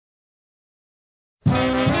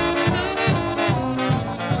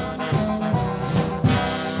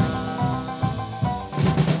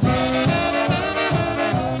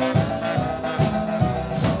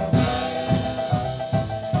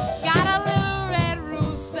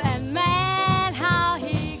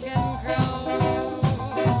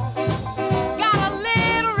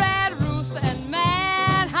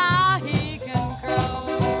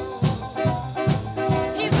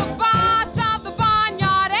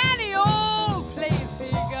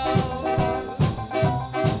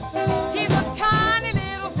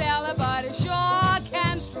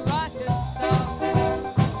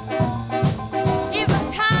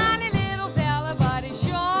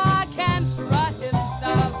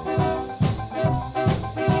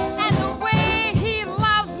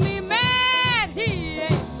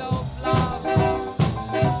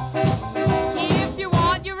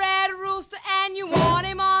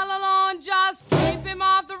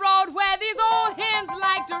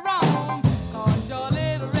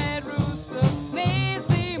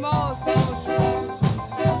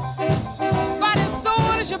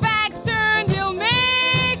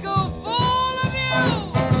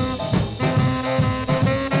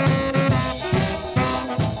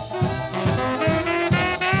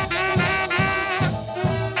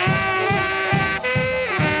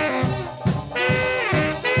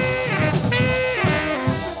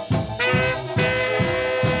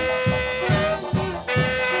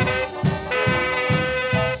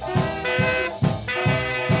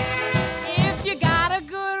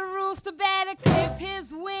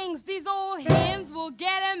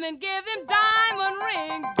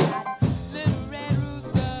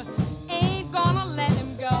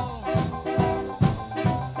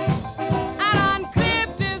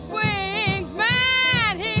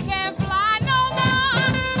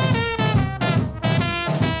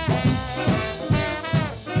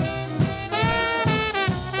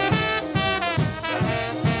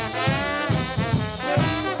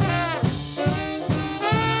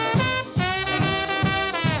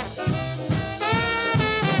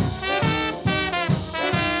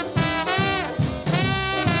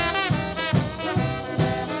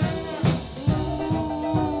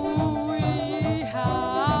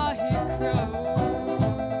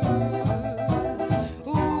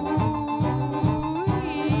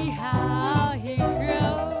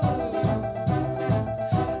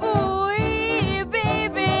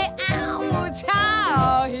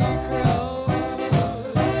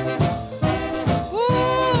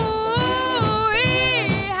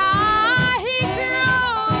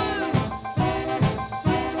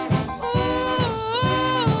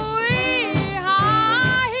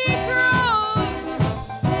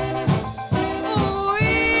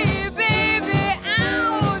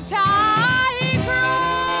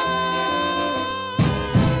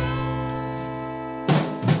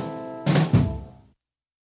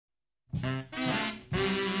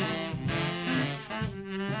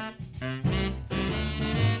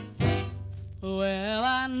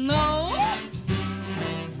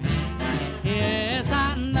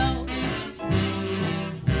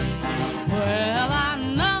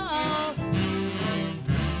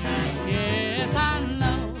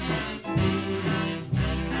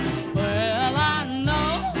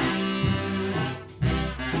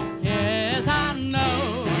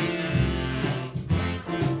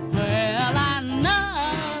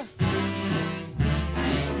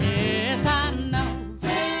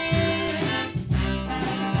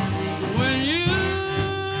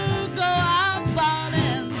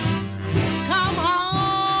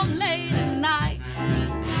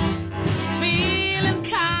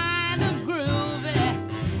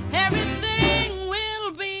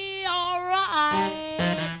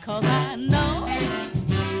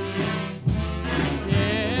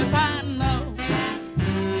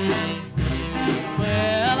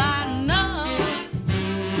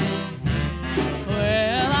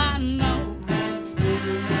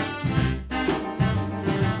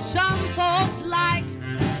Some folks like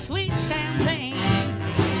sweet champagne,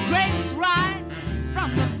 grapes right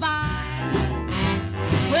from the vine.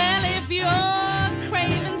 Well, if you're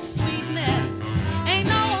craving sweetness, ain't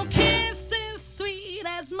no kiss as sweet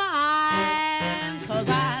as mine. 'Cause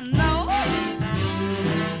I know,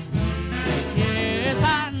 yes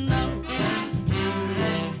I know,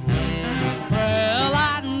 well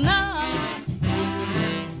I know,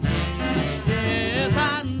 yes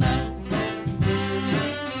I know.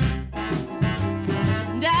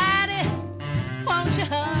 Daddy, won't you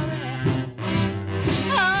hurry?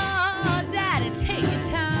 Oh, Daddy, take your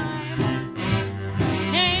time.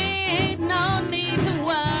 Ain't no need to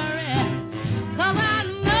worry, 'cause I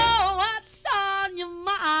know what's on your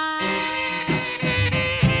mind.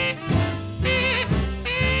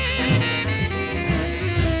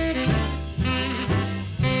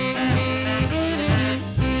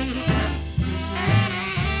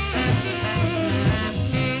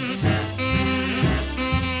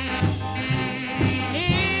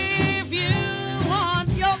 If you want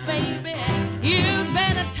your baby, you'd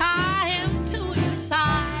better tie him to your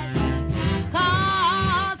side.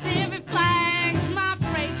 'Cause if he flags my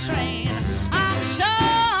freight train, I'm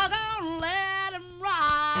sure gonna let him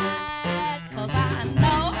ride. 'Cause I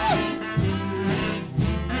know,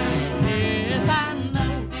 yes I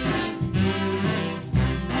know,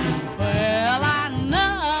 well I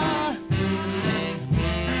know,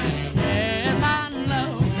 yes I know.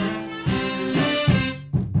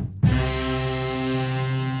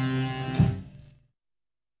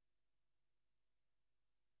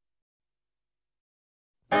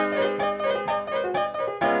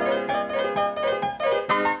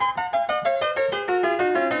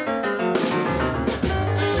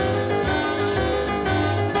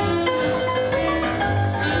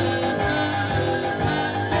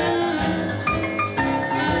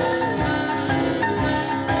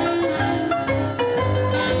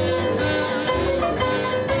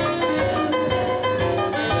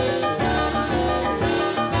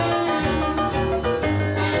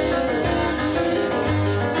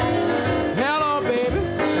 Hello, baby.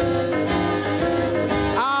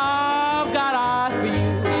 I've got eyes for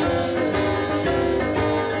you.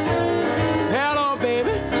 Hello,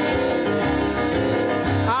 baby.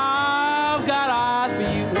 I've got eyes for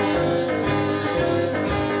you.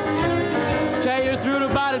 Tell you the truth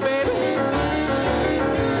about it, baby.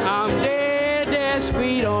 I'm dead, dead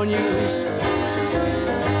sweet on you.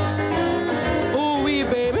 Ooh, wee,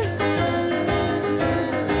 baby.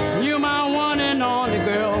 You're my one and only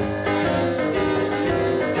girl.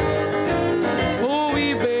 Ooh,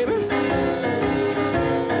 wee, baby.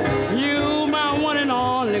 You my one and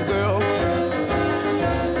only girl.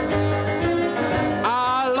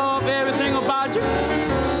 I love everything about you,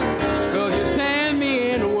 'cause you send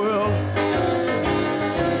me in the world.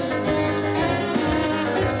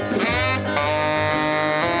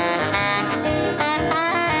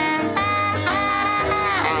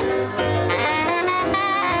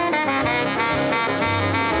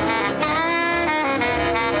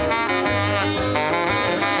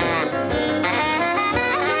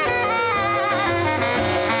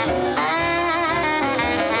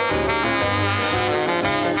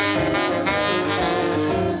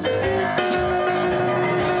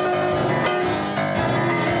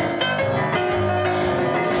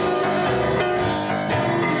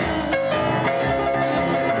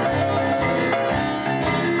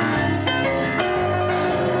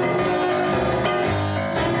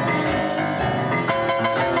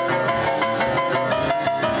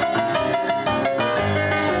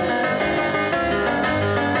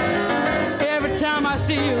 Every time I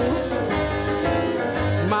see you,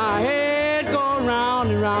 my head goes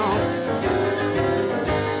round and round.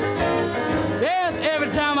 Yes, every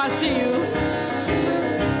time I see you,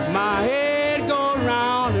 my head goes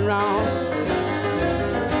round and round.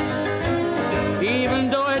 Even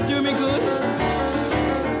though it do me good,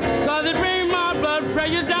 'cause it brings my blood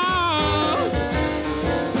pressure down.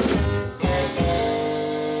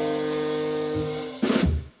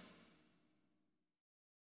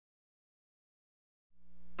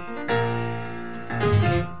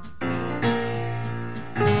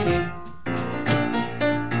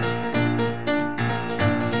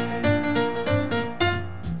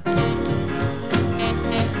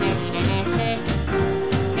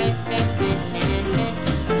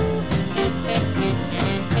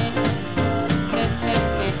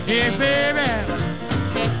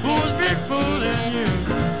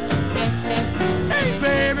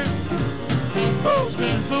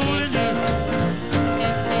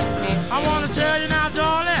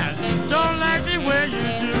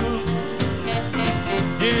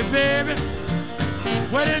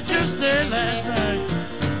 you stay last night?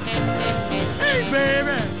 Hey,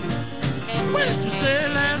 baby, where did you stay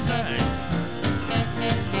last night?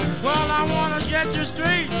 Well, I wanna get you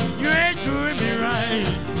straight. You ain't doing me right.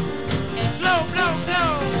 Blow, blow,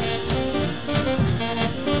 blow.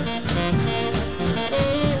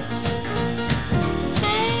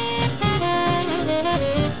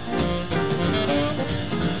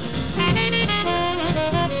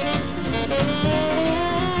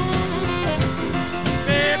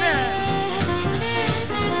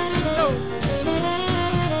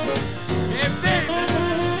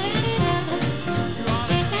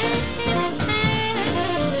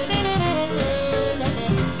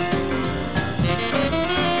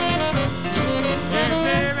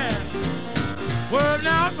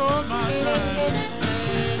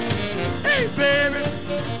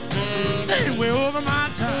 Way over my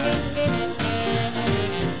time.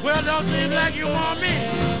 Well, don't seem like you want me.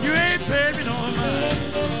 You ain't paid me no mind.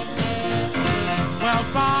 Well,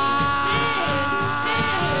 bye,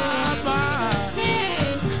 bye.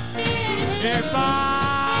 Yeah,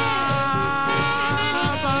 bye,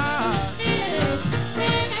 bye.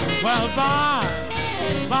 Well, bye,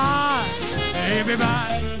 bye, baby, bye.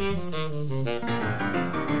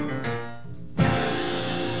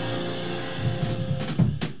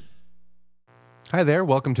 Hi there,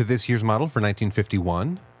 welcome to this year's model for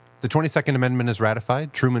 1951. The 22nd Amendment is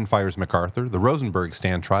ratified, Truman fires MacArthur, the Rosenberg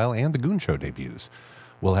stand trial, and the Goon Show debuts.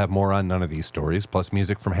 We'll have more on none of these stories, plus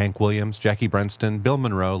music from Hank Williams, Jackie Brenston, Bill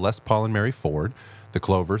Monroe, Les Paul and Mary Ford, the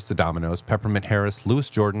Clovers, the Dominoes, Peppermint Harris, Louis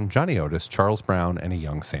Jordan, Johnny Otis, Charles Brown, and a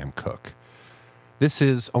young Sam Cooke. This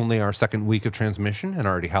is only our second week of transmission, and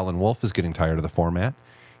already Howlin' Wolf is getting tired of the format.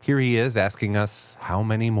 Here he is asking us, how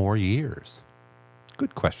many more years?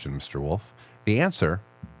 Good question, Mr. Wolf. The answer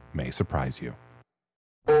may surprise you.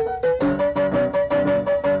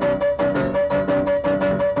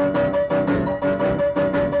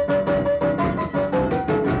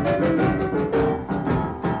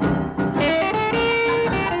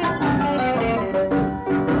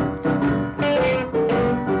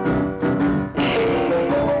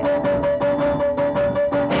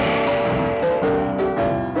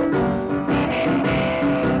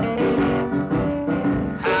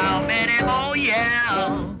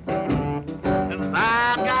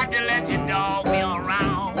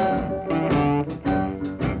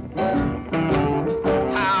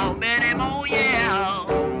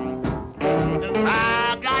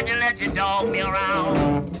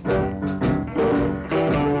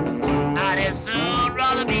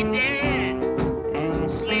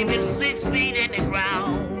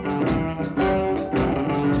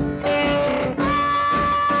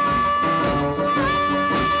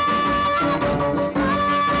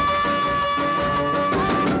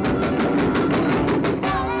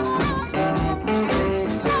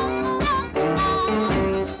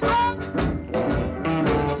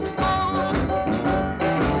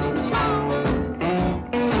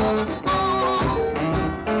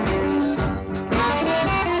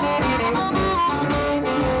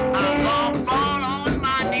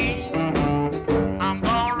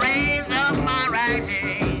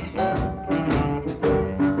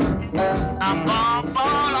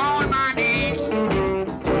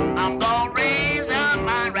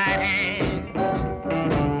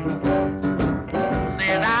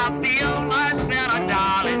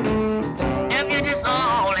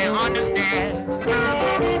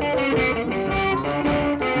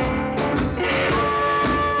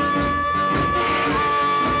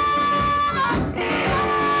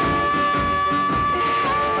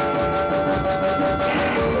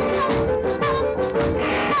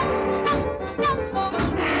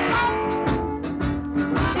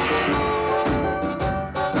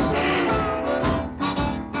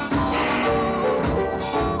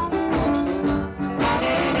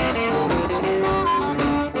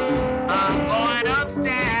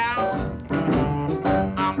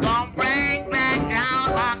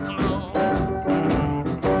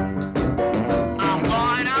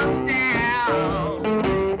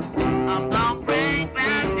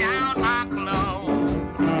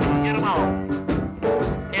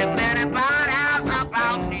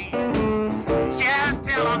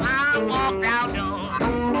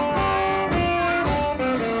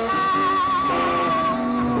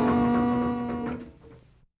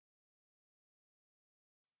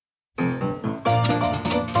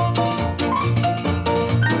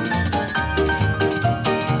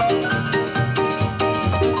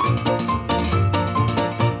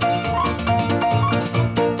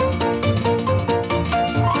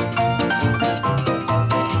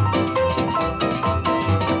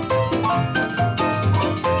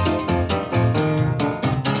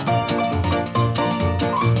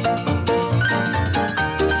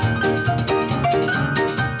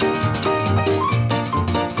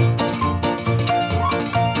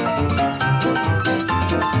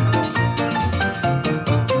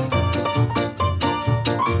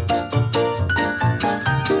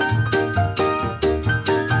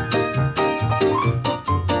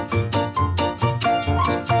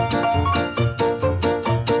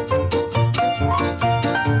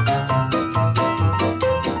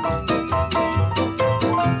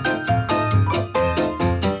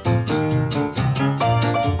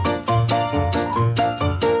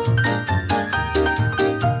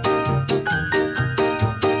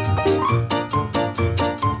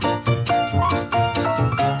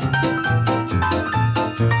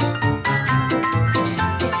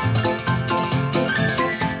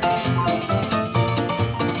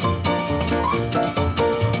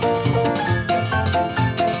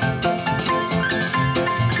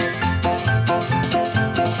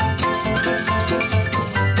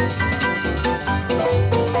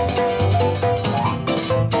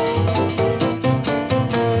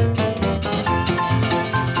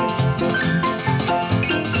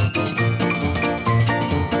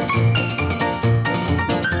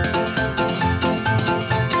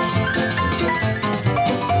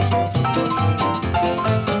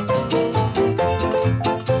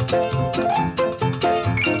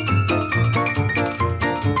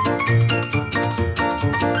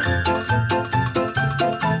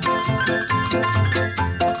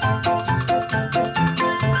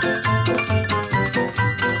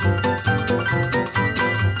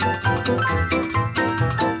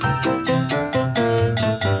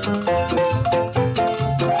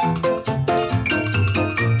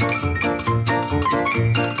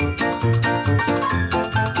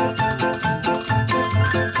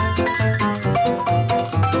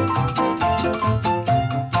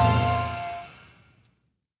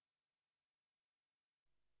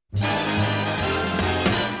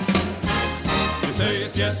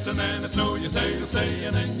 yes, and then it's no. You say you'll stay,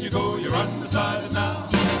 and then you go. You're undecided now.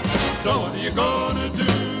 So what are you gonna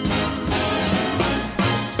do?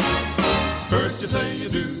 First you say you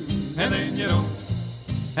do, and then you don't.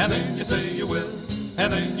 And then you say you will,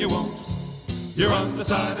 and then you won't. You're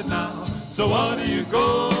undecided now. So what are you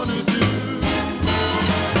gonna do?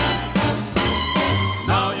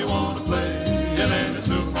 Now you wanna play, and then it's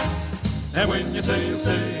no. And when you say you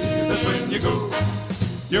stay, that's when you go.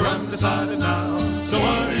 You're undecided now, so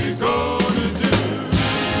what are you gonna do?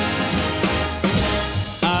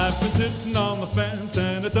 I've been sitting on the fence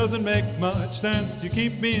and it doesn't make much sense. You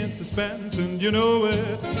keep me in suspense and you know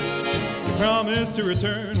it. You promise to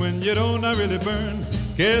return when you don't, I really burn.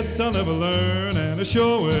 Guess I'll never learn and I'll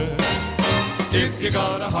show it. If you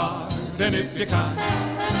got a heart and if you kind,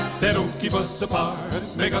 then don't keep us apart,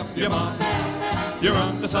 make up your mind. You're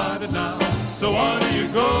undecided now, so what are you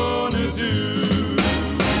gonna do?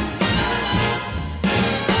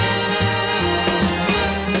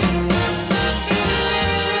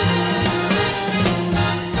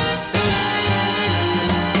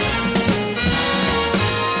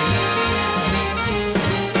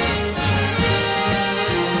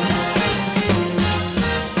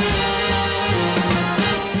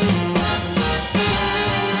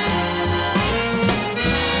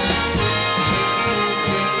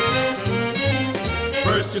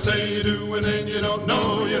 You say you do and then you don't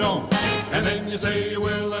know you don't. And then you say you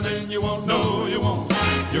will and then you won't know you won't.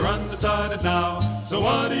 You're undecided now, so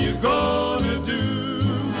what are you gonna do?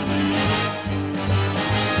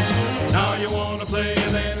 Now you wanna play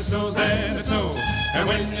and then it's no, then it's no. And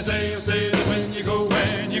when you say you stay, that's when you go,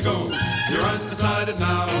 when you go. You're undecided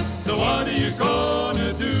now, so what are you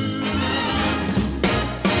gonna do?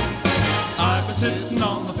 I've been sitting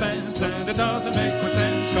on the fence and it doesn't make much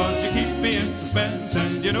sense, cause you keep me in suspense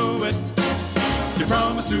and you know it. You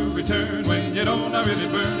promise to return when you don't, I really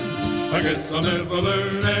burn. I guess I'll never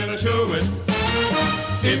learn and I'll show it.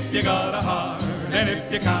 If you got a heart and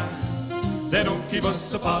if you're kind, then don't keep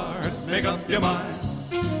us apart, make up your mind.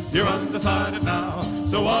 You're undecided now,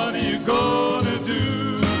 so what are you gonna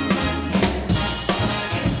do?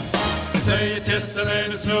 You say it's yes and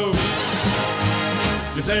then it's no.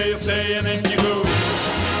 You say you'll stay and then you go.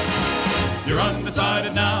 You're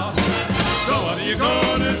undecided now, so what are you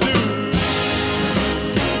gonna do?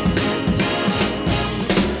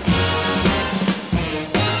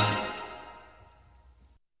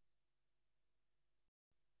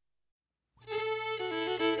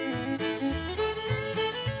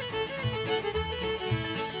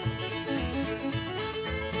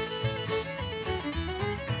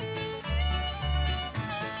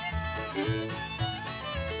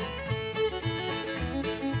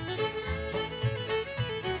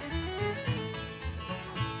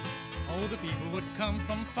 Come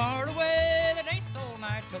from far away, they danced all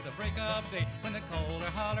night till the break of day. When the caller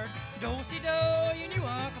hollered, do-si-do, you knew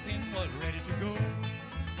Uncle Pin was ready to go.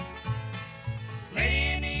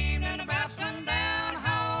 Late in the evening about sundown,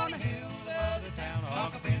 high on the hill above the town,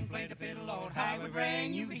 Uncle Pin played the fiddle on high would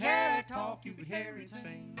ring. You could hear it talk, you could hear it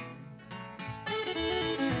sing.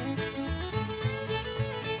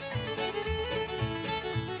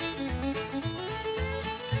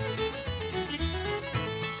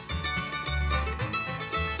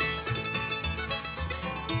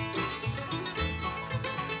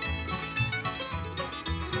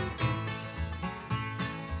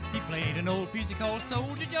 An old piece he called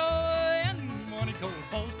Soldier Joy, and one he called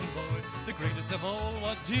Boston Boy. The greatest of all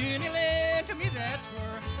was Jenny Lind. To me that's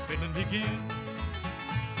where fiddling began.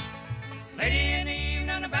 Late in the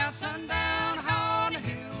evening about sundown, high on the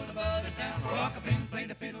hill above the town, Uncle Pin played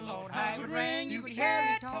the fiddle on high would ring. You could hear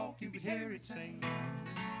it talk, you could hear it sing.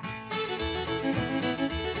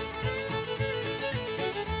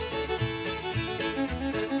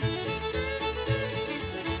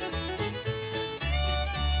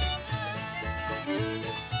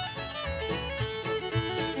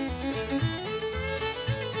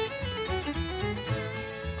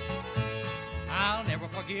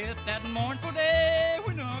 Forget that mournful day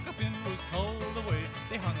when Uncle Pin was called away.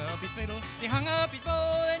 They hung up his fiddle, they hung up his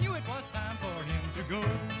bow, they knew it was time for him to go.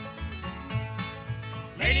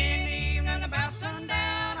 Late in the evening about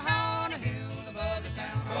sundown, high on the hill above the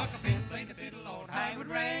town, Uncle Pin played the fiddle on high would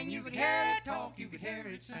ring. You could hear it talk, you could hear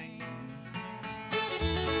it sing.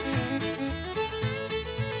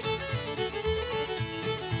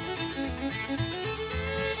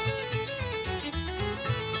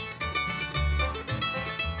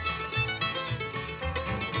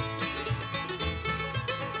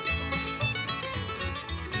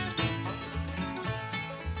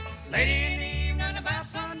 Late in the evening about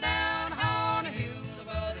sundown, high on the hill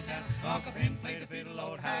above the town, Uncle Pin played the fiddle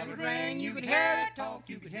on how it would ring. You could hear it talk,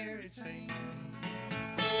 you could hear it sing.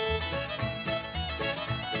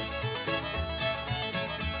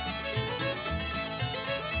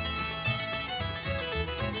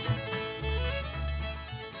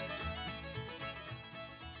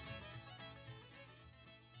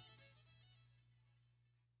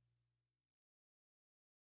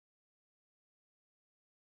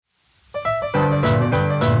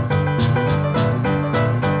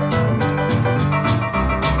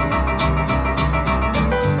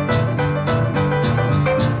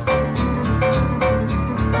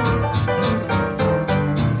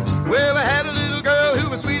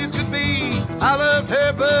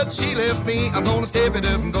 She left me, I'm gonna step it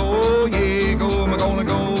up and go, yeah, go, I'm gonna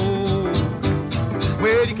go.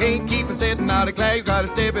 Well, you can't keep it sitting out of clay, you gotta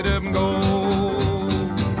step it up and go.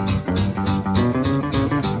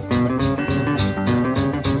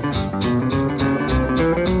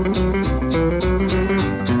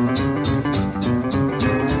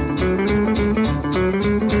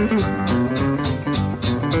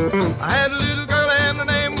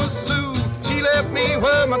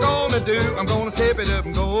 I'm gonna step it up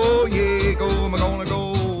and go, yeah, go, I'm gonna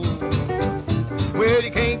go. Well, you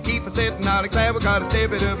can't keep a sitting out of clay, we gotta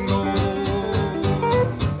step it up and go.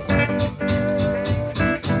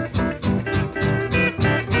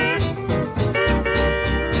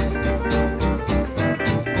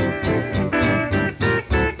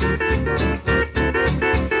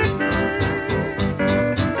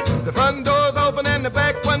 The front door's open and the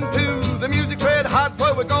back one too. The music's red hot,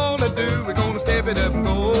 what we're gonna do? We're gonna step it up and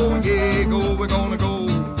go, yeah, go, we're gonna go.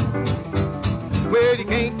 Well, you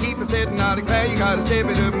can't keep it sitting out of clay, you gotta step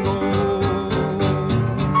it up and go.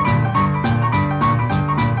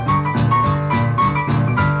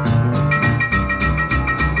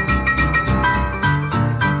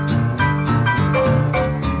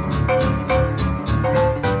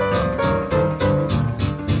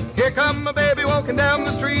 Here come my baby walking down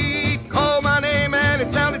the street, called my name and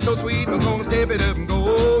it sounded so sweet. I'm gonna step it up and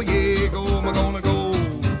go, yeah, go, I'm gonna go.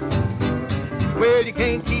 Well, you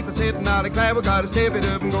can't keep us sitting out of clay, we gotta step it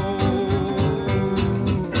up and go.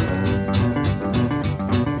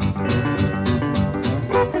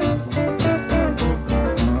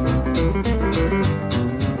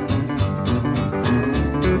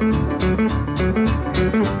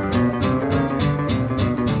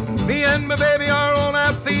 Me and my baby are on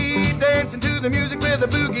our feet, dancing to the music with a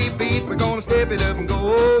boogie beat. We're gonna step it up and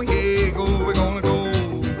go, yeah, go, we're gonna go.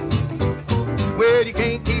 Well, you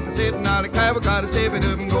can't keep us sitting out of clay, we gotta step it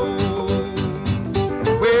up and go.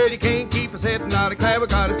 Well, you can't keep us sitting out of clay, we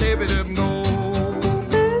gotta step it up and go.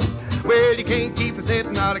 Well, you can't keep us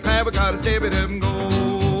sitting out of clay, we gotta step it up and go.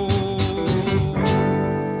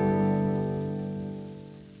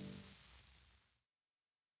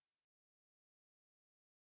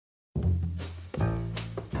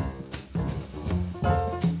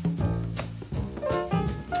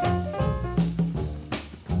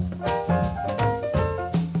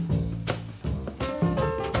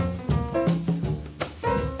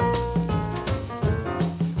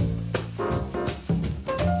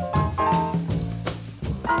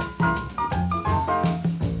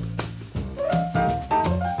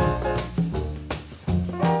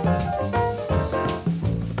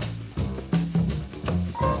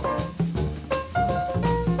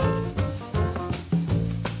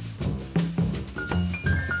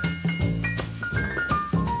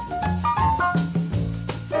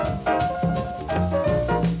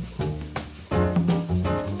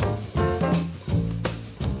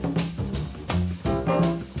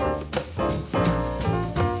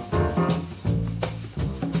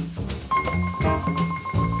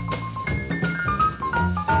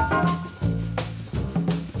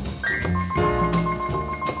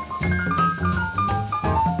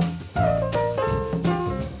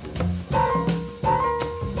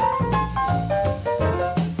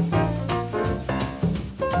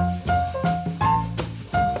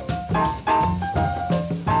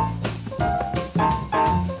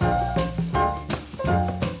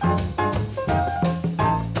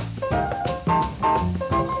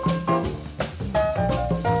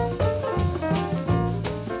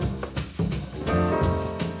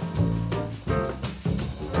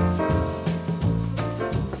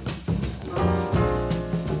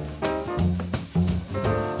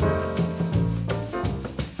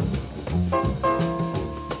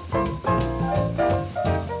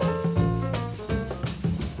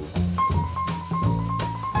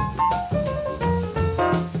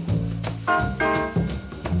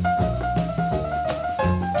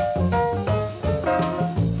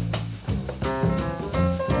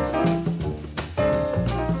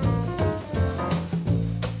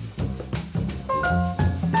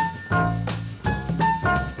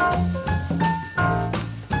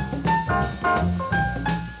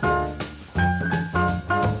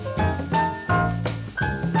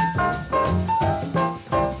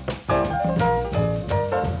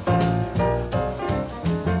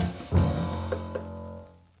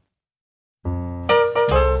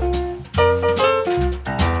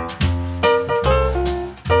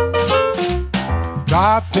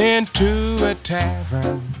 into a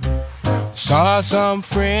tavern, saw some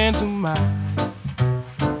friends of mine.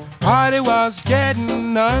 Party was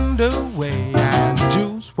getting underway and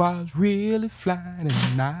juice was really flying,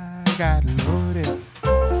 and I got loaded.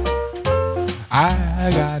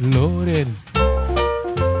 I got loaded.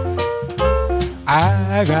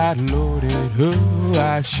 I got loaded. Oh,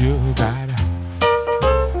 I sure got high.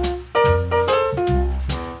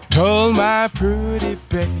 Told my pretty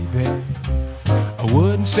baby I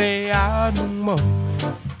wouldn't stay out no more.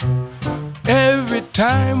 Every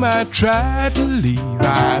time I tried to leave,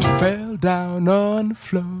 I fell down on the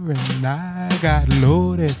floor, and I got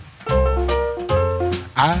loaded.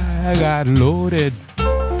 I got loaded.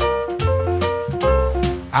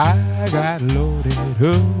 I got loaded.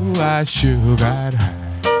 Oh, I sure got high.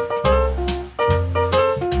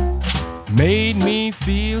 Made me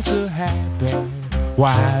feel so happy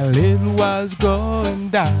while it was going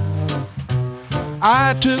down.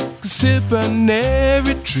 I took a sip on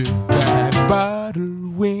every trip that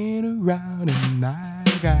bottle went around, and I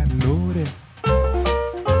got loaded.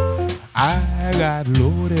 I got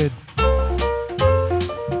loaded.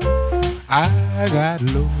 I got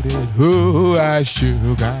loaded. Oh, I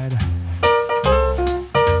sure got high.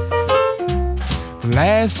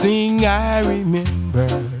 Last thing I remember,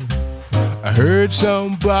 I heard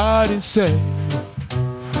somebody say,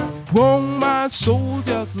 won't my soul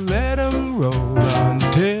just let 'em roll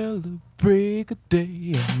until the break of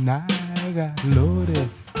day? And I got loaded.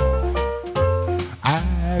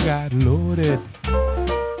 I got loaded.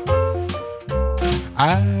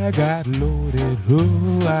 I got loaded.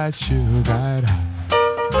 Oh, I sure got high.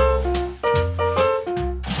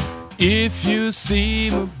 If you see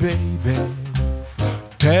my baby,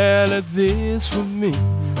 tell her this for me.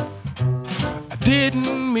 I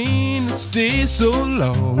didn't mean to stay so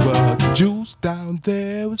long, but the juice down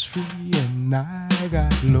there was free, and I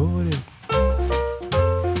got loaded.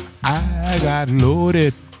 I got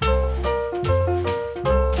loaded.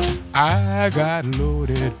 I got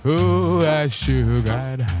loaded. Oh, I sure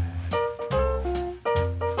got high.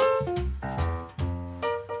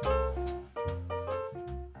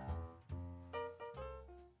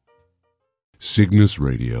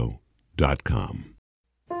 CygnusRadio.com.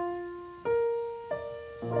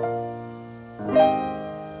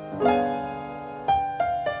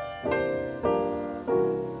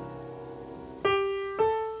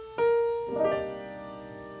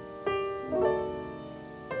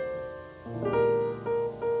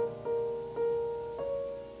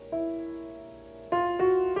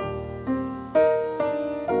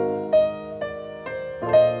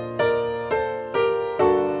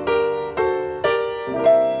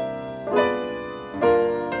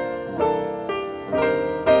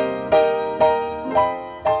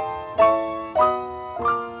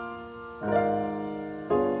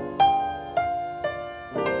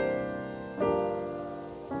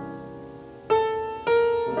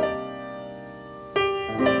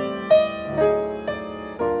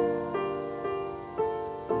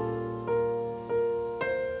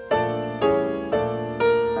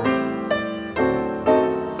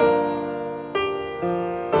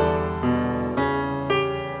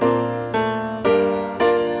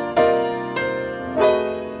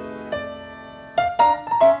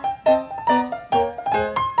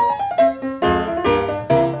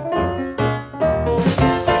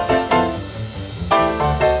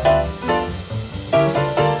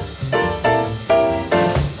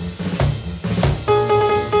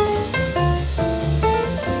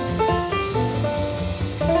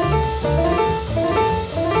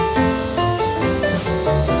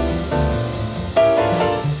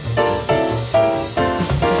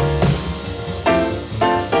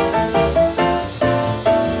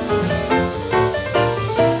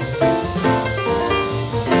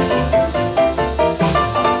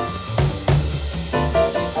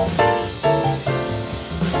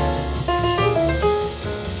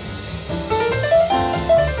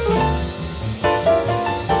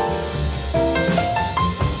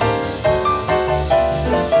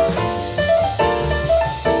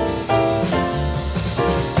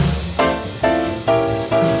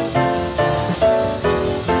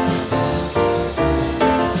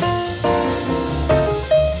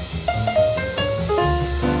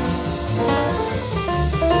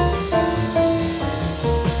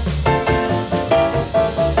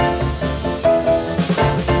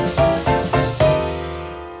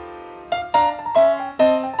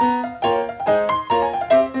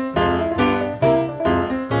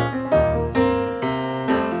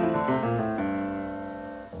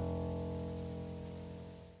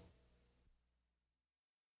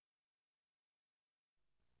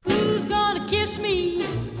 kiss me?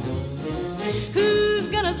 Who's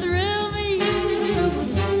gonna thrill me?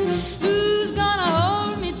 Who's gonna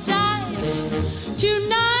hold me tight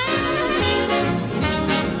tonight?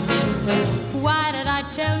 Why did I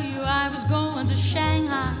tell you I was going to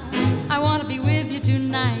Shanghai? I wanna be with you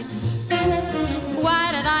tonight.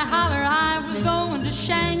 Why did I holler I was going to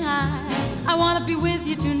Shanghai? I wanna be with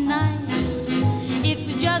you tonight. It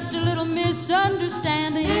was just a little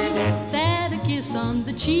misunderstanding that a kiss on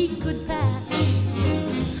the cheek could patch.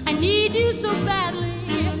 I need you so badly,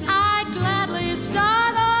 I'd gladly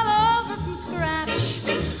start all over from scratch.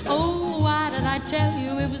 Oh, why did I tell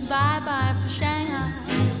you it was bye-bye for Shanghai?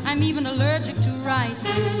 I'm even allergic to rice.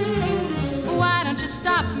 Why don't you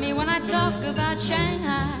stop me when I talk about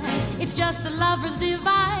Shanghai? It's just a lover's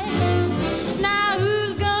device. Now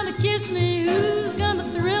who's gonna kiss me? Who's gonna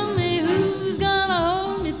thrill me? Who's gonna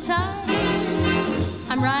hold me tight?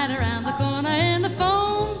 I'm right around the corner in the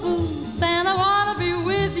phone booth, and I wanna be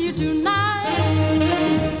with you tonight.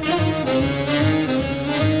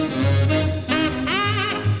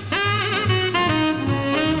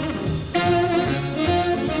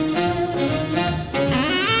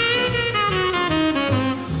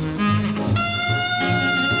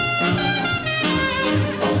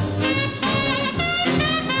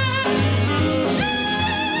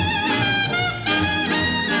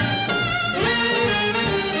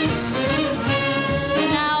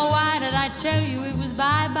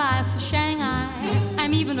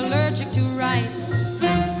 Allergic to rice.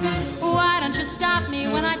 Why don't you stop me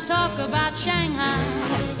when I talk about Shanghai?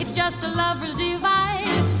 It's just a lover's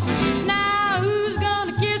device. Now who's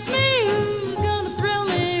gonna kiss me? Who's gonna thrill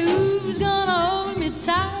me? Who's gonna hold me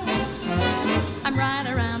tight? I'm right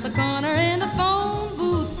around the corner in the phone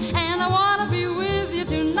booth, and I wanna be with you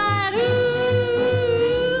tonight.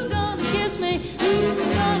 Who's gonna kiss me?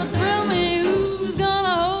 Who's gonna thrill me? Who's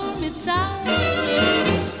gonna hold me tight?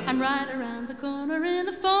 I'm right around the corner in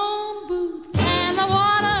the phone booth, and I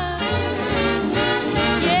wanna,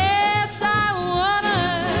 yes, I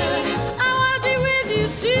wanna be with you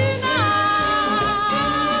tonight.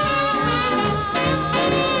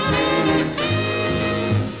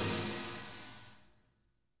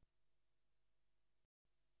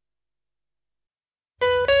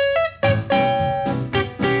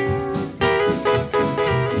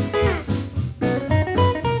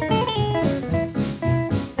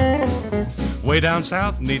 Way down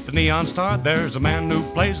south, neath the neon star, there's a man who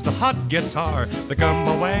plays the hot guitar. They come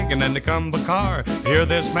by wagon and they come by car. Hear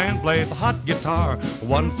this man play the hot guitar.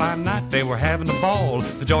 One fine night they were having a ball.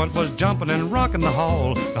 The joint was jumping and rocking the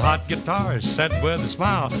hall. The hot guitar is set with a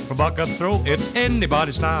smile. For buck up throw, it's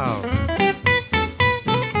anybody's style.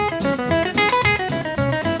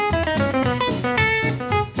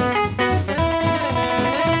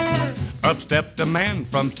 Up stepped a man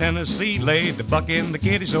from Tennessee, laid the buck in the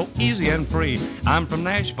kitty so easy and free. I'm from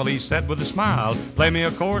Nashville, he said with a smile. Play me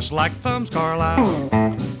a chorus like Thumbs Carlisle.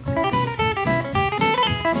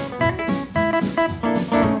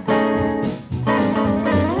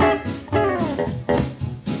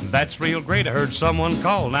 That's real great, I heard someone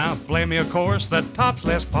call. Now play me a chorus that tops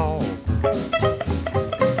Les Paul.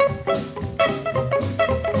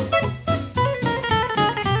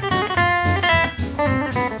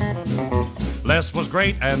 Les was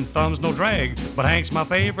great and Thumb's no drag, but Hank's my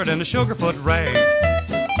favorite and the Sugarfoot Rag.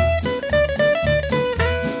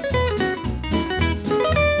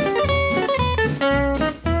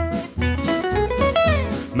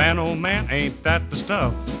 Man, oh man, ain't that the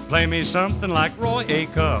stuff? Play me something like Roy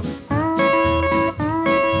Acuff.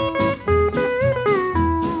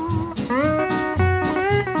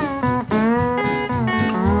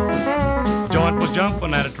 The joint was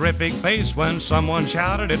jumping at a terrific pace when someone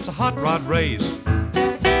shouted, "It's a hot rod race."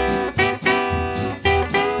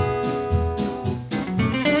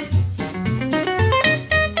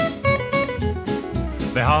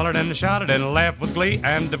 They hollered and they shouted and laughed with glee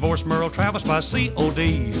and divorced Merle Travis by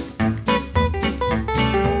C.O.D.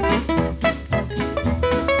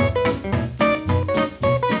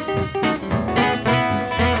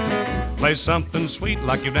 Play something sweet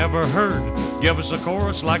like you've never heard. Give us a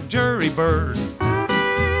chorus like Jerry Bird.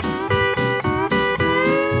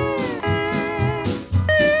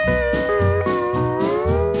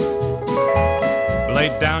 Lay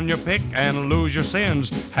down your pick and lose your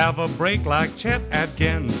sins. Have a break like Chet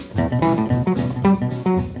Atkins.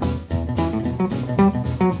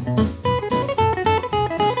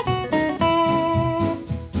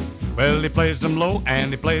 Well, he plays them low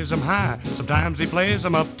and he plays them high. Sometimes he plays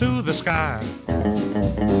them up to the sky.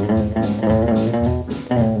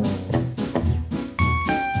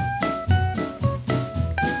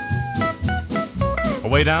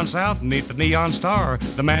 Way down south, neath the neon star,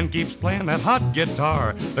 the man keeps playing that hot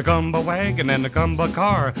guitar. The Cumba wagon and the Cumba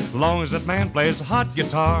car, long as that man plays the hot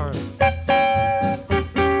guitar.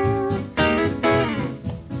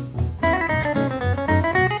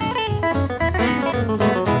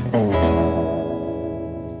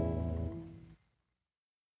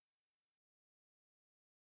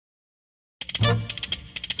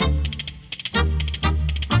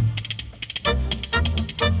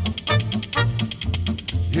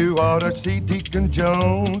 You ought to see Deacon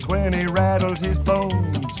Jones when he rattles his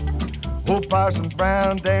bones. Old Parson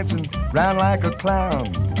Brown dancing round like a clown.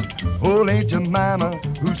 Old Aunt Jemima,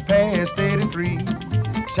 who's past 83,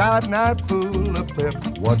 shouting out full of pep.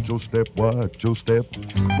 Watch your step, watch your step.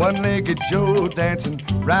 One-legged Joe dancing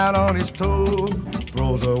round on his toe,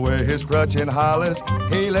 throws away his crutch and hollers,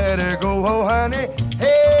 hey, let her go, oh honey.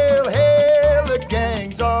 Hail, hail, the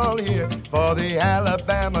gang's all here for the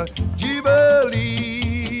Alabama Jubilee.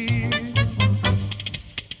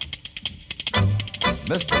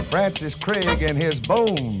 Mr. Francis Craig and his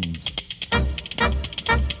bones.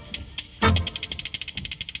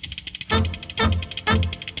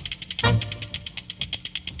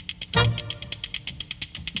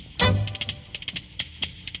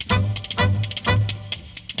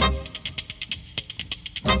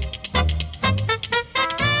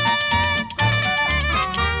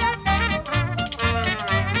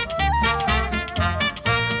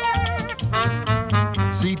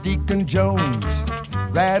 See Deacon Jones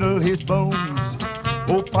rattle his bones.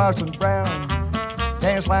 Old Parson Brown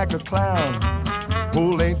dance like a clown.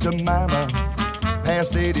 Old Aunt Jemima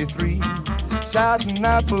past 83, shouting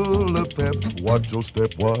out full of pep. Watch your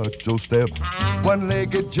step, watch your step.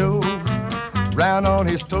 One-legged Joe round on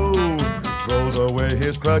his toe, throws away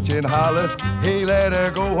his crutch and hollers, hey, let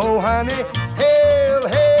her go, oh honey. Hail,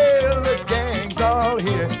 hail, the gang's all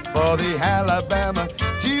here for the Alabama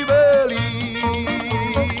Jubilee.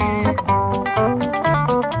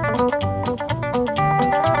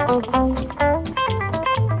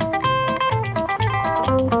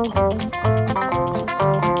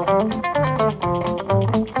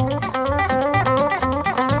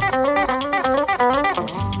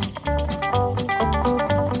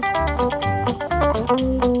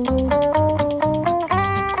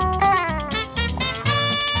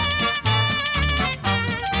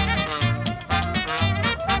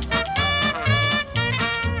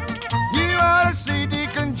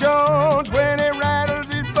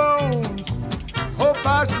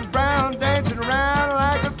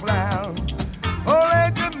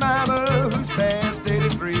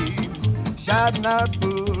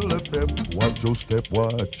 Watch your step,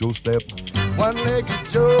 watch your step. One-legged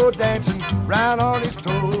Joe dancing round on his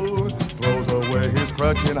toe, throws away his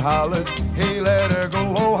crutch and hollers, hey, let her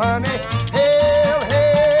go, oh honey. Hail,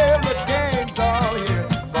 hail, the gang's all here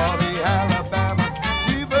for the Alabama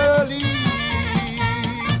Jubilee.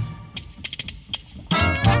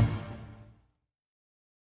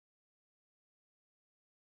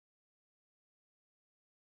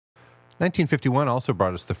 (1951) also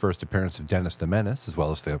brought us the first appearance of Dennis the Menace, as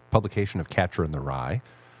well as the publication of Catcher in the Rye.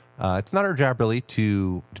 It's not our job, really,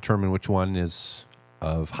 to determine which one is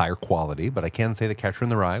of higher quality, but I can say that Catcher in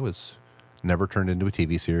the Rye was never turned into a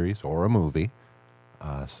TV series or a movie,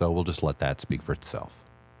 so we'll just let that speak for itself.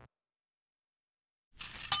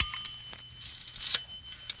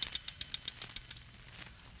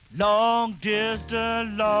 Long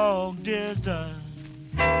distance,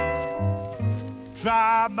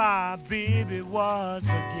 try my baby once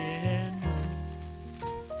again.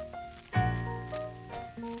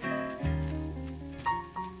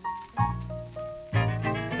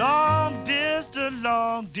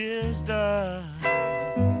 Long distance,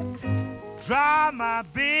 try my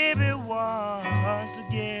baby once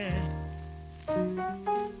again.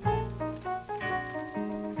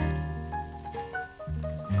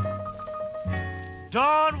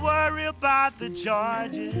 Don't worry about the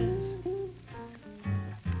charges,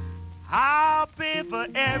 I'll pay for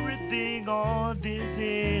everything on this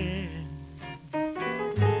end.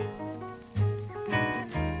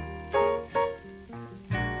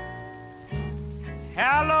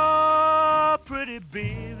 Hello, pretty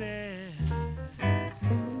baby,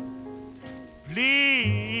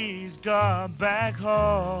 please come back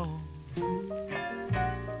home.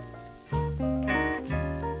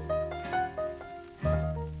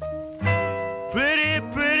 Pretty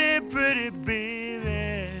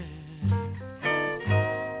baby,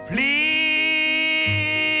 please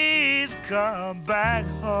come back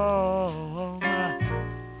home.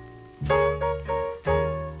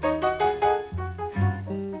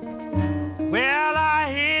 Well,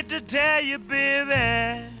 I hate to tell you,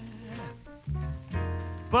 baby,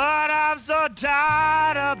 but I'm so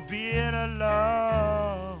tired of being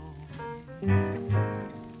alone.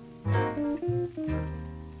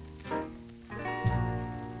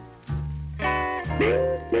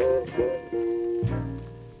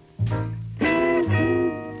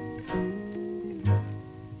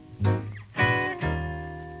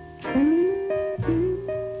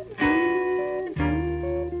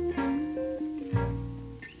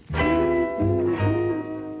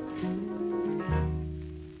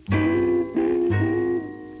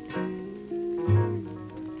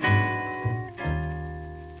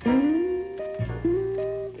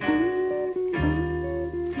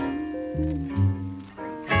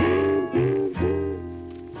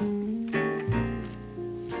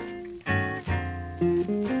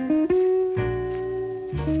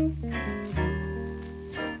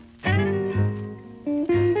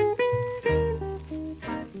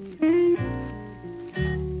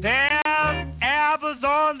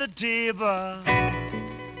 Table,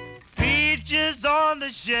 peaches on the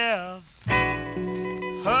shelf.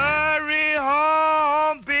 Hurry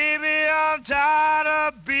home, baby, I'm tired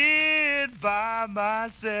of being by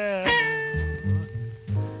myself.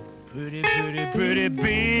 Pretty, pretty, pretty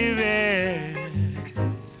baby,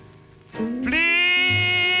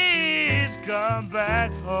 please come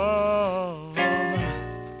back home.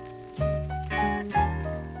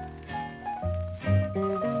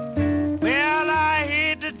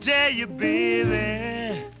 Tell you,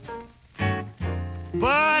 baby,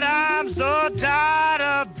 but I'm so tired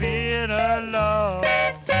of being alone.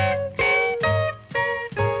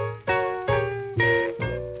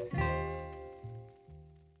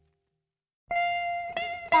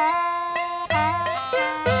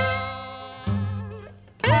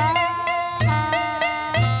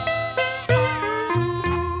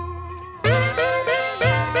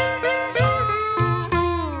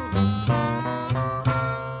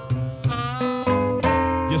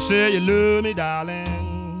 Say you love me,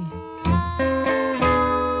 darling.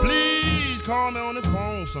 Please call me on the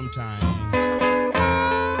phone sometime.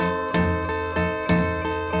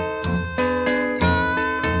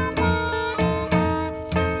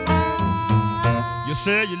 You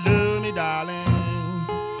say you love me, darling.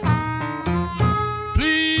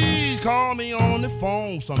 Please call me on the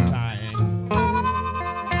phone sometime.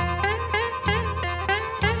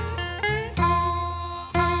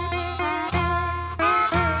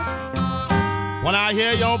 When I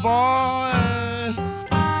hear your voice,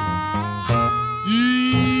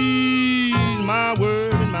 ease my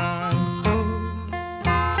word and mind.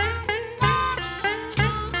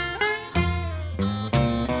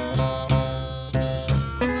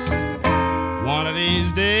 One of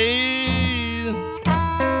these days,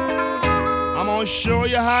 I'm gonna show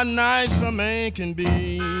you how nice a man can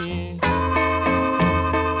be.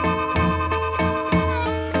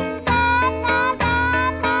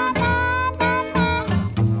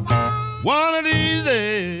 One of these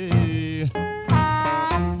days,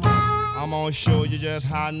 I'm gonna show you just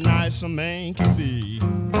how nice a man can be.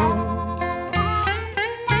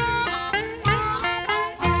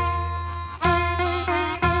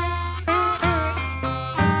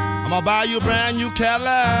 I'm gonna buy you a brand new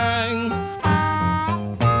Cadillac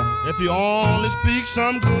if you only speak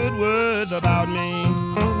some good words about me.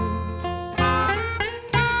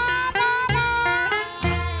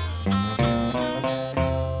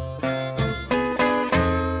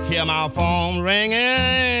 Hear my phone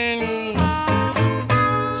ringing,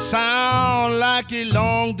 sound like a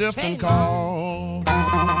long distance call.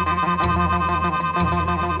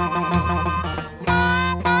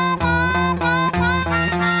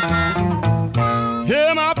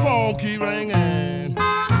 Hear my phone keep ringing,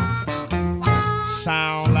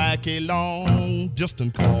 sound like a long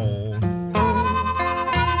distance call.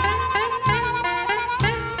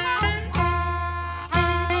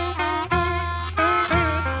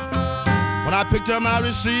 When I picked up my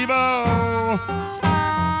receiver,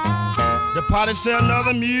 the party said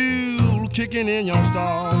another mule kicking in your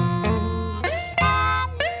stall.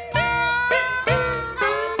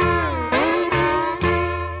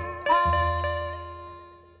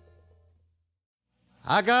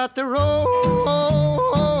 I got the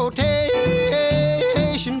rotation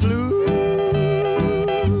blues.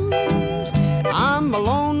 I'm a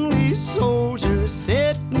lonely soldier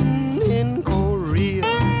sitting in Korea.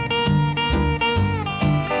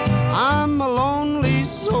 I'm a lonely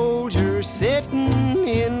soldier sitting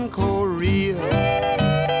in Korea.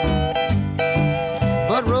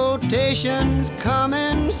 But rotation's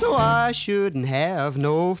coming, so I shouldn't have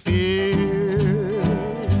no fear.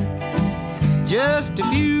 Just a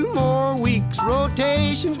few more weeks,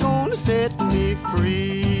 rotation's gonna set me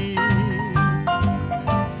free.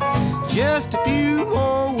 just a few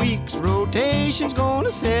more weeks, rotation's gonna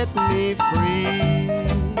set me free.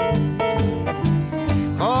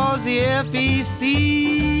 'Cause the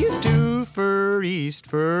FEC is too far east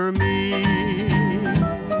for me.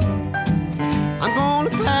 I'm gonna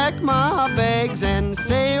pack my bags and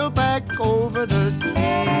sail back over the sea.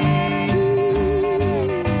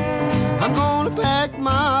 I'm gonna pack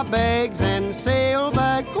my bags and sail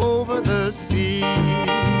back over the sea.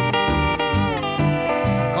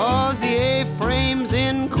 'Cause the A-frames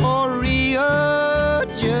in Korea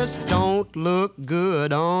just don't look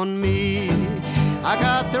good on me. I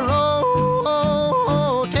got the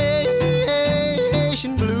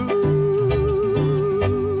rotation blues.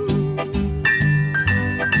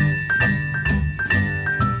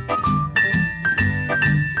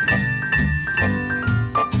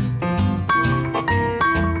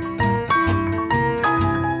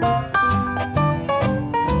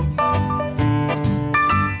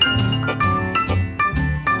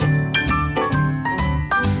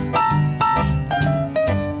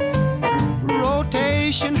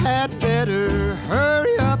 Had better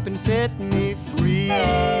hurry up and set me free.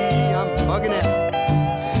 I'm bugging out.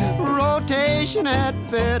 Rotation had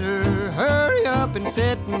better hurry up and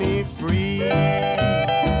set me free.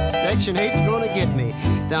 Section 8's gonna get me.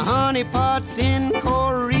 The honeypots in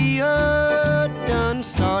Korea done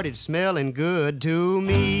started smelling good to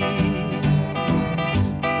me.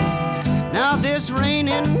 Now this rain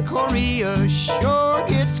in Korea sure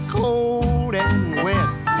gets cold and wet.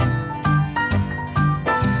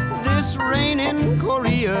 This rain in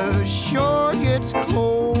Korea sure gets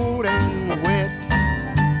cold and wet.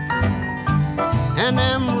 And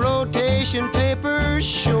them rotation papers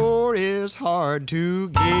sure is hard to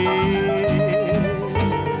get.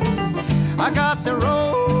 I got the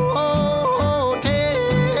rotation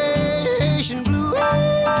blues.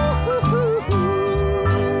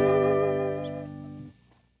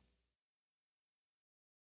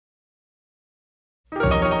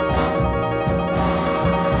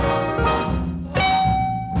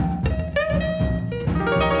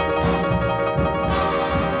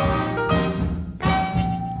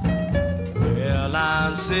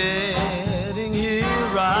 Sitting here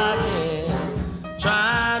rocking,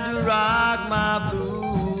 trying to rock my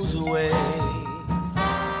blues away.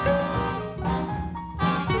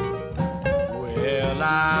 Well,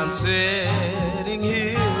 I'm sitting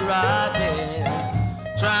here rocking,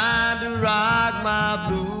 trying to rock my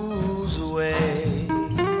blues away.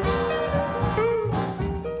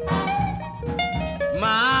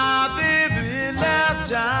 My baby left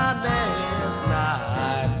town last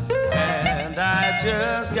night, and I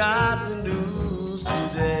just got the news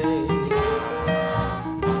today.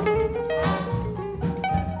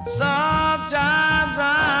 Sometimes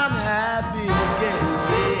I'm happy and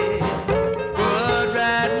gay, but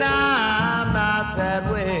right now I'm not that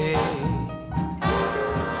way.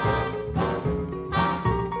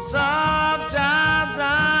 Sometimes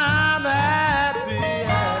I'm happy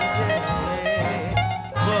and gay,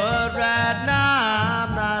 but right now I'm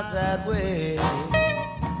not that way.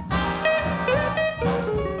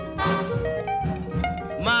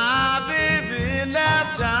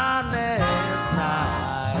 Town last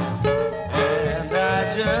night, and I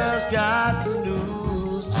just got the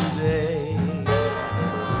news today.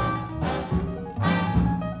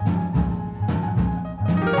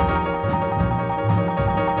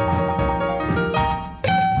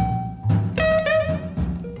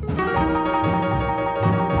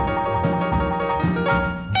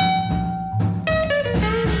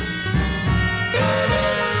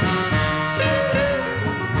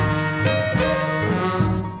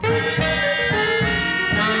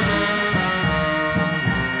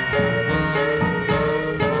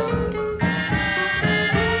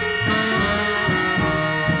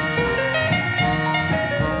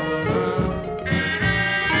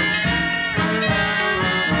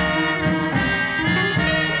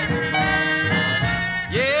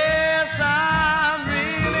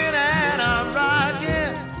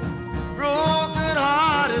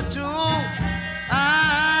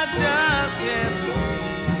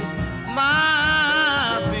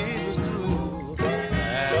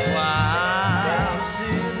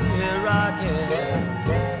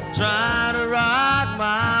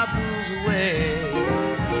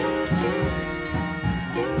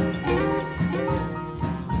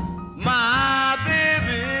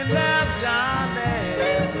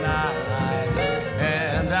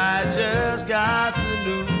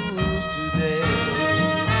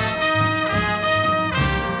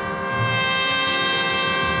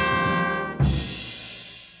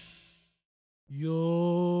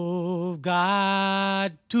 You've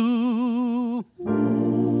got to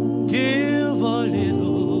give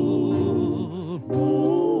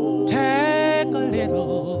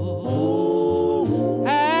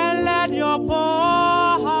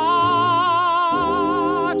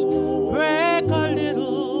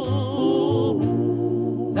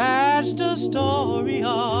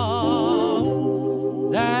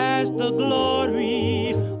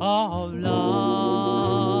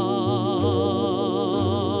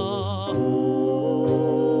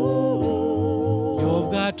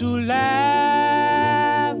to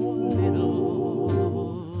laugh a little,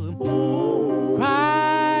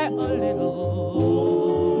 cry a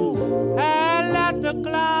little, and let the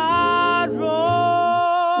clouds roll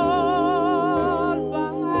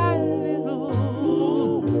by a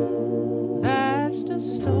little. That's the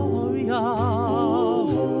story of,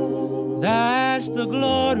 that's the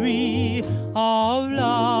glory of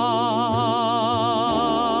love.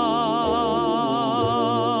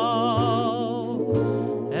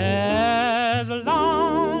 As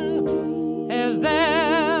long as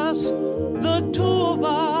there's the two of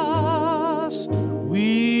us,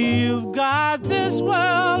 we've got this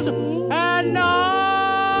world and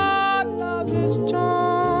all of its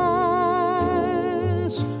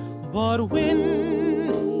charms. But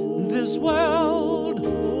when this world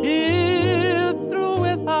is through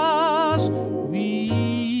with us,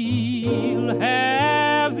 we'll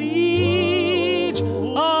have each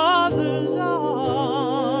other's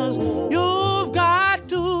arms. You've got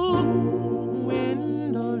to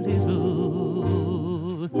win a little,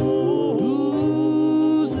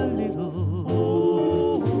 lose a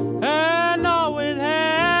little, and always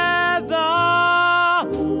have the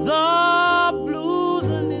blues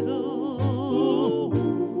a little.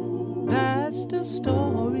 That's the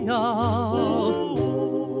story of,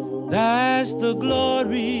 that's the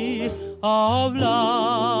glory of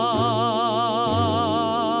love.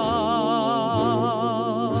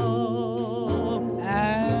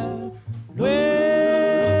 And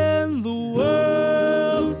when the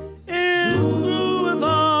world is through with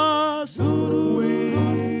us,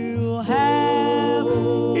 we'll have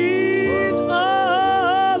each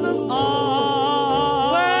other's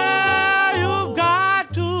arms. Well, you've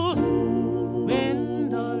got to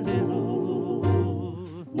win a little,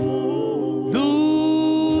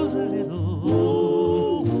 lose a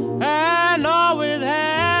little, and always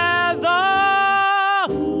have the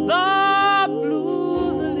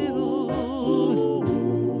blues a little.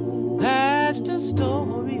 That's the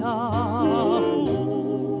story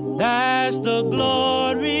of, that's the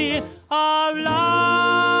glory of love.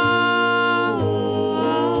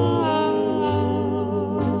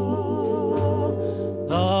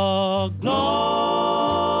 The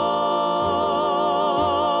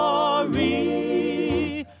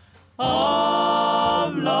glory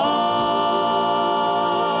of love.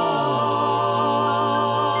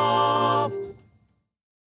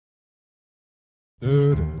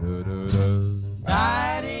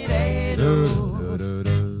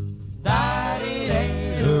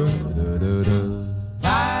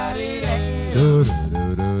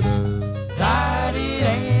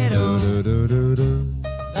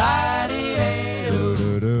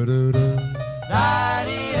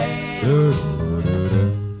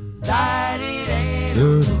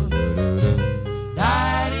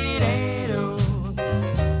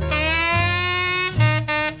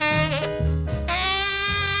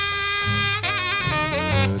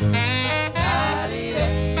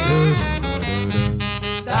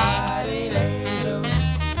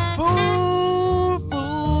 Fool,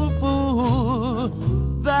 fool, fool,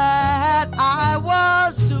 that I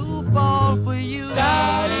was to fall for you.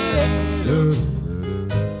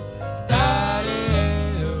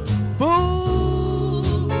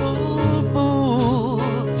 Fool, fool, fool,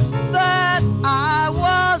 that I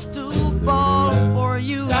was to fall for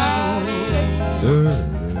you.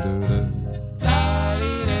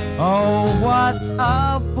 Oh, what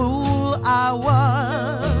a fool I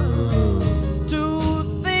was to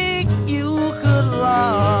think you could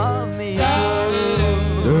love me.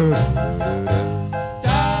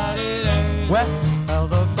 Well,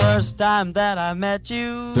 the first time that I met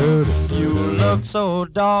you, you looked so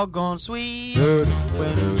doggone sweet.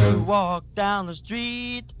 When you walked down the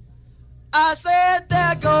street, I said,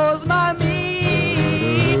 there goes my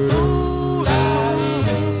meat. Ooh,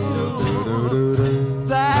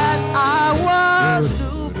 that I was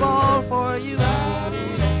to fall for you.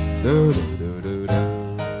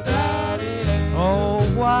 Oh,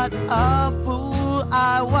 what a fool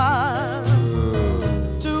I was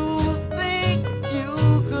to think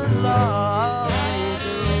you could love me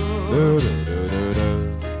too.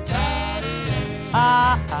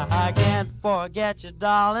 I can't forget you,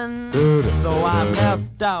 darling, though I'm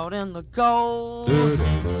left out in the cold.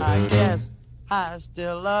 I guess I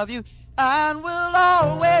still love you and will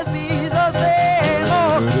always be the same.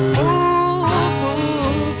 Oh, fool,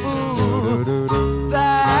 fool, fool,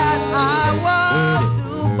 that I was to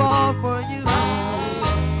fall for you.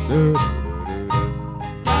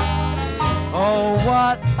 Oh,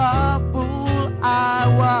 what a fool I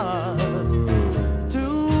was to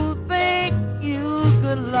think you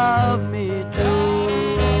could love me too.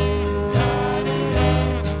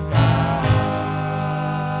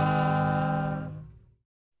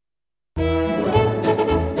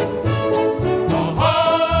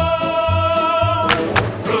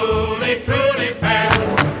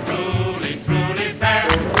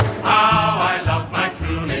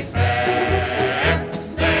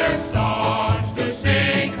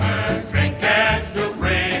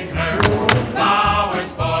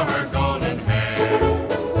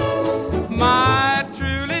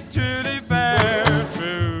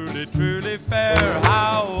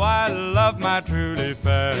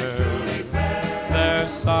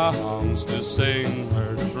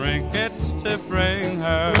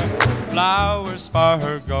 flowers for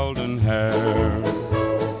her golden hair.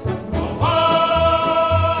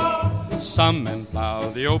 Some men plow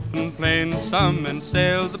the open plain, some men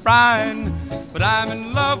sail the brine. But I'm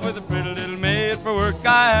in love with a pretty little maid, for work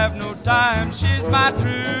I have no time. She's my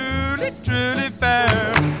truly, truly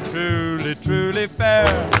fair, truly, truly fair.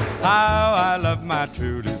 How I love my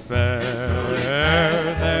truly fair.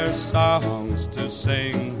 There's songs to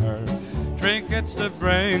sing her, trinkets to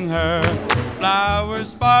bring her,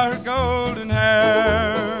 flowers for her golden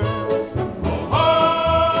hair.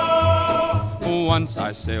 Once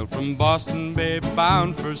I sailed from Boston Bay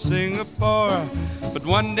bound for Singapore, but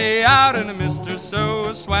one day out in a mist or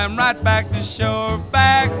so swam right back to shore,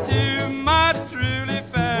 back to my truly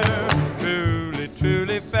fair, truly,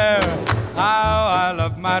 truly fair. How I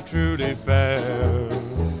love my truly fair.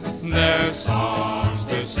 There's songs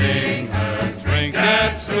to sing her,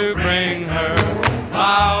 trinkets to bring her,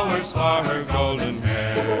 flowers for her golden hair.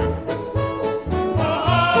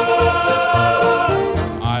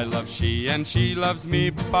 She and she loves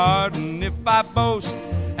me, pardon if I boast.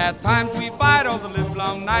 At times we fight all the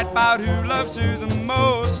livelong night about who loves who the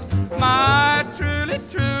most. My truly,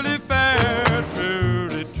 truly fair,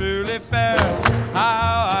 truly, truly fair.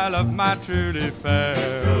 How I love my truly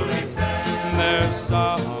fair. There's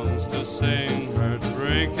songs to sing her,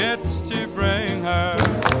 trinkets to bring her,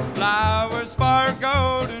 flowers for her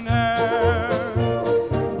golden hair.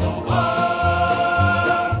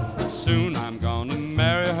 Soon I'm gonna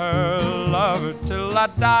marry her, love her till I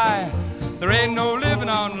die. There ain't no living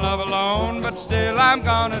on love alone, but still I'm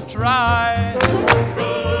gonna try.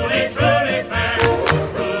 Truly, truly fair,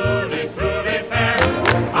 truly, truly fair.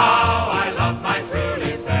 How I love my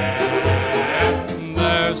truly fair.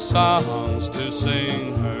 There's songs to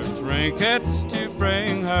sing her, trinkets to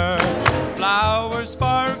bring her, flowers for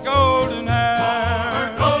her golden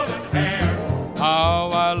hair. Golden hair. How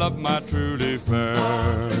I love my truly fair.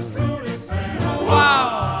 Wow!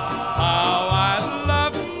 How I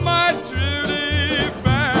love my truly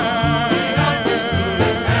fair.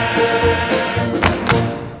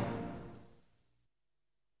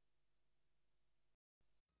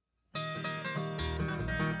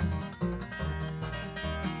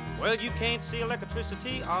 Well, you can't see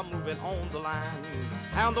electricity, I'm moving on the line.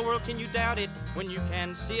 How in the world can you doubt it when you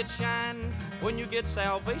can see it shine? When you get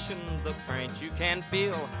salvation, the current you can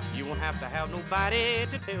feel. You won't have to have nobody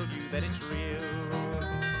to tell you that it's real.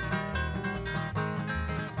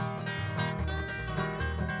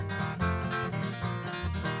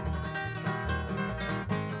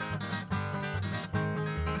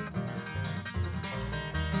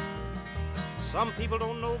 Some people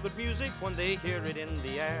don't know good music when they hear it in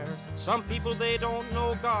the air. Some people, they don't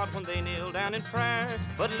know God when they kneel down in prayer.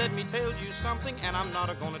 But let me tell you something, and I'm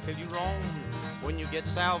not gonna tell you wrong. When you get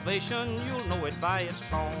salvation, you'll know it by its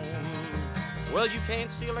tone. Well, you can't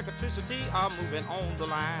see electricity, I'm moving on the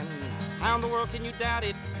line. How in the world can you doubt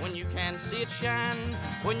it when you can see it shine?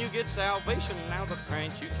 When you get salvation, now the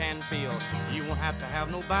current you can feel. You won't have to have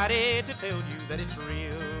nobody to tell you that it's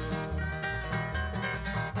real.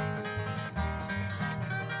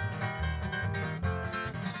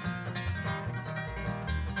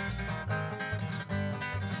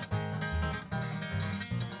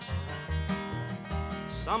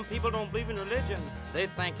 Some people don't believe in religion, they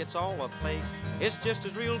think it's all a fake. It's just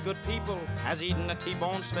as real good people as eating a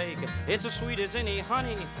T-bone steak. It's as sweet as any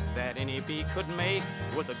honey that any bee could make,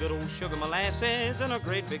 with a good old sugar molasses and a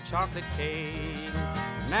great big chocolate cake.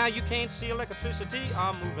 Now you can't see electricity,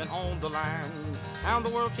 I'm moving on the line. How in the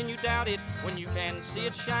world can you doubt it when you can see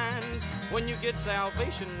it shine? When you get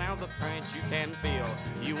salvation, now the current you can feel.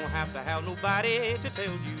 You won't have to have nobody to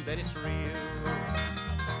tell you that it's real.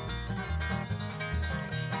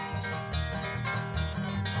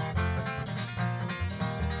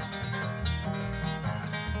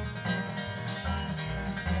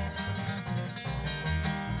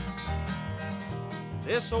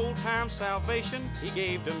 This old-time salvation he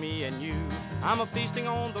gave to me and you. I'm a-feasting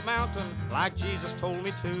on the mountain like Jesus told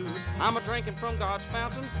me to. I'm a-drinking from God's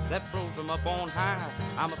fountain that flows from up on high.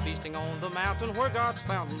 I'm a-feasting on the mountain where God's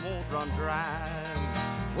fountain won't run dry.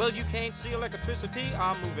 Well, you can't see electricity,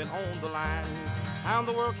 I'm moving on the line. How in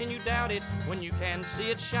the world can you doubt it when you can see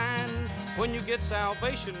it shine? When you get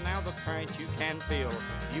salvation, now the current you can feel.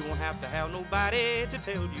 You won't have to have nobody to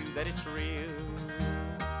tell you that it's real.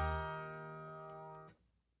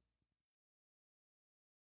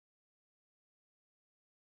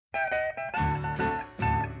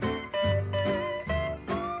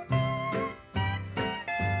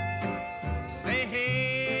 Say,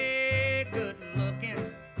 hey, good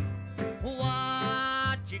looking,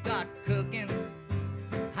 what you got cooking?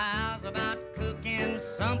 How's about cooking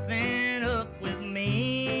something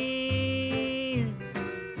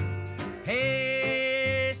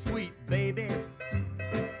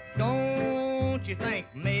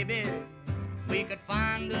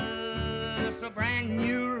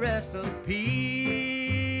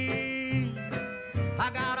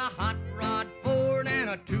got a hot rod Ford and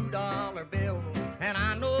a $2 bill, and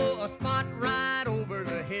I know a spot right over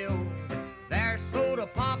the hill. There's soda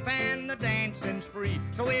pop and the dancing's free.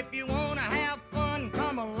 So if you wanna have fun,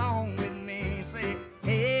 come along with me. Say,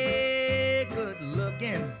 hey, good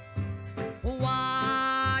looking,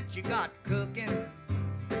 what you got cooking?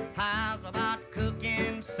 How's about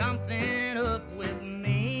cooking something up with me?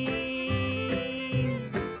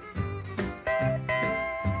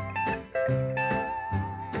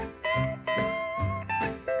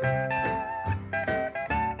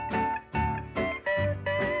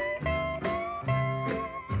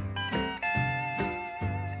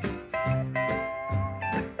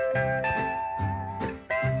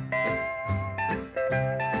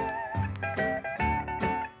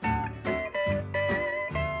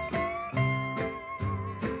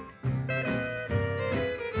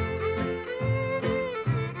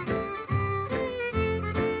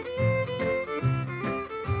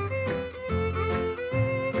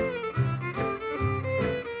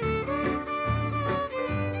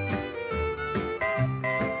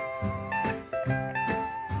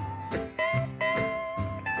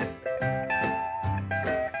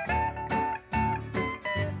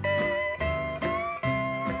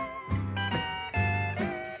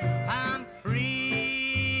 I'm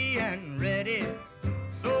free and ready,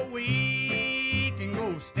 so we can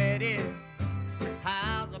go steady.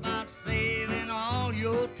 How's about saving all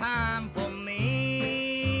your time for me?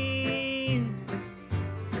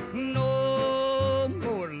 No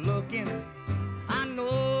more looking, I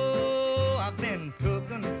know I've been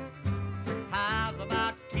cooking. How's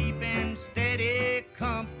about keeping steady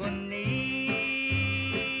company?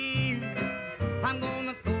 I'm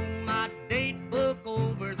gonna throw my date book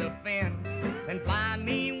over the fence and buy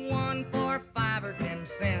me one for 5 or 10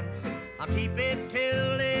 cents. I'll keep it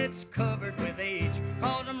till it's covered with age,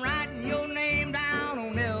 'cause I'm writing your name down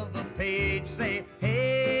on every page. Say,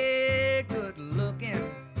 hey, good looking,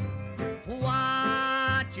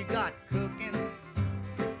 what you got cooking?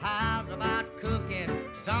 How's about cooking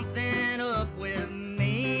something up with me?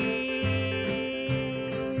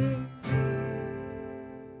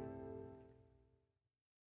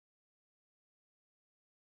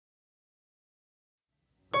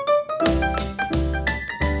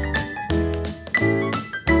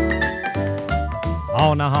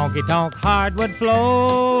 On a honky-tonk hardwood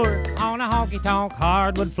floor, on a honky-tonk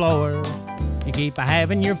hardwood floor, you keep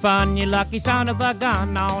a-having your fun, you lucky son of a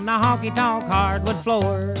gun, on a honky-tonk hardwood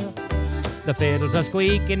floor. The fiddle's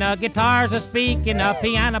a-squeaking, the guitar's a-speaking, the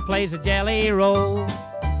piano plays a jelly roll.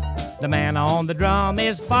 The man on the drum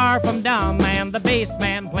is far from dumb, and the bass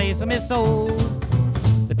man plays him his soul.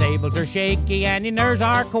 The tables are shaky, and your nerves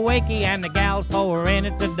are quaky, and the gals pour in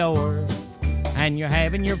at the door. And you're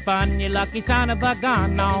having your fun, you lucky son of a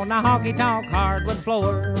gun, on a honky-tonk hardwood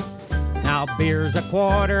floor. Now beer's a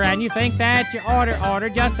quarter, and you think that you order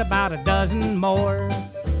just about a dozen more.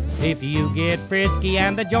 If you get frisky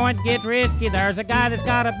and the joint gets risky, there's a guy that's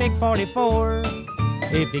got a big 44.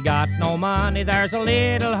 If you got no money, there's a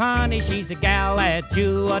little honey, she's a gal that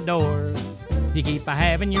you adore. You keep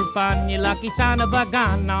a-having your fun, you lucky son of a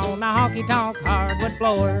gun, on a honky-tonk hardwood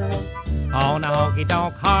floor. On a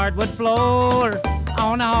honky-tonk hardwood floor,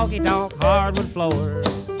 on a honky-tonk hardwood floor.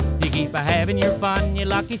 You keep a-having your fun, you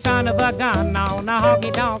lucky son of a gun, on a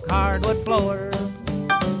honky-tonk hardwood floor.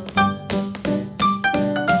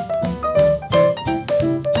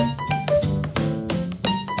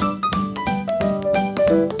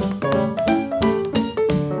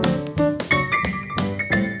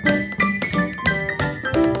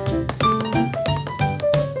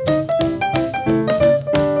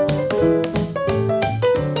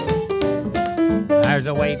 There's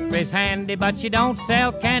a waitress handy, but she don't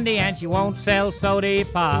sell candy and she won't sell soda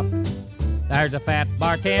pop. There's a fat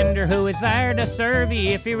bartender who is there to serve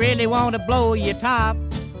you if you really want to blow your top.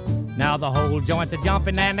 Now the whole joint's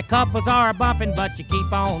a-jumping and the couples are a-bumping, but you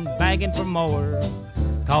keep on begging for more.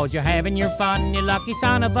 'Cause you're having your fun, you lucky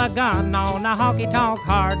son of a gun, on a honky-tonk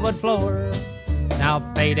hardwood floor. Now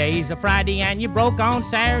payday's a Friday and you broke on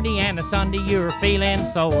Saturday, and a Sunday you're feeling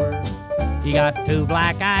sore. You got 2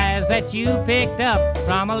 black eyes that you picked up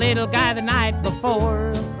from a little guy the night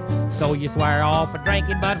before. So you swear off of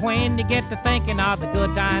drinking, but when you get to thinking of the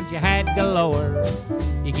good times you had galore,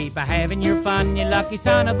 you keep a-having your fun, you lucky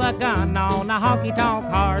son of a gun, on a honky-tonk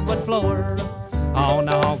hardwood floor. On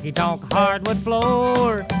a honky-tonk hardwood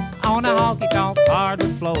floor, on a honky-tonk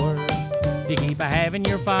hardwood floor. You keep a-having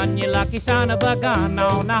your fun, you lucky son of a gun,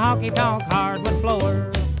 on a honky-tonk hardwood floor.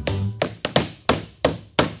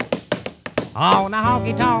 On a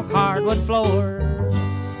honky-tonk hardwood floor.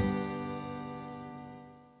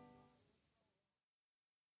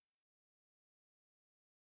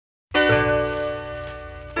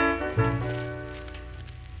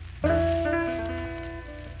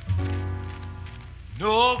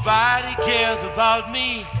 Nobody cares about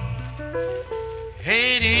me.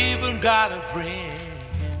 Ain't even got a friend.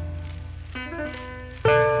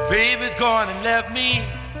 Baby's gone and left me.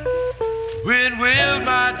 When will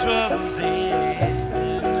my troubles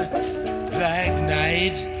end? Black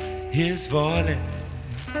night is falling.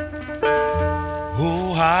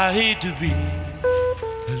 Oh, I hate to be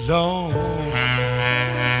alone.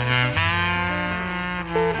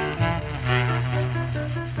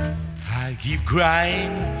 I keep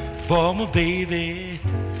crying for my baby,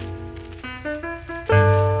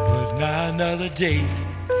 but now another day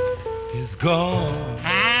is gone.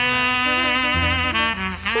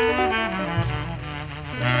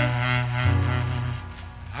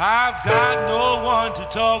 I've got no one to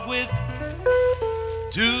talk with,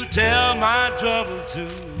 to tell my troubles to.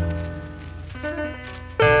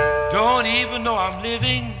 Don't even know I'm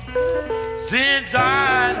living since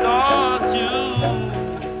I lost you.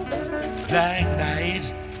 Black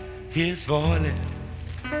night is falling.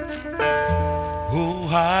 Oh,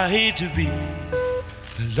 I hate to be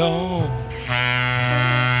alone.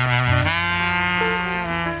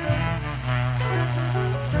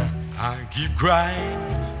 I keep crying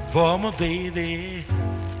for my baby,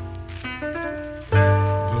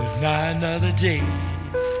 but now another day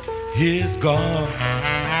is gone.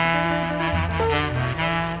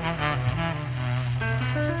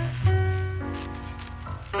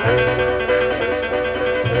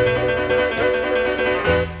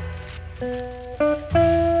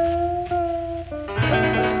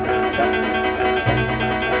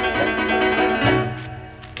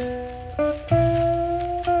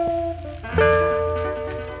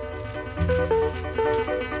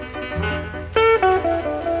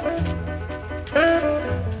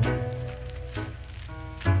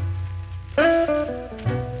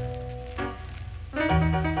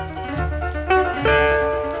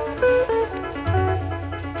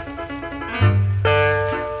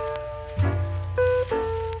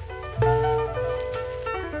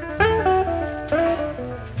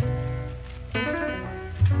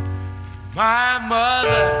 My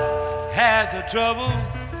mother has her troubles,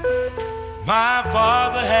 my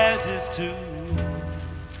father has his too.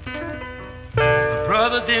 My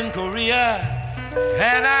brother's in Korea,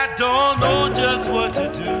 and I don't know just what to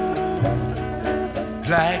do.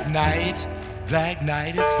 Black night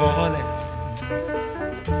is falling.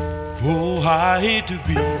 Oh, I hate to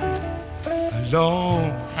be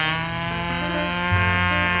alone.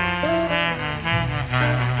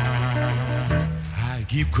 I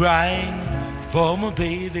keep crying for my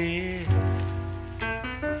baby,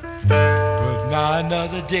 but now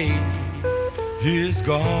another day is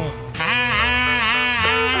gone.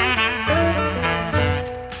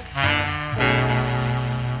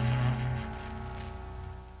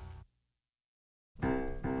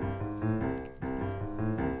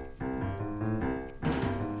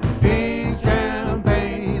 Pink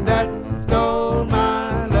champagne that stole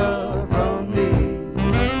my love from me.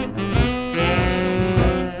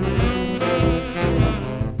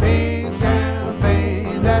 Pink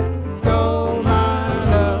champagne that stole my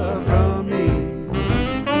love from me.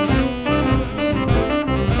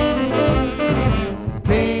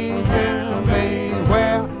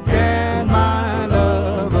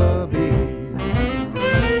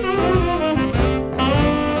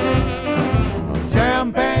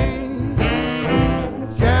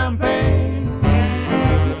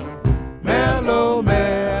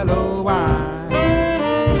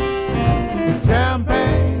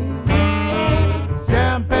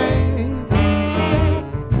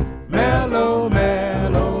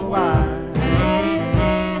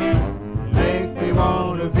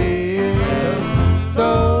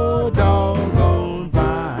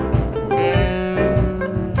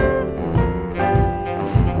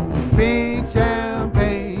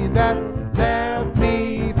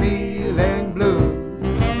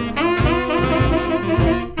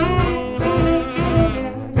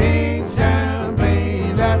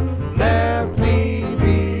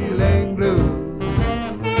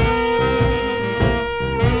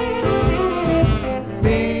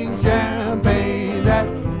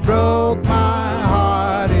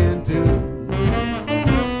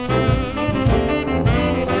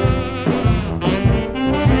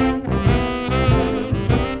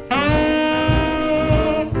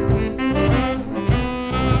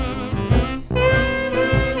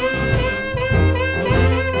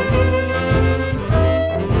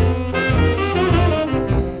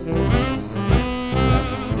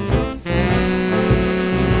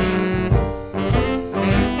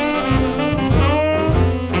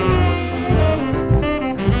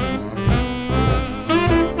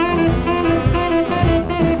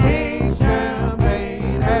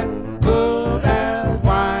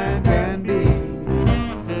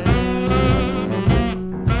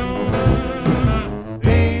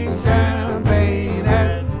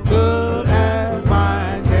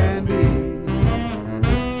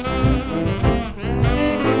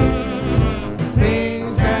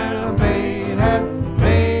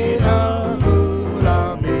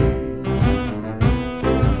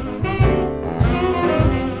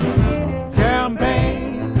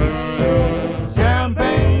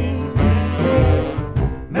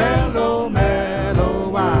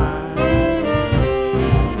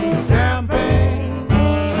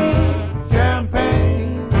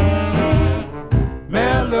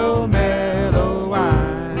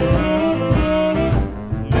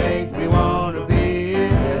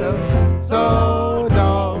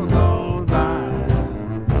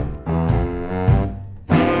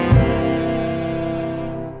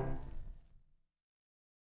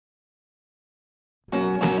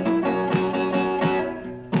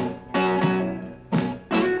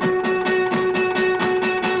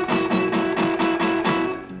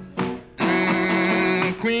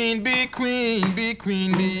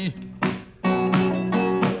 Queen Bee.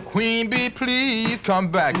 Queen Bee, please come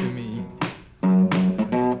back to me.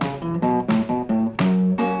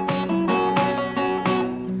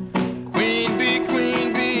 Queen Bee,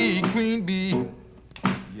 Queen Bee, Queen Bee.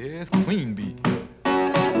 Yes, Queen Bee.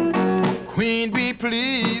 Queen Bee,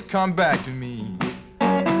 please come back to me.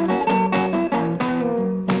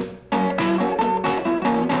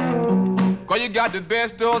 Cause you got the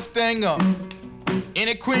best old stinger,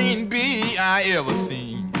 any queen bee I ever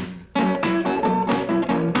seen.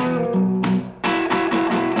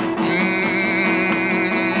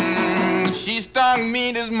 She stung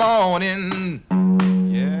me this morning.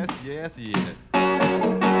 Yes, yes, yes.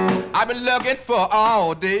 I've been looking for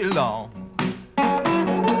all day long.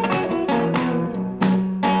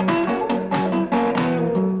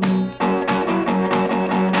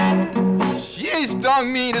 She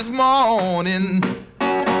stung me this morning.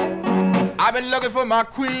 I've been looking for my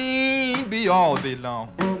queen bee all day long.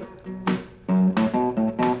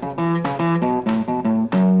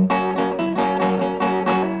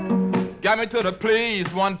 Got me to the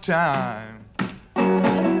place one time.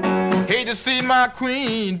 Hate to see my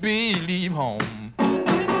queen bee leave home.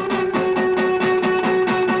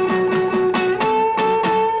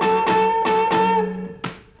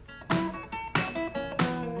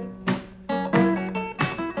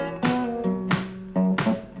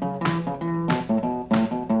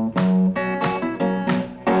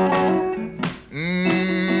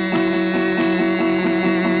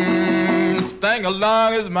 Sing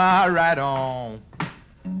along is my right on.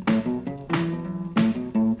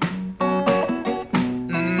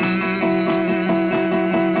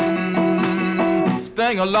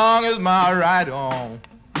 Sing along is my right on.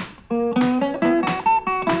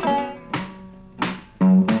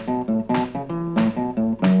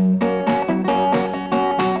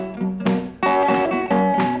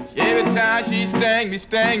 Every time she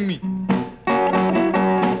sting me,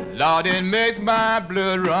 Lord, it makes my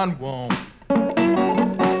blood run warm.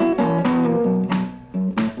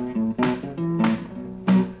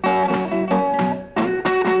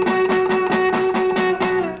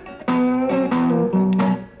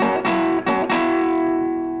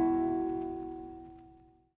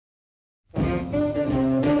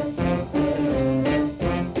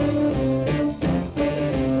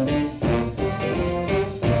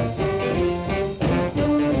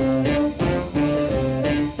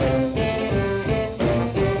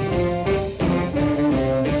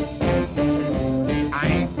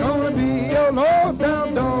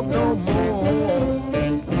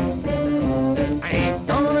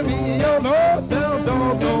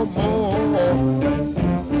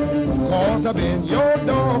 I've been your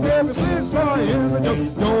dog ever since I entered your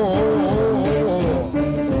door.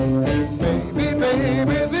 Baby,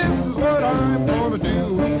 baby, this is what I'm gonna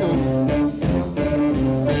do.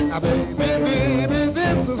 Baby, baby,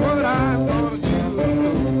 this is what I'm gonna do.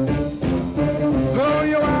 Throw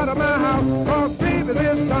you out of my house, 'cause baby,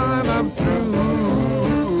 this time I'm through.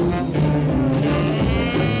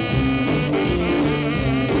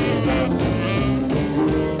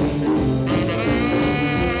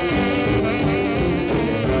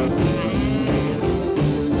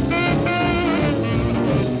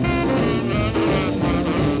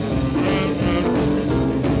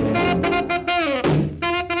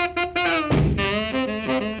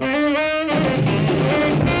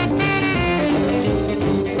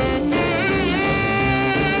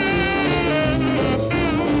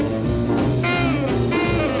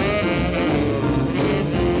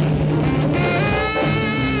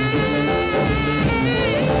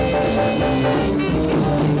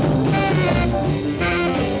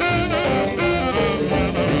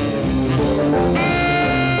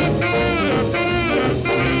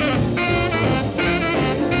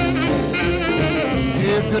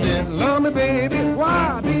 If you didn't love me, baby,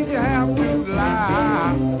 why did you have to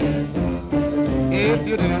lie? If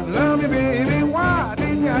you didn't love me, baby, why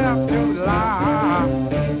did you have to lie?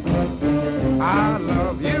 I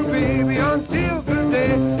love you, baby, until the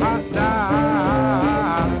day I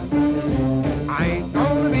die. I ain't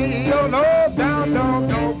gonna be your low-down dog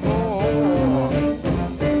no more.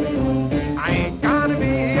 I ain't gonna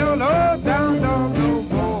be your low-down dog no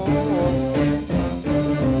more.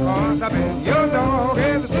 'Cause I've been your dog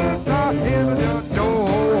ever since I entered your door.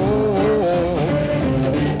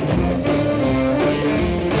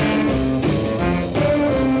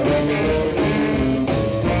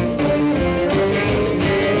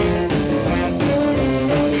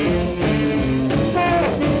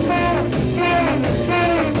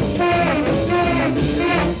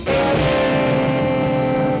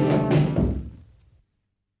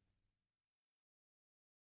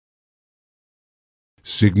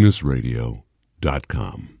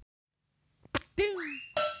 CygnusRadio.com.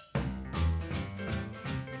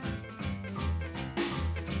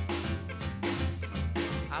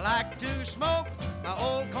 I like to smoke my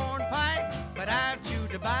old corn pipe, but I've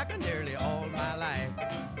chewed tobacco nearly all my life.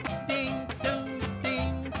 Ding, doom,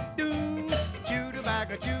 ding, doom. Chew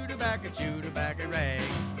tobacco, chew tobacco, chew tobacco rag.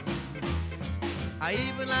 I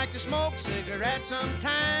even like to smoke cigarettes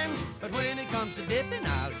sometimes, but when it comes to dipping,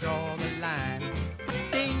 I'll draw the line.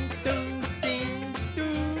 Ding, doom, ding,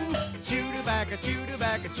 doom. Chew tobacco, chew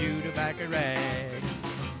tobacco, chew tobacco rag.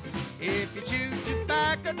 If you chew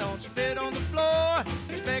tobacco, don't spit on the floor.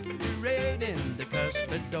 Expect to rain in the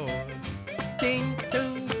custard door. Ding,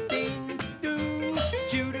 doom, ding, doom.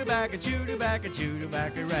 Chew tobacco, chew tobacco, chew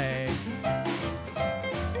tobacco rag.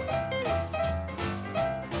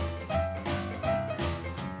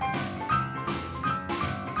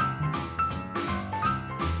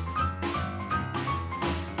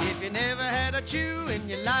 If you never had a chew in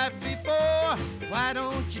your life before, why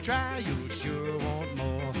don't you try? You'll sure want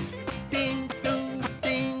more. Ding, doom,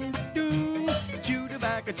 ding, doom. Chew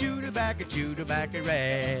tobacco, chew tobacco, chew tobacco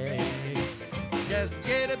rag. Just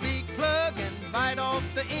get a big plug and bite off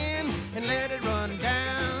the end and let it run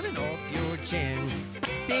down and off your chin.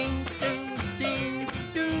 Ding, doom, ding,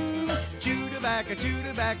 doom. Chew tobacco, chew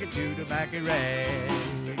tobacco, chew tobacco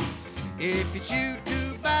rag. If you chew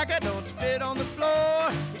tobacco, don't spit on the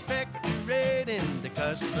floor. Expect to rain in the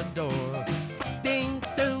custard door. Ding,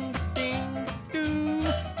 doom, ding, doom.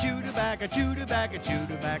 Chew tobacco, chew tobacco, chew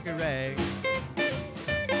tobacco rag.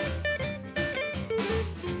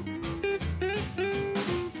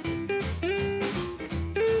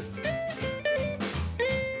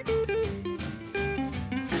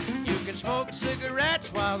 You can smoke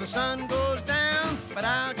cigarettes while the sun goes down, but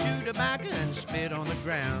I'll chew tobacco and spit on the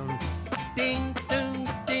ground. Ding, doom,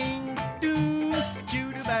 ding, doom.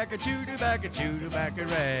 Chew tobacco, chew tobacco, chew tobacco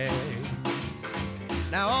rag.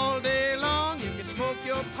 Now all day long you can smoke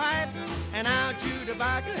your pipe, and I'll chew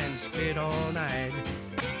tobacco and spit all night.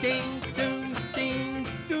 Ding, doom, ding,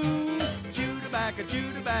 doom. Chew tobacco,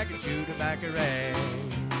 chew tobacco, chew tobacco rag.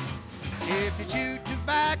 If you chew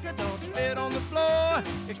tobacco, don't spit on the floor.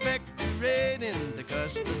 Expect to rain in the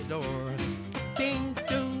custard door. Ding,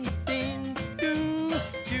 doom, ding, doom.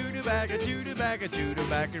 Chew tobacco, chew tobacco, chew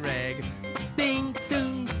tobacco rag. Ding,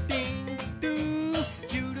 doom, ding, doom.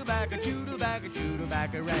 Chew tobacco, chew tobacco, chew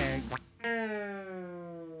tobacco rag.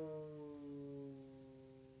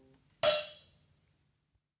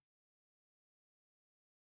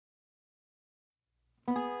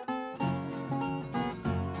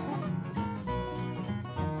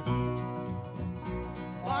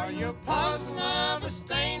 For your poison love has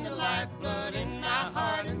stained the lifeblood in my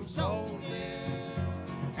heart and soul, dear.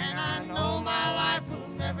 And I know my life will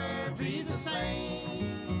never be the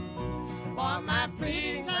same. For my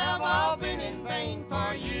pleadings have all been in vain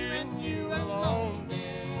for you and you alone,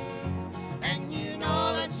 dear. And you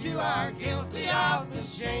know that you are guilty of the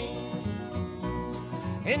shame.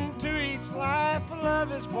 Into each life a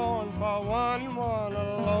love is born for one and one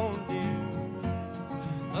alone, dear.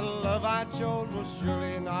 The love I chose was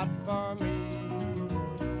surely not for me.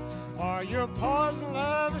 For your poison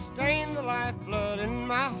love has stained the lifeblood in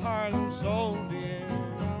my heart and soul, dear.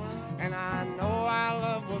 And I know our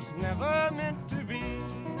love was never meant to be.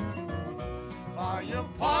 For your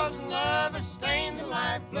poison love has stained the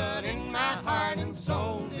lifeblood in my heart and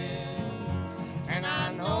soul, dear. And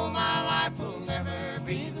I know my life will never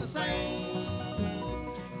be the same.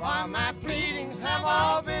 For my pleadings have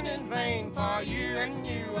all been in vain for you and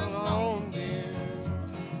you alone, dear.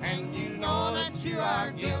 And you know that you are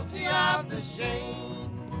guilty of the shame.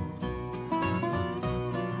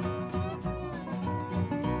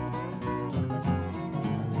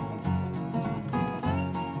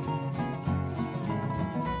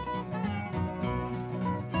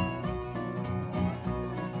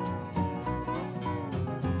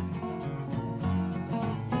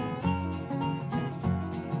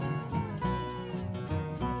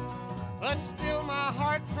 But still my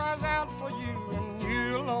heart cries out for you and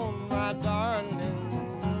you alone, my darling,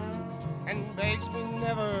 and begs me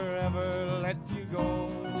never ever let you go.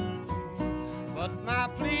 But my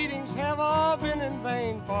pleadings have all been in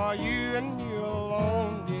vain for you and you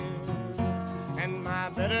alone, dear. And my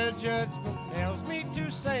better judgment tells me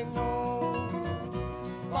to say no.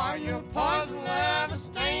 For your poison love has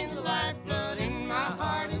stained the lifeblood in my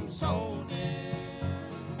heart and soul, dear.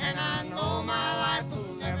 And I know my life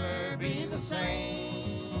will never be the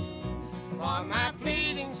same. For my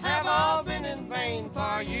pleadings have all been in vain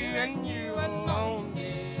for you and you alone,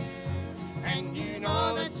 dear. And you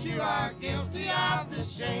know that you are guilty of the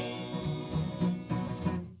shame.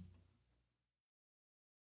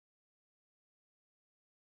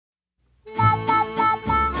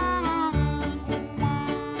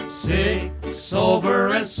 sick, sober,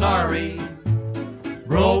 and sorry,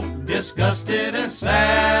 broke, disgusted, and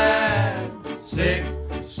sad. Sick,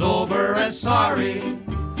 sober, and sorry,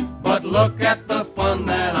 but look at the fun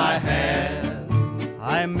that I had.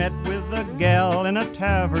 I met with a gal in a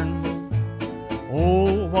tavern.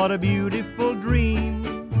 Oh, what a beautiful dream.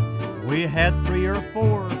 We had 3 or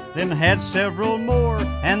 4, then had several more,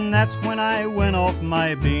 and that's when I went off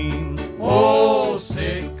my beam. Oh,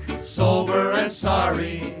 sick, sober, and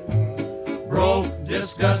sorry, broke,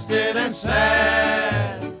 disgusted, and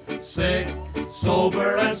sad. Sick,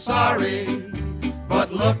 sober, and sorry,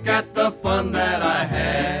 but look at the fun that I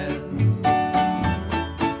had.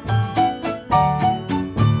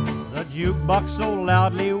 The jukebox so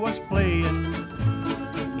loudly was playing,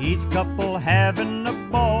 each couple having a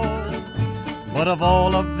ball. But of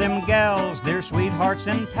all of them gals, their sweethearts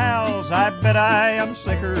and pals, I bet I am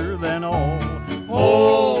sicker than all.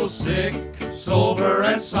 Oh, sick, sober,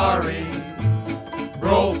 and sorry,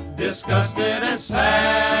 broke, disgusted, and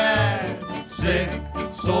sad. Sick,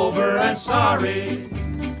 sober, and sorry,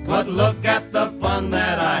 but look at the fun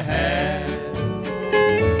that I had.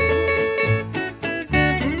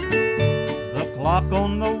 The clock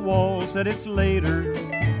on the wall said it's later.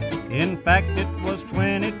 In fact, it was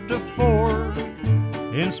 20 to 4.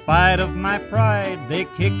 In spite of my pride, they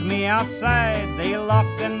kicked me outside. They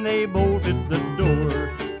locked and they bolted the door.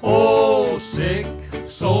 Oh, sick,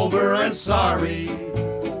 sober, and sorry,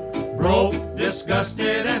 broke,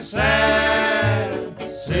 disgusted, and sad.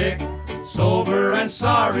 Sick, sober, and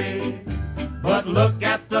sorry, but look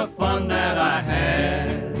at the fun that I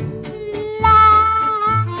had.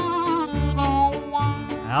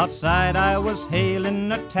 Outside I was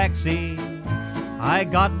hailing a taxi. I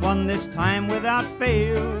got one this time without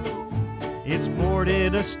fail. It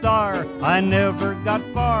sported a star, I never got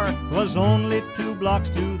far. 'Twas only 2 blocks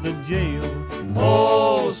to the jail.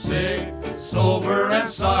 Oh, sick, sober, and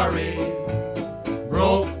sorry,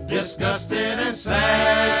 broke, disgusted, and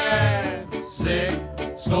sad. Sick,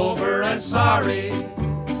 sober, and sorry,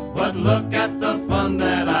 but look at the fun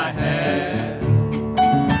that I had.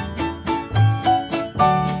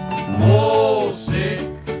 Oh, sick,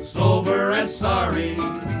 sober, and sorry,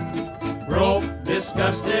 broke,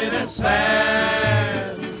 disgusted, and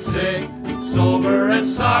sad. Sick, sober, and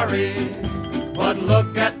sorry, but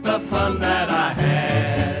look at the fun that I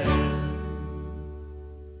had.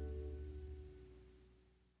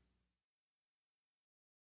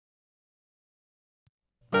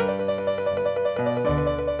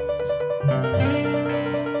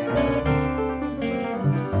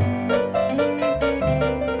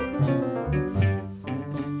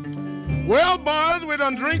 Well, boys, we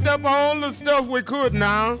done drinked up all the stuff we could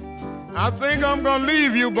now. I think I'm gonna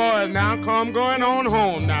leave you boys now, 'cause I'm going on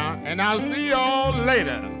home now, and I'll see y'all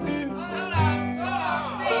later.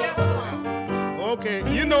 Okay,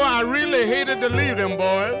 you know I really hated to leave them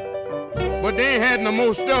boys, but they ain't had no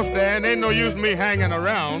more stuff there, and ain't no use me hanging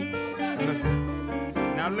around.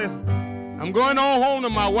 Now listen, I'm going on home to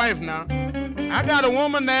my wife now. I got a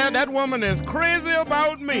woman there, that woman is crazy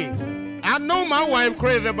about me. I know my wife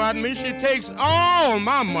crazy about me. She takes all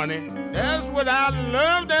my money. That's what I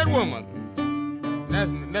love, that woman.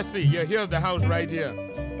 Let's see. Yeah, here's the house right here.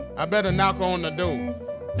 I better knock on the door.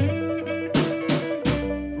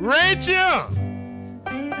 Rachel!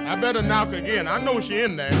 I better knock again. I know she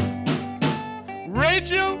in there.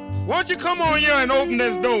 Rachel, won't you come on here and open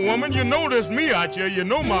this door, woman? You know this me out here. You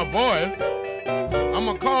know my voice. I'm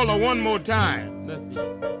going to call her one more time. Let's see.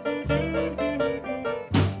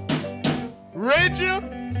 Rachel?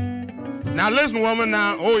 Now listen, woman,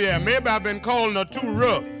 now. Oh, yeah, maybe I've been calling her too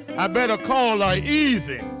rough. I better call her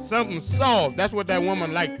easy, something soft. That's what that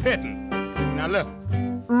woman like petting. Now look.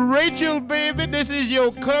 Rachel, baby, this is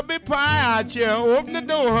your cubby pie out here. Open the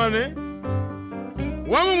door, honey.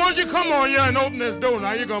 Woman, won't you come on here and open this door?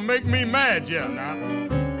 Now you're going to make me mad here now.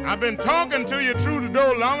 I've been talking to you through the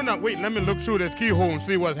door long enough. Wait, let me look through this keyhole and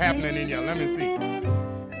see what's happening in here. Let me see.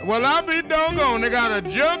 Well, I'll be doggone. They got a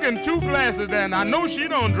jug and 2 glasses there, and I know she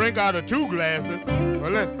don't drink out of 2 glasses.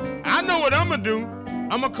 Well, I know what I'm going to do.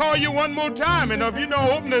 I'm going to call you one more time, and if you don't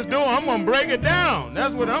open this door, I'm going to break it down.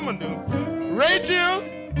 That's what I'm going to do. Rachel?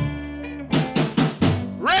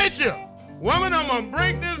 Rachel! Woman, I'm going to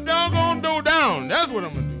break this doggone door down. That's what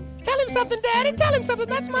I'm going to do. Tell him something, Daddy. Tell him something.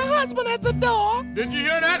 That's my husband at the door. Did you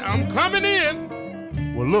hear that? I'm coming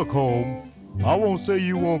in. Well, look, home. I won't say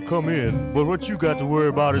you won't come in, but what you got to worry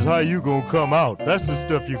about is how you gonna come out. That's the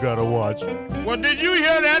stuff you gotta watch. Well, did you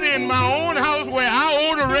hear that? In my own house where I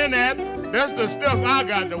owe the rent at, that's the stuff I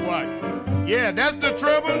got to watch. Yeah, that's the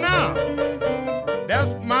trouble now. That's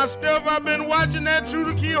my stuff I've been watching that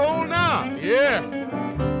through the keyhole now. Yeah.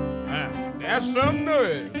 That's some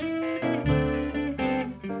nerve.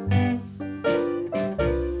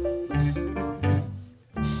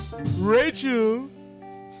 Rachel.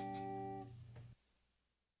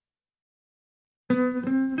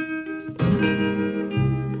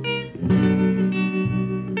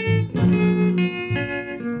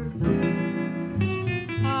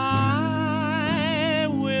 I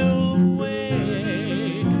will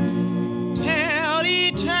wait till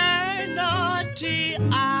eternity.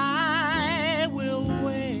 I will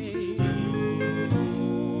wait,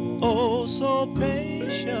 oh, so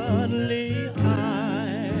patiently.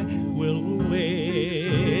 I will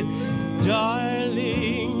wait,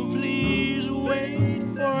 darling. Please wait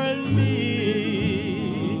for me.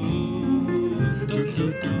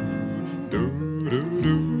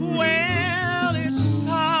 Well, it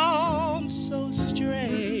sounds so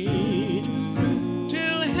strange to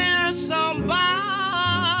hear somebody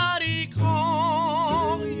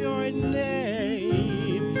call your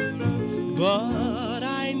name, but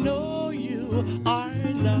I know you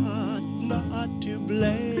are not to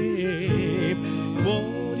blame.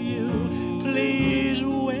 Won't you please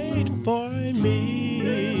wait for me?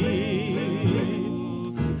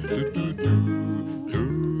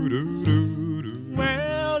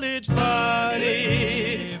 Well, it's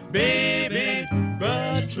funny, baby,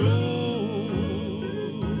 but true.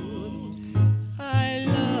 I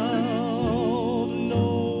love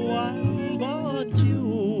no one but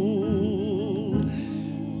you.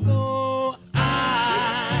 Though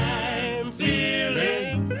I'm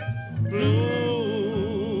feeling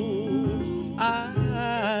blue,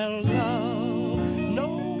 I love no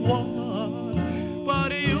one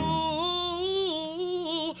but you.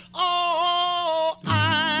 Oh,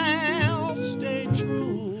 I'll stay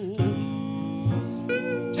true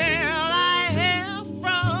till I hear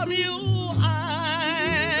from you.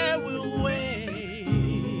 I will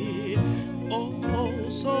wait, oh,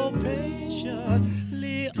 so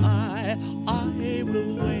patiently. I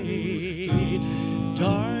will wait,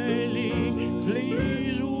 darling.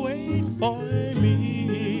 Please wait for me.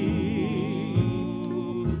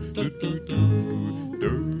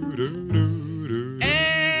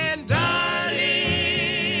 And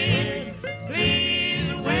darling,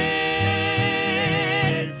 please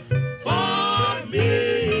wait for me.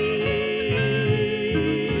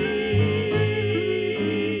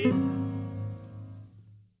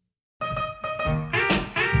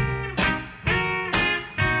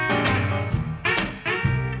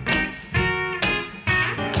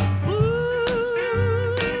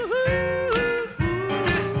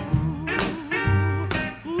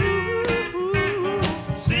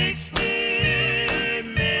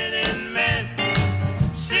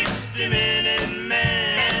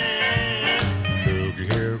 Look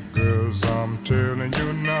here, girls, I'm telling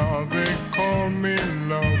you now, they call me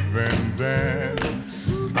love and Dan.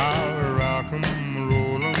 I'll rock 'em,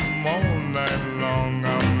 roll 'em all night long.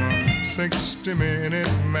 I'm a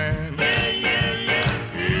 60-minute man.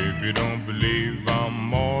 If you don't believe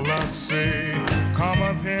I'm all I say, come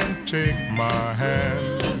up here and take my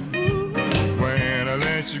hand. When I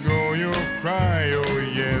let you go, you'll cry, oh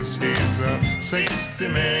yes, he's a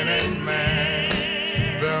 60-minute man.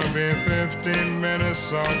 There'll be 15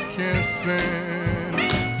 minutes of kissing.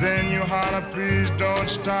 Then you holler, please don't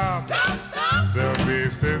stop. Don't stop. There'll be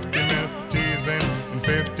 50 minutes of teasing, and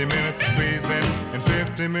 50 minutes of squeezing, and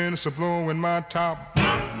 50 minutes of blowing my top.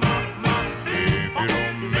 If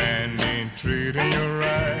your man ain't treating you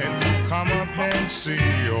right, come up and see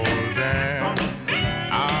old Dan.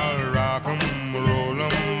 I'll rock 'em, roll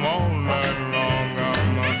 'em all night long.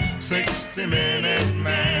 I'm a 60-minute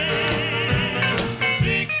man.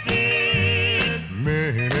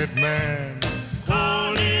 60-minute man.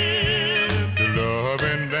 Call him the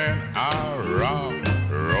loving Dan. I'll rock,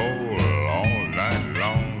 roll all night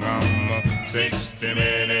long. I'm a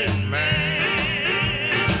 60-minute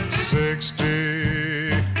man.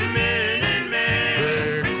 60-minute man.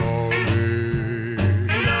 They call me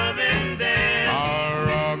loving Dan. I'll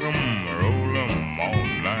rock 'em, roll 'em all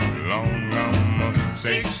night long. I'm a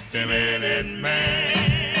 60-minute man.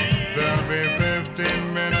 There'll be 15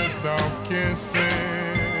 minutes of kissing.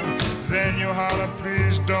 Then you holler,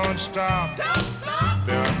 please don't stop. Don't stop.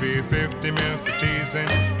 There'll be 50 minutes of teasing,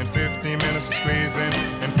 and 50 minutes of squeezing,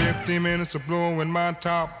 and 50 minutes of blowing my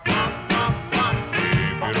top.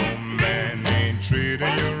 If your man ain't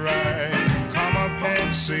treating you right, come up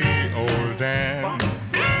and see old Dan.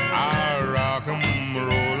 I'll rock 'em,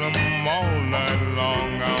 roll 'em all night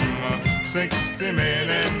long. I'm a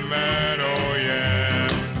 60-minute man, oh yeah.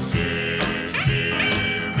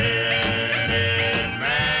 60-minute man.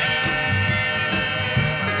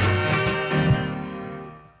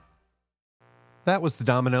 That was the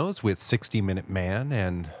Dominoes with 60-Minute Man,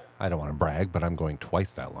 and I don't want to brag, but I'm going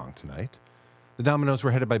twice that long tonight. The Dominoes were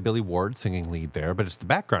headed by Billy Ward, singing lead there, but it's the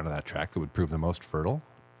background of that track that would prove the most fertile.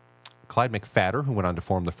 Clyde McPhatter, who went on to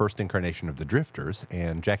form the first incarnation of the Drifters,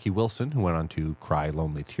 and Jackie Wilson, who went on to Cry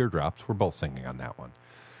Lonely Teardrops, were both singing on that one.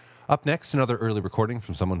 Up next, another early recording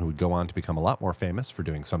from someone who would go on to become a lot more famous for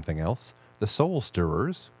doing something else, the Soul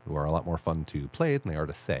Stirrers, who are a lot more fun to play than they are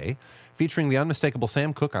to say, featuring the unmistakable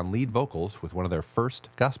Sam Cooke on lead vocals with one of their first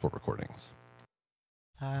gospel recordings.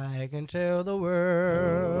 I can tell the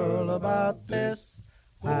world about this.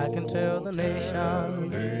 I can tell the nation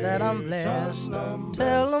that I'm blessed.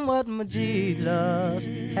 Tell them what my Jesus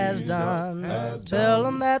has done. Tell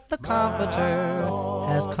them that the Comforter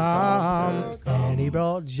has come. And he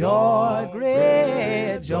brought joy,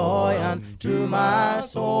 great joy unto my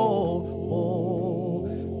soul.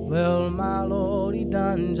 Well, my Lord, he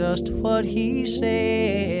done just what he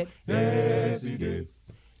said. Yes, he did.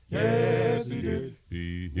 Yes, he did.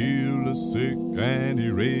 He healed the sick and he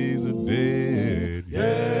raised the dead.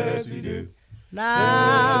 Yes, he did.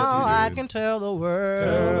 Now I can tell the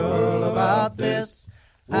world about this.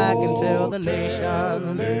 I can tell the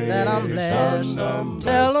nation that I'm blessed.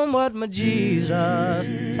 Tell them what my Jesus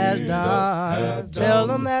has done. Tell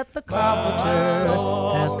them that the Comforter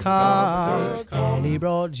has come. And he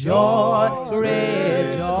brought joy,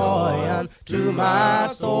 great joy unto my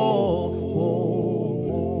soul.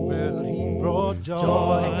 Well, he brought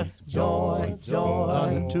joy, joy, joy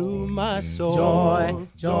unto my soul. Joy,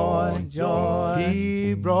 joy, joy.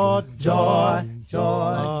 He brought joy,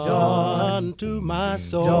 joy, joy unto my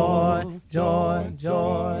soul. Joy, joy,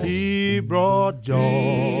 joy. He brought joy.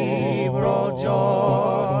 He brought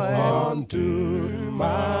joy unto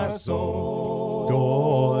my soul.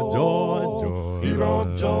 Joy, joy, joy. He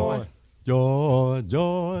brought joy. Joy,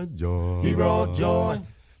 joy, joy. He brought joy.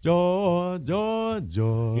 Joy, joy,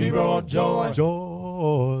 joy. He brought joy.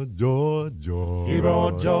 Joy, joy, joy. He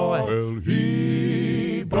brought joy. Well,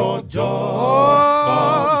 he brought joy.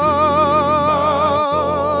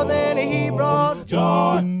 Oh, then he brought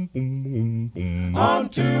joy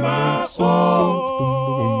unto my soul.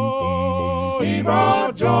 He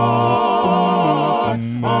brought joy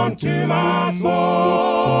unto my soul.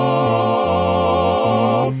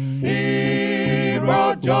 He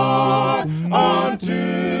brought joy unto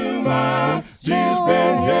my. She's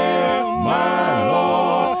been here, my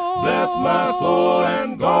Lord, bless my soul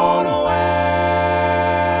and gone away.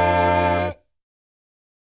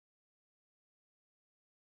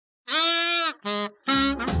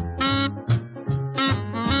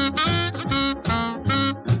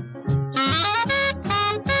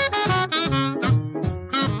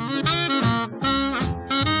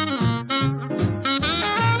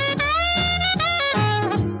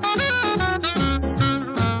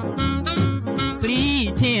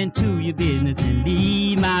 Please tend to your business and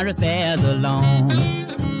leave my affairs alone.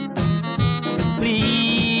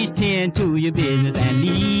 Please tend to your business and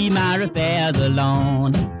leave my affairs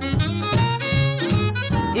alone.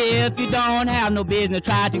 If you don't have no business,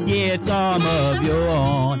 try to get some of your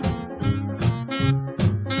own.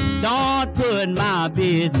 Don't put my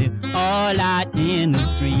business all out in the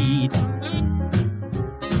streets.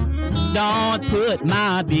 Don't put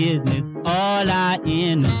my business all out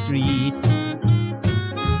in the streets.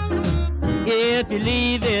 If you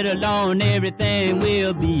leave it alone, everything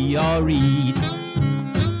will be all right.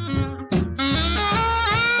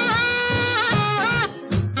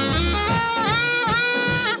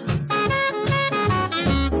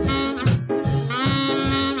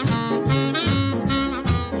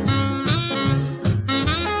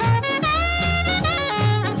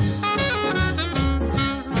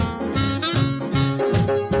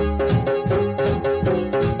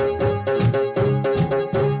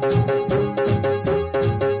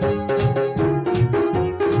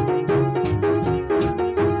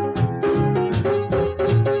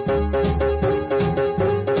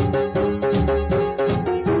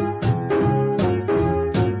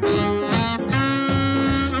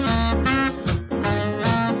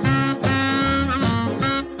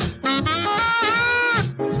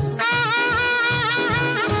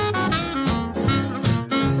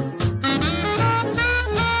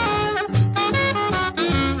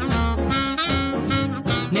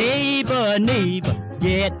 Neighbor,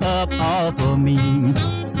 get up off of me.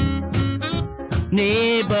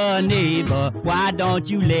 Neighbor, neighbor, why don't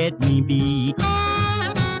you let me be?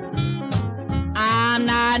 I'm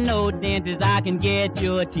not no dentist, I can get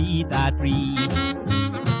your teeth out free.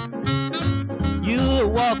 You're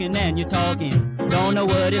walking and you're talking, don't know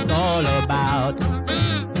what it's all about.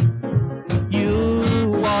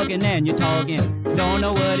 You walking and you're talking, don't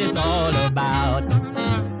know what it's all about.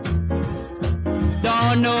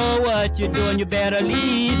 Don't know what you're doing, you better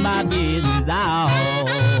leave my business out.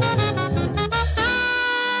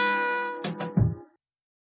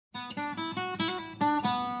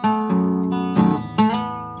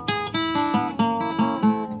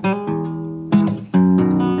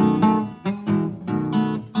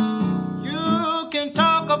 You can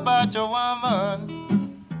talk about your woman.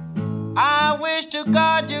 I wish to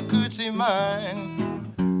God you could see mine.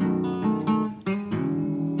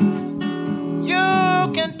 You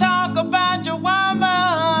can talk about your woman.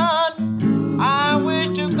 I wish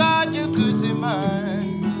to God you could see mine.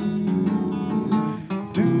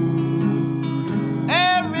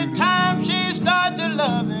 Every time she starts to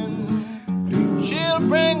loving, she'll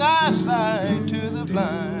bring eyesight to the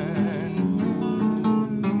blind.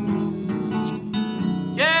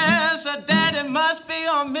 Yes, her daddy must be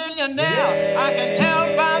a millionaire. I can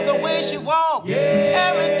tell by the way she walks.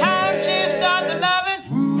 Every time she starts to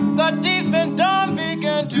loving, the deaf and dumb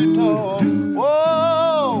begin to talk.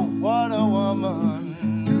 Whoa, what a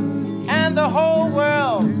woman. And the whole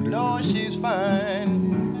world knows she's fine.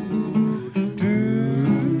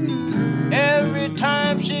 Every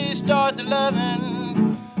time she starts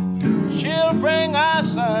loving, she'll bring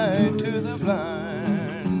eyesight to the blind.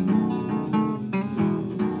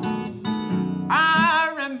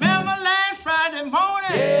 I remember last Friday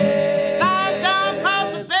morning, lying down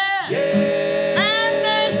across the bed. Man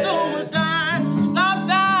next door was dying, stopped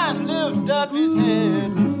dying, lift up his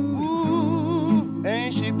head. Ooh,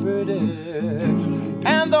 ain't she pretty?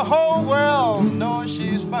 And the whole world knows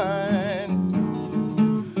she's fine.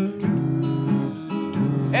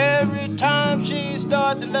 Every time she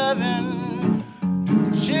starts loving,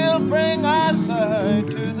 she'll bring eyesight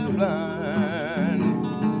to the blind.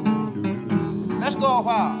 Let's go a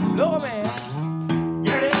while. Lower man.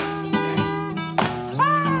 Get it?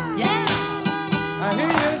 Yeah. I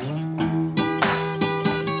hear you.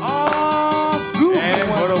 Oh, good. Hey,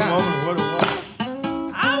 what a woman, what a woman.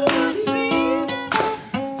 I want to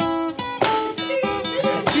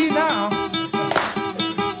See now.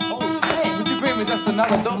 Oh, man, would you bring me just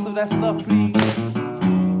another dose of that stuff, please?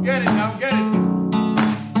 Get it now, get it.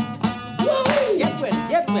 Get with it,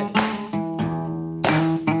 get with it.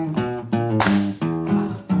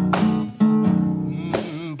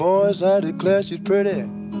 boys, I declare she's pretty.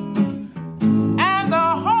 And the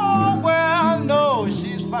whole world knows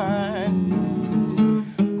she's fine.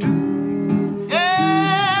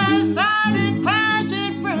 Yes, I declare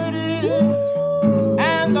she's pretty.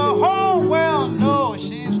 And the whole world knows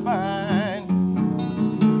she's fine.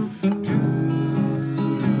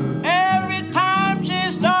 Every time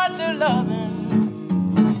she starts to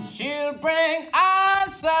loving, she'll bring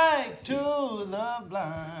eyesight to the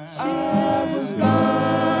blind. I was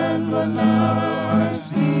blind, but now I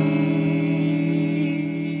see.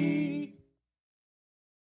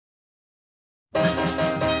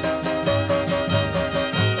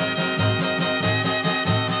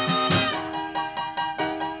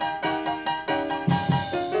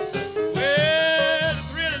 Well, the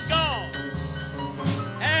thrill is gone,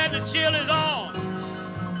 and the chill is on.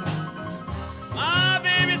 My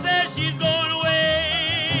baby says she's going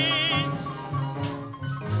away.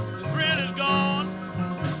 The thrill is gone,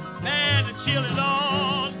 and the chill is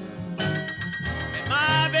on. And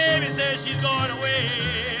my baby says she's going away.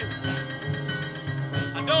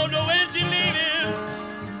 I don't know when she's leaving.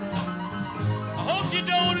 I hope she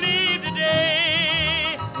don't leave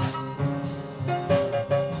today.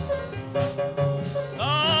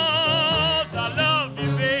 'Cause I love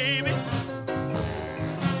you, baby.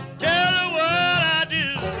 Tell the world I do.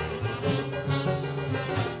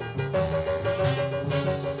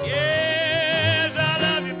 Yes, I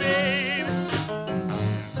love you, baby.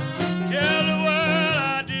 Tell the world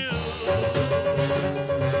I do.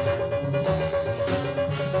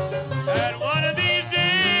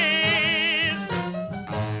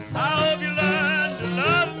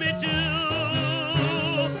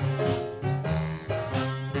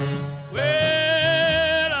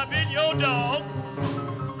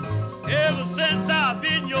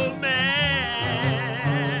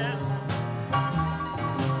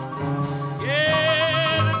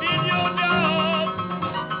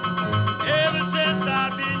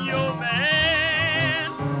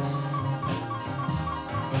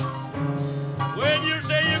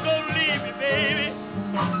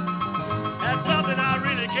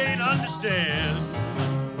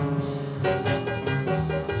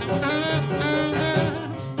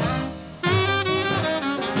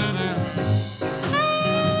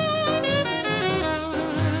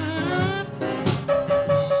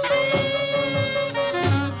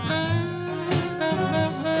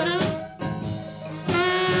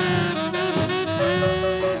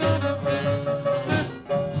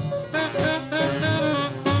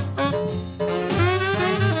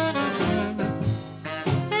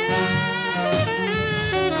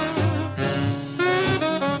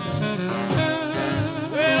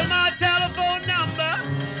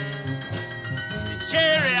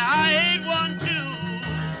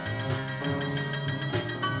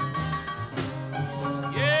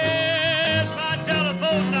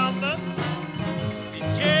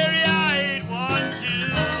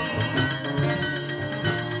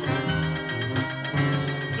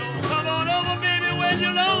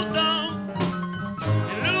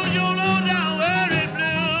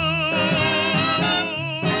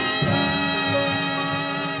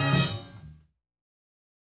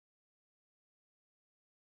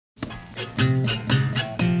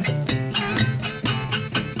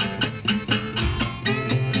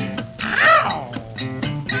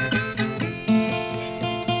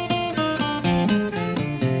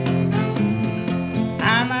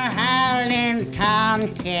 I'm a howling tomcat.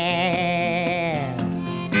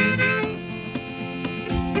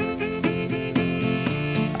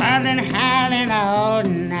 I've been howling all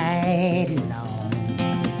night long.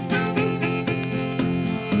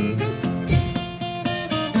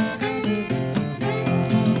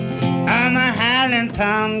 I'm a howling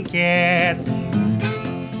tomcat.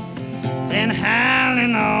 Been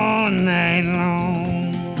howling all night long.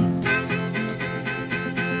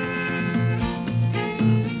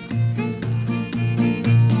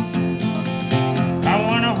 I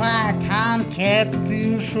wonder why a tomcat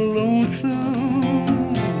feels so lonesome.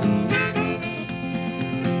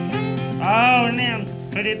 All them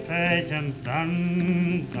pretty pigeons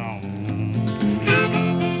done gone.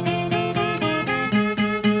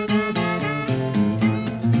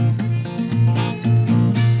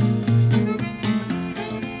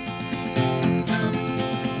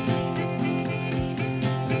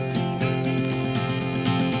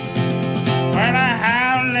 Well, I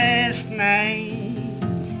howled last night,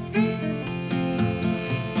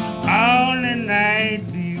 all the night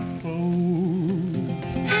before.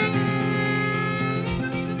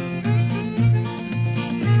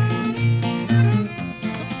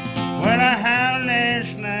 Well, I howled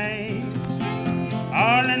last night,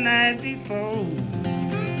 all the night before.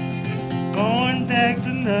 Going back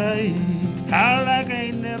tonight, howl like I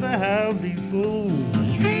ain't never howled before.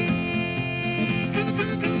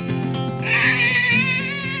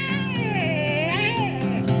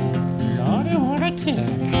 Lordy, what a cat.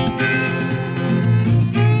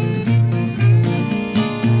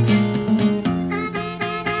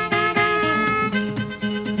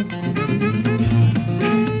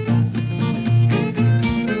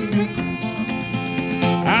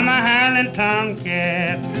 I'm a howling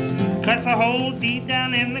tomcat, cuts a hole deep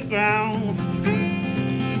down in the ground.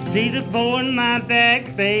 See the bow in my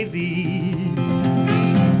back, baby.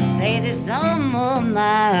 Say the sum of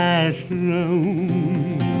my throne.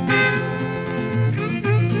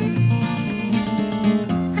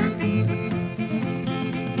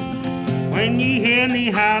 When you hear me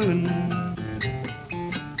howling,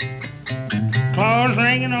 claws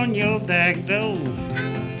ringing on your back door.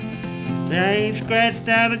 There ain't scratched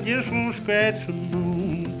out, I just won't scratch some more.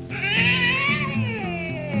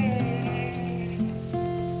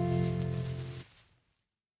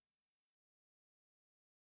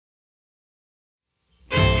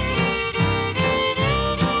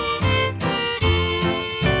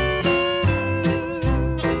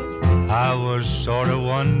 I was sort of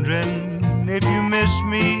wondering if you miss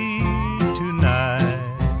me tonight.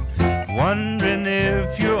 Wondering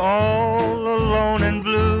if you're all alone and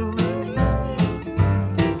blue.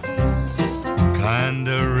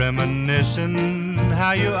 Kinda reminiscing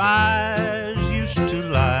how your eyes used to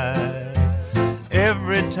lie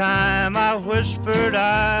every time I whispered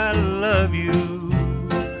I love you.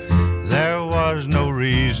 There was no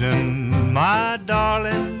reason, my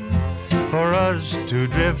darling, for us to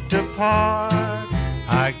drift apart.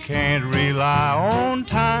 I can't rely on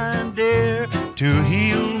time, dear, to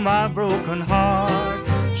heal my broken heart.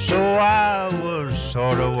 So I was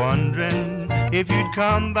sort of wondering if you'd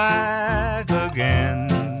come back again.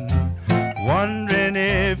 Wondering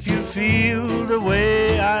if you feel the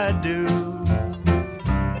way I do.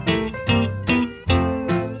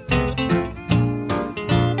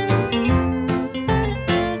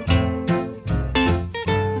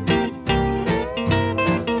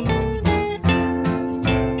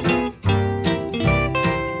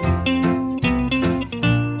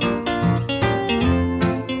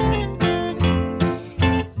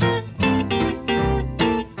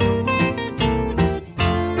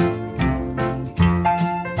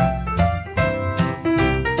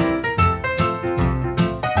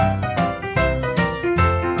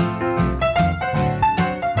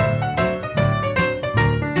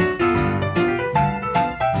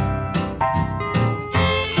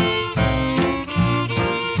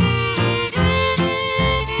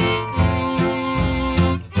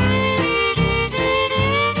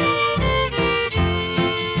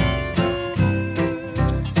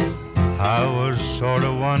 I was sort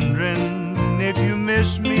of wondering if you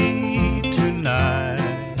miss me tonight.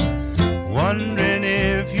 Wondering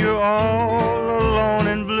if you're all alone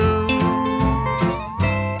and blue.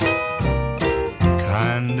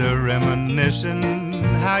 Kinda reminiscing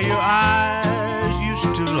how your eyes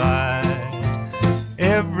used to lie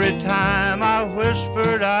every time I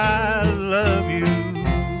whispered I love you.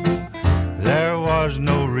 There was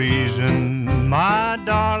no reason,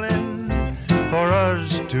 for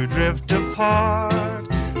us to drift apart.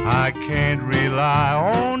 I can't rely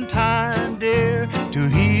on time, dear, to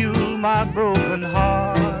heal my broken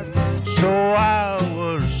heart. So I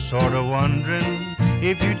was sort of wondering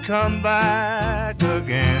if you'd come back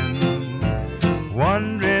again,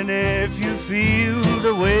 wondering if you feel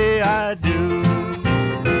the way I do.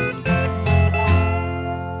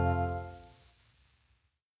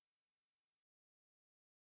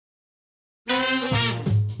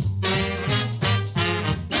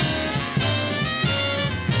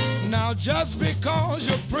 Now just because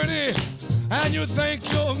you're pretty and you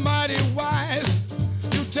think you're mighty wise,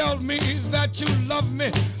 you tell me that you love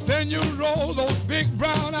me, then you roll those big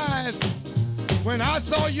brown eyes. When I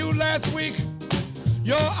saw you last week,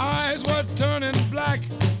 your eyes were turning black.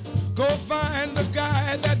 Go find the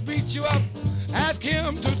guy that beat you up, ask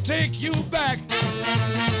him to take you back.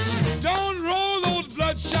 Don't roll those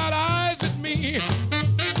bloodshot eyes at me.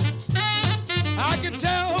 I can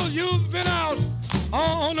tell you've been out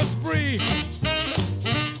on a spree.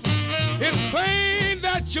 It's plain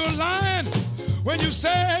that you're lying when you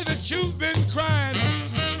say that you've been crying.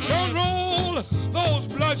 Don't roll those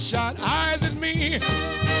bloodshot eyes at me.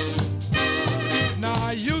 Now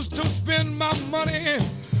I used to spend my money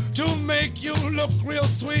to make you look real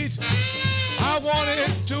sweet. I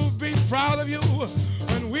wanted to be proud of you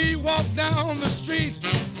when we walk down the street.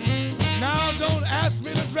 Now don't ask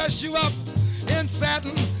me to dress you up in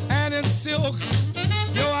satin and in silk.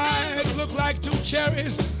 Your eyes look like two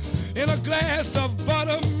cherries in a glass of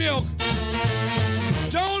buttermilk.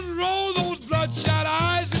 Don't roll those bloodshot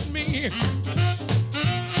eyes at me.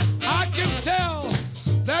 I can tell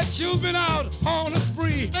that you've been out on a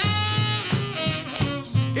spree.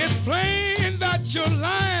 It's plain that you're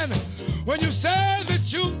lying when you say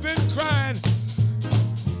that you've been crying.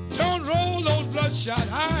 Don't roll those bloodshot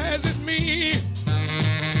eyes at me.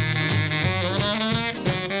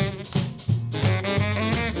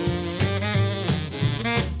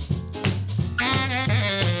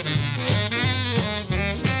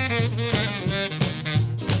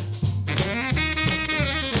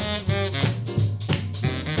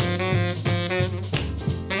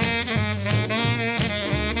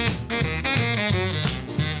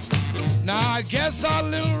 Now I guess our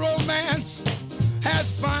little romance has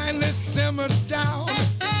finally simmered down.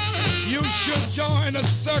 You should join a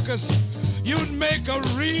circus, you'd make a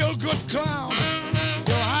real good clown.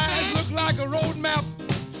 Your eyes look like a road map,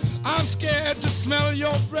 I'm scared to smell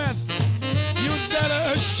your breath. You'd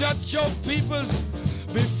better shut your peepers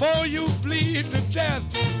before you bleed to death.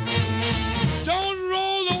 Don't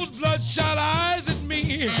roll those bloodshot eyes at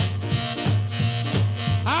me.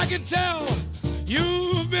 I can tell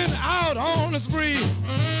you've been out on a spree.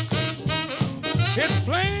 It's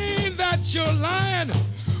plain that you're lying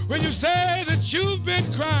when you say that you've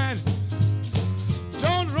been crying.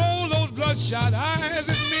 Don't roll those bloodshot eyes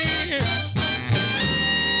at me.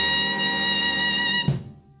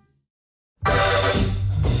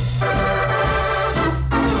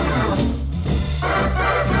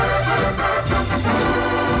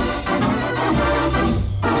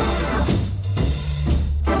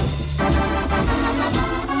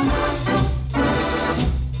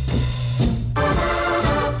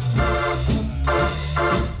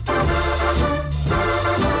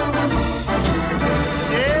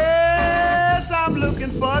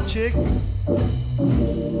 Chick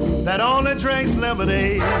that only drinks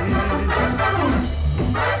lemonade.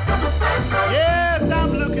 Yes,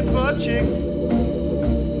 I'm looking for a chick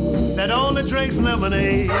that only drinks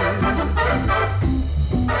lemonade.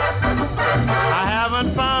 I haven't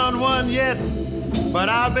found one yet, but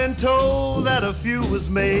I've been told that a few was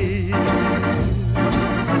made.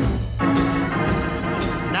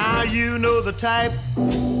 Now you know the type,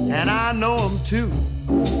 and I know them too.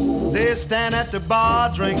 They stand at the bar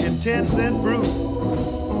drinking 10-cent brew.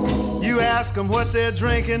 You ask them what they're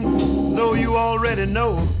drinking, though you already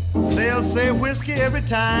know. They'll say whiskey every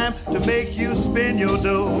time to make you spend your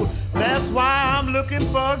dough. That's why I'm looking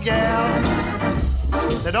for a gal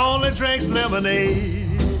that only drinks lemonade.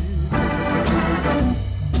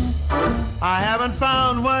 I haven't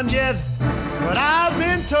found one yet, but I've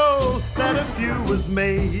been told that a few was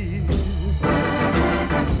made.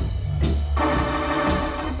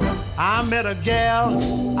 I met a gal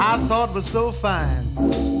I thought was so fine.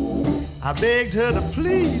 I begged her to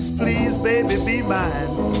please, please, baby, be mine.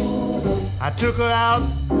 I took her out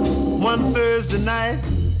one Thursday night.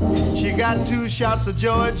 She got 2 shots of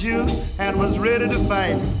joy juice and was ready to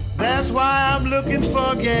fight. That's why I'm looking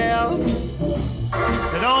for a gal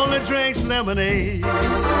that only drinks lemonade.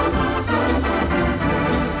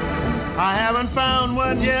 I haven't found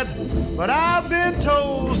one yet, but I've been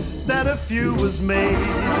told that a few was made.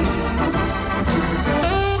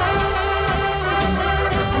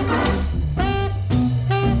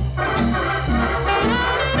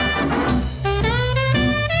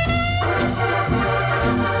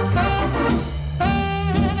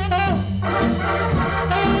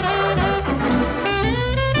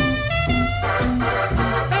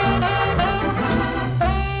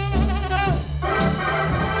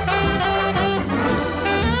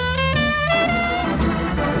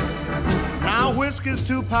 Whiskey's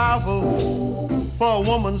too powerful for a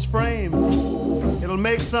woman's frame. It'll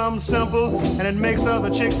make some simple and it makes other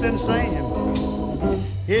chicks insane.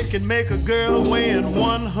 It can make a girl weighing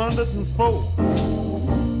 104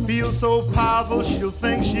 feel so powerful she'll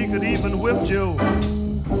think she could even whip Joe.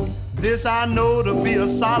 This I know to be a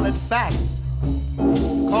solid fact,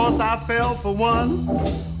 'cause I fell for one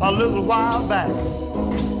a little while back.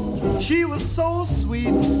 She was so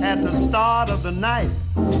sweet at the start of the night,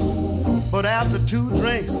 but after 2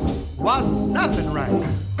 drinks, wasn't nothing right.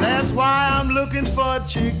 That's why I'm looking for a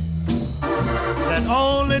chick that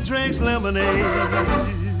only drinks lemonade.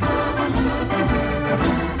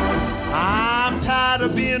 I'm tired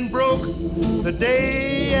of being broke the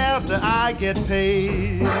day after I get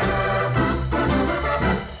paid.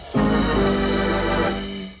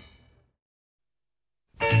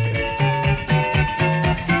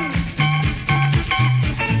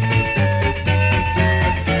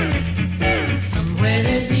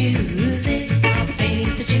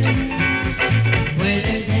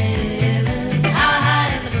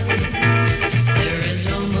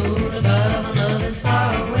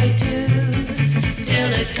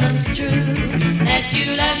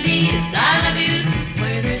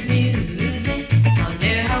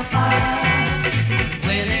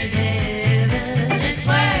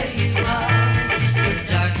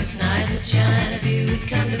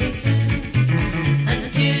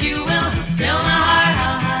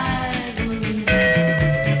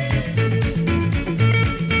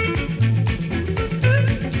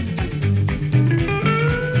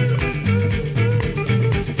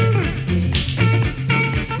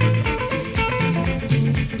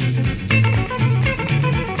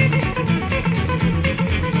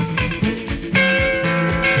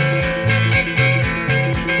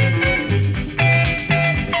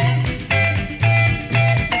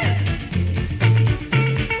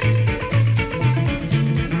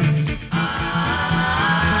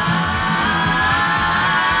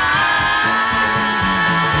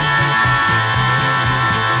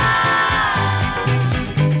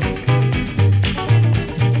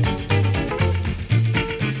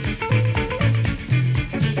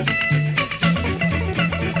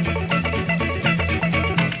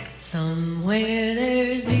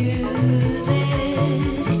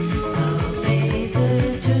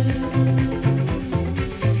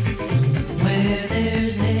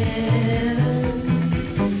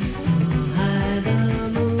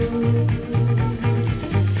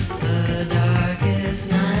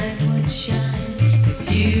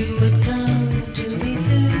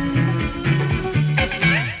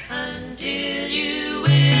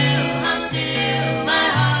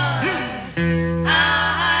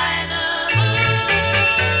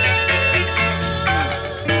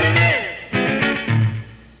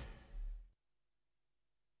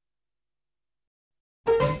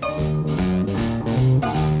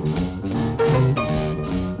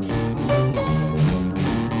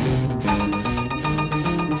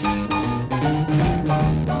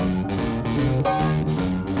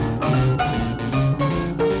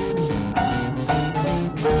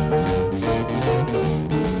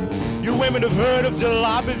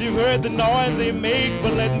 You've heard the noise they make,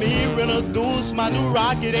 but let me introduce my new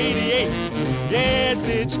Rocket 88. Yes,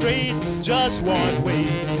 it's straight, just one way.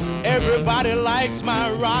 Everybody likes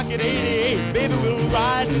my Rocket 88. Baby, we'll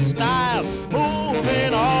ride in style,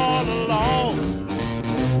 moving all along.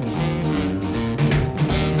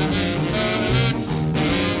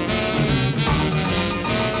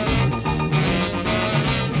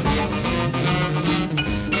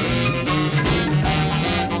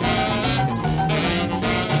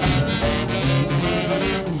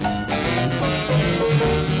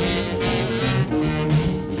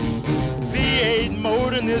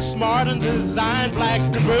 Smart and designed, black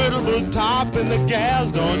convertible top, and the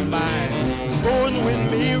gals don't mind. Sporting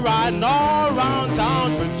with me, riding all around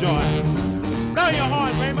town for joy. Blow your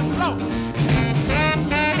horn, Raymond, blow.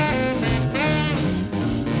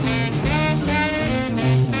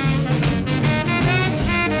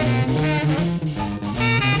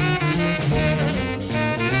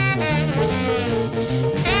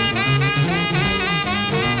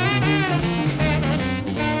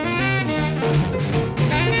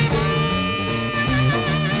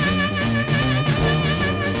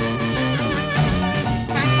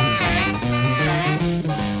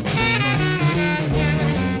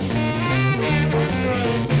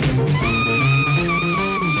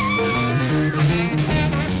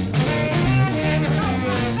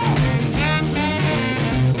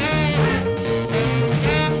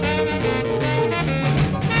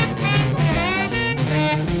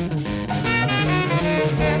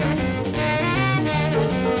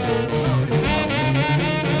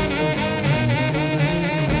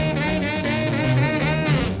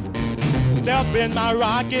 bend my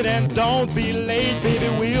rocket and don't be late, baby.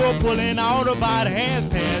 We're pulling out about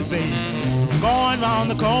 8:30. Going round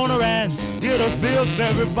the corner and get a fifth.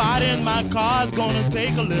 Everybody in my car's gonna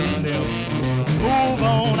take a little lift. Move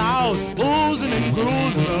on out, oozing and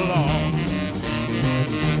cruising along.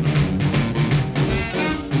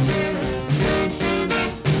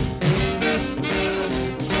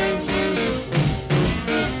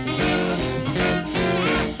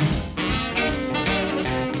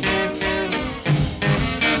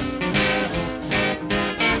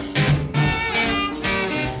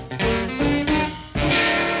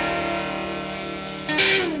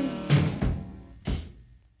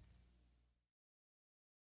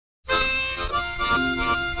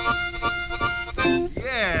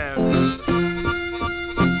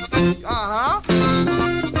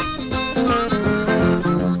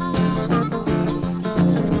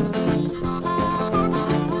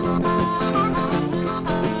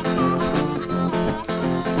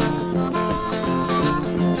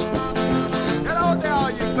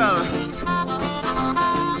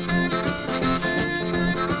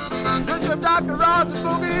 Dr. Rob's and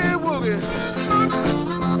Boogie Woogie.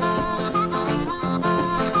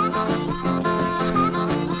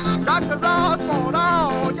 Dr. Rob's going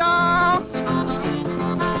on, y'all.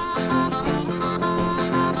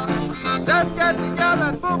 Let's get together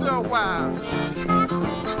and boogie a while.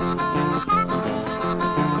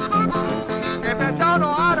 If you don't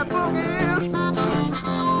know how to boogie,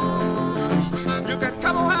 you can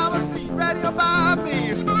come on, have a seat ready by me.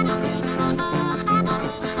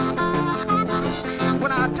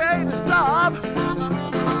 When I tell you to stop,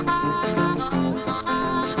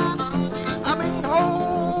 I mean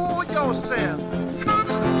hold yourself.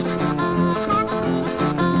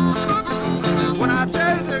 When I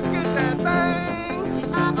tell you to get that thing,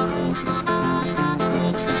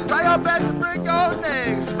 try your best to break your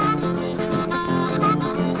neck.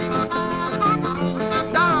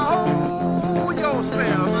 Now hold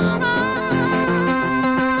yourself.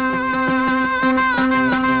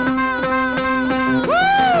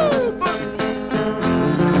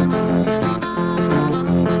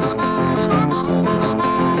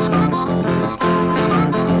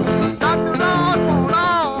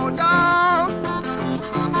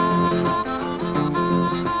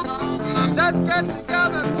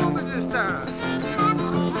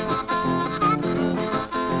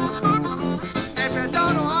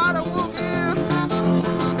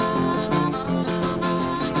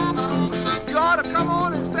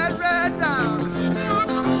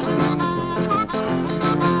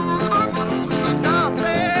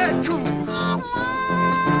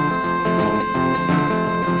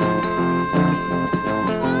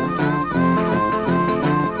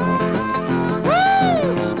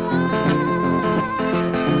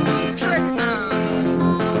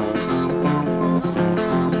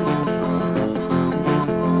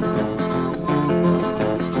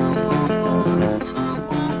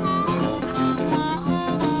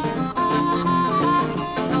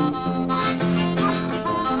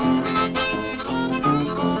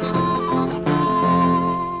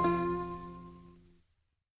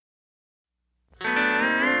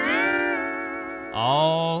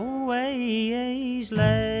 Always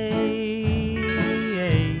late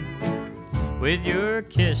with your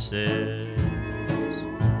kisses.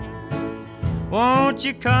 Won't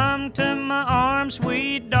you come to my arms,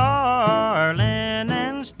 sweet darling,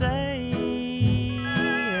 and stay?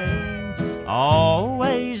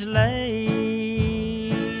 Always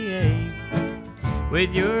late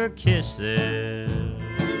with your kisses.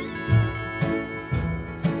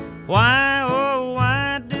 Why, oh,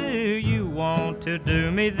 why do you want to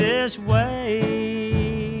do me this way?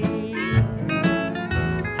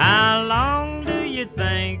 How long do you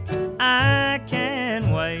think I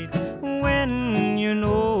can wait when you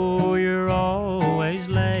know you're always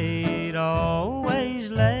late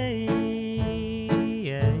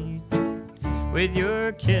with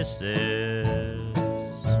your kisses?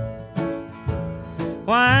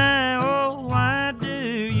 Why, oh, why do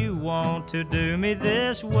you want to do me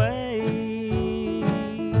this way?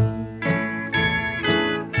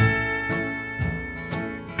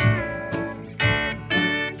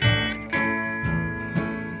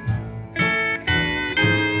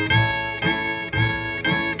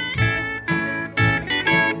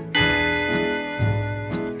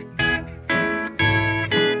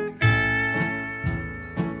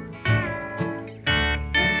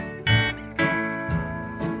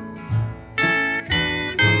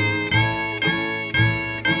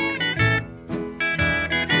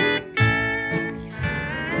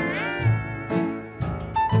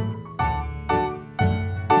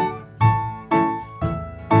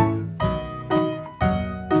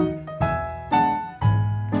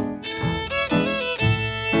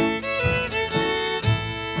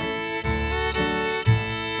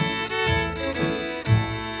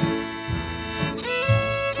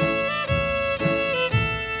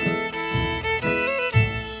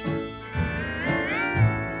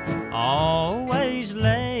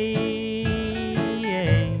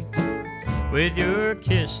 with your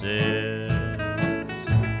kisses.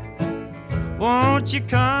 Won't you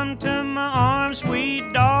come to my arms,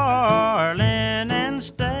 sweet darling, and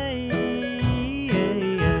stay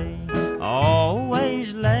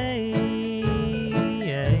always late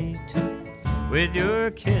with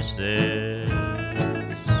your kisses?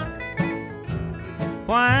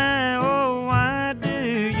 Why, oh, why do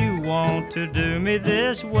you want to do me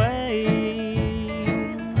this way?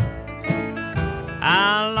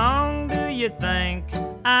 How long do you think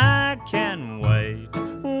I can wait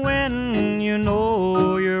when you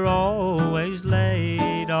know you're always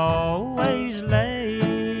late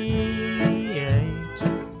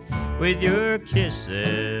with your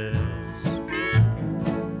kisses?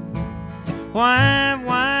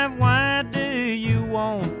 Why do you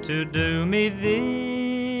want to do me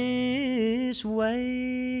this way?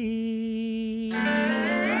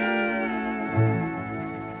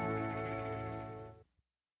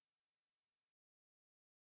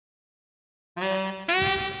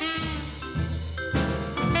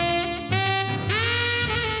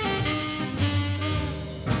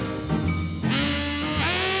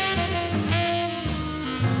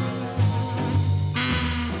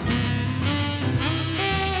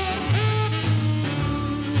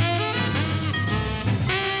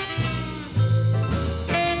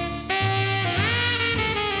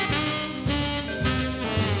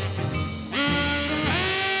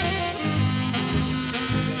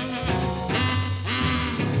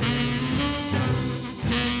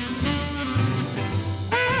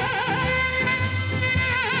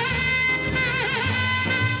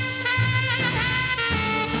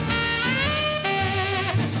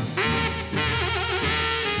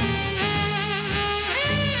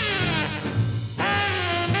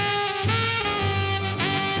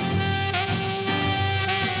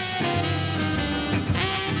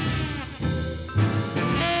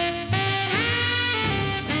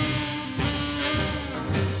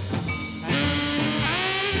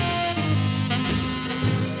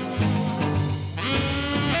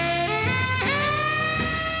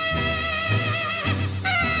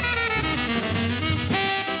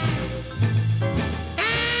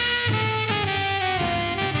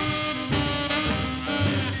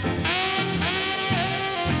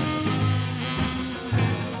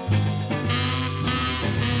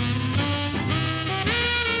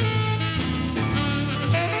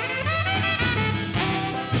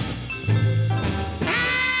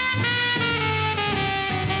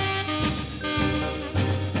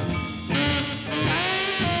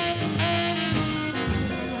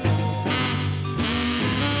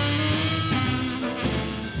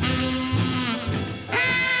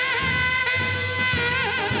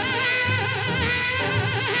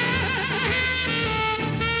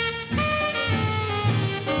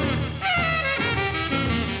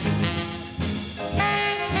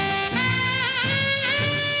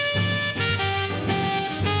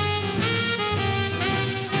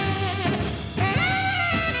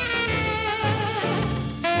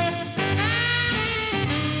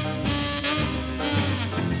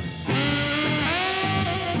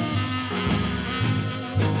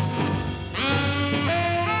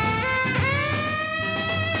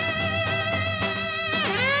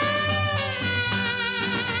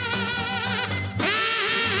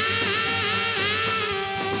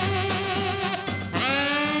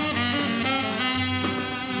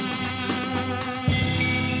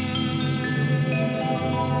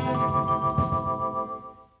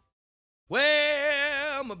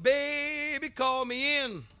 called me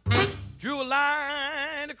in, drew a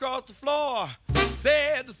line across the floor,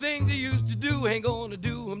 said the things he used to do ain't gonna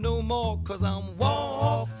do them no more, 'cause I'm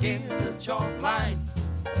walking the chalk line,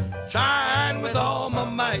 trying with all my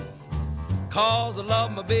might, 'cause I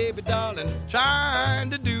love my baby darling,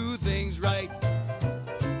 trying to do things right.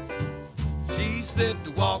 She said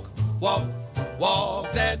to walk, walk,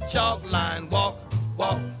 walk that chalk line, walk,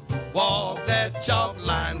 walk, walk that chalk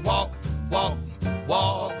line, walk, walk,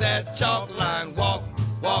 walk that chalk line, walk,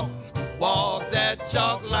 walk, walk that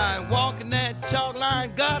chalk line, walking that chalk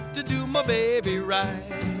line, got to do my baby right.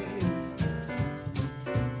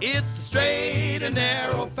 It's a straight and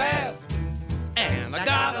narrow path, and I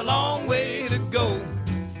got a long way to go.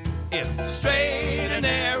 It's a straight and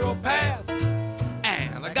narrow path,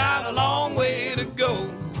 and I got a long way to go.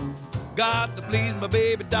 Got to please my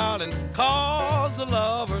baby darling, 'cause I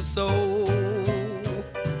love her so.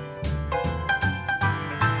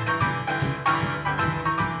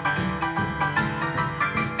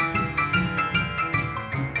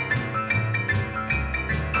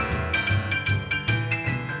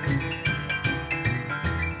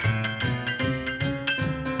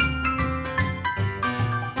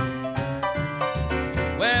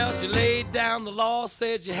 She laid down the law,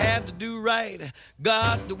 said you had to do right.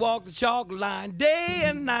 Got to walk the chalk line day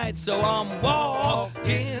and night. So I'm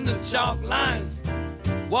walking the chalk line,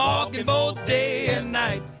 walking both day and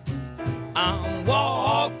night. I'm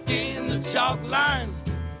walking the chalk line,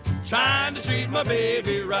 trying to treat my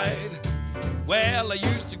baby right. Well, I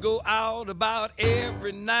used to go out about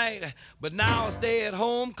every night, but now I stay at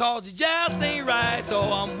home cause it just ain't right. So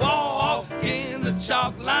I'm walking the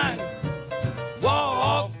chalk line,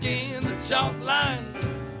 walking the chalk line,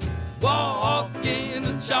 walking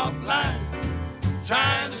the chalk line,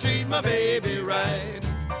 trying to treat my baby right.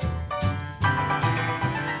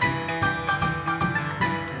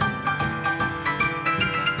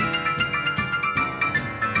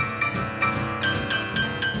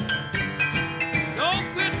 Don't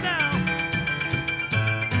quit now.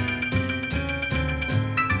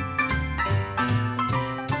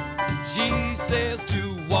 She says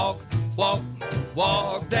to walk, walk,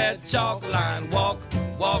 walk that chalk line, walk,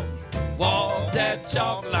 walk, walk that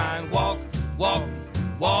chalk line, walk, walk,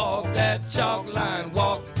 walk that chalk line,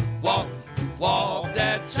 walk, walk, walk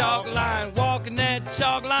that chalk line, walking that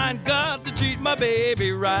chalk line, got to treat my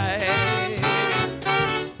baby right.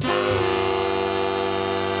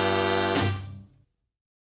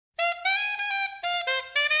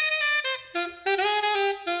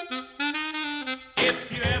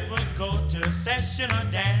 If you ever go to a session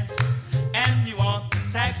or dance and you want the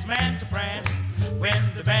sax man to prance, when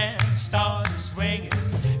the band starts swinging,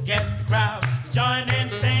 get the crowd to join in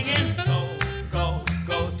singing. Go, go,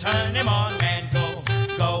 go, turn him on, man. Go,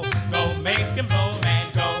 go, go, make him blow, man.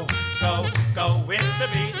 Go, go, go with the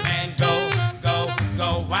beat, man. Go, go,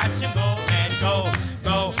 go, watch him go, man. Go,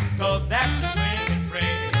 go, go, that's the swinging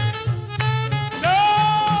Fred. No!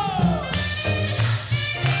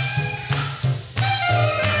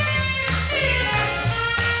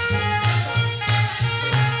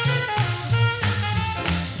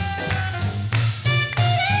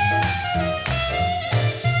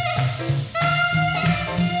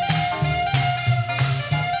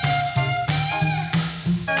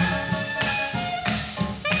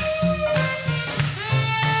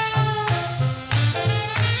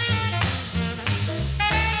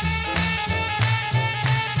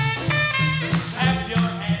 Clap your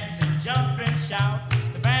hands and jump and shout.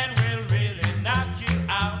 The band will really knock you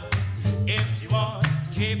out. If you want to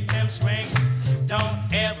keep them swinging, don't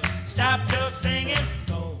ever stop your singing.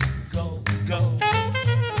 Go, go, go.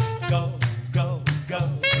 Go, go, go.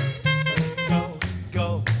 Go,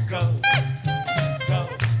 go, go. Go,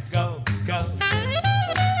 go, go.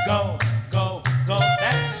 Go, go, go.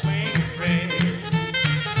 That's the swinging Fred.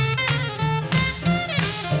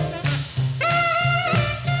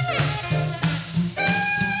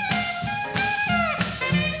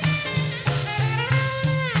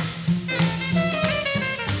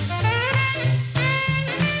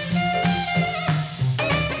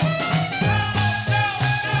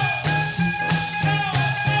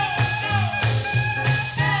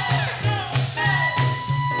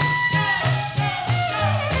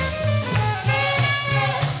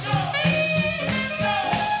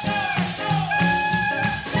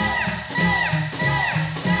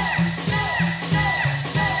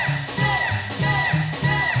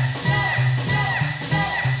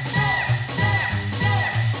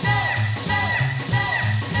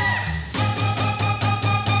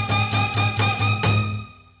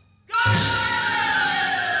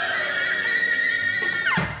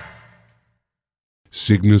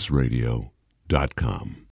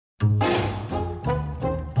 CygnusRadio.com.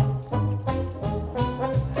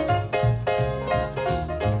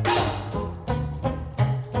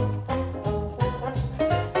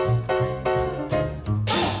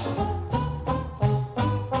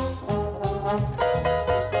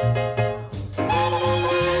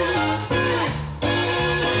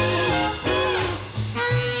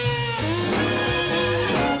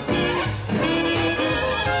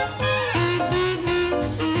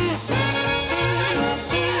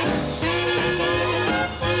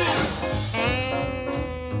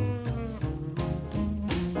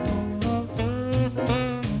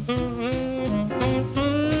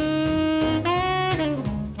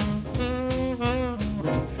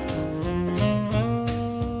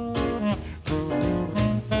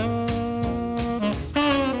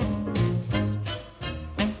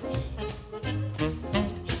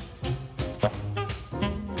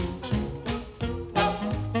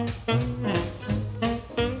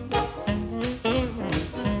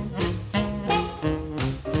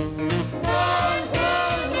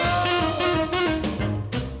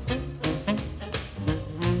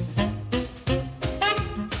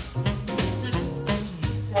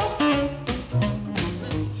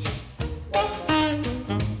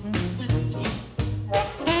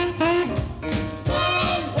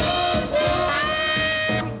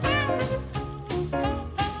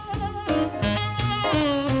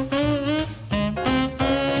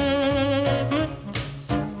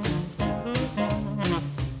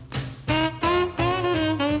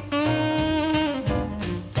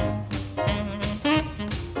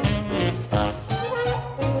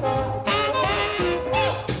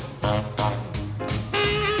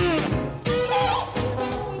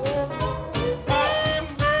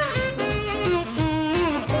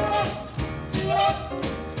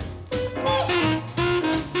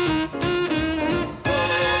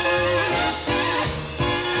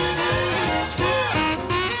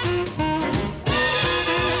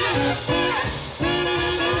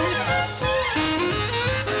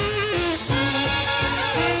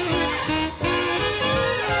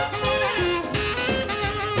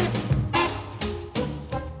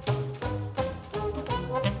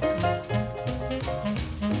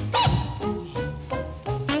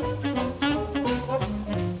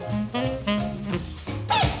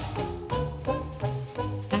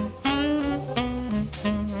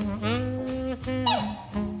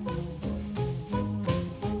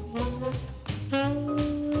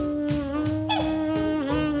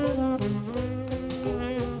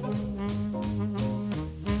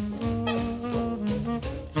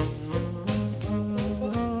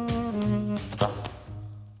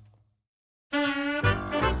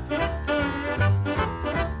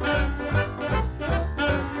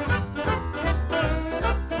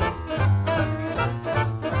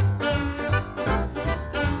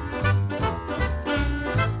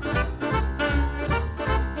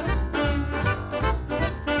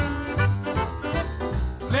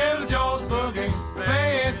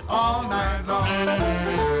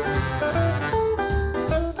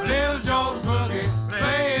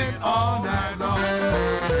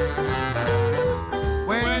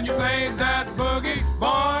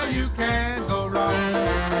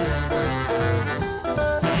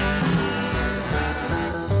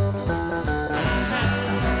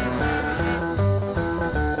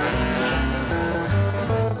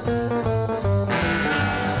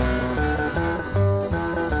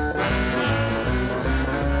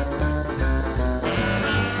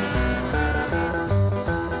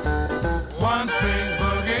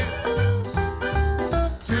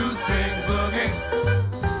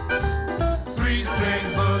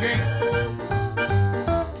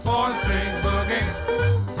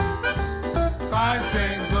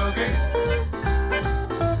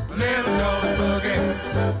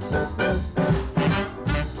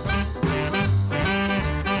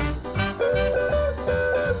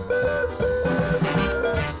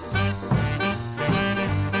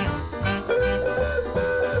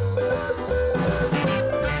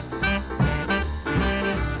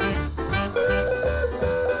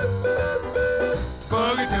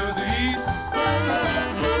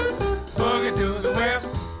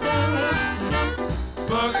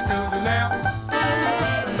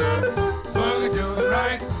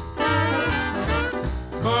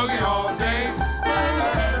 boogie all day,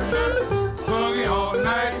 boogie all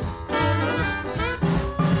night.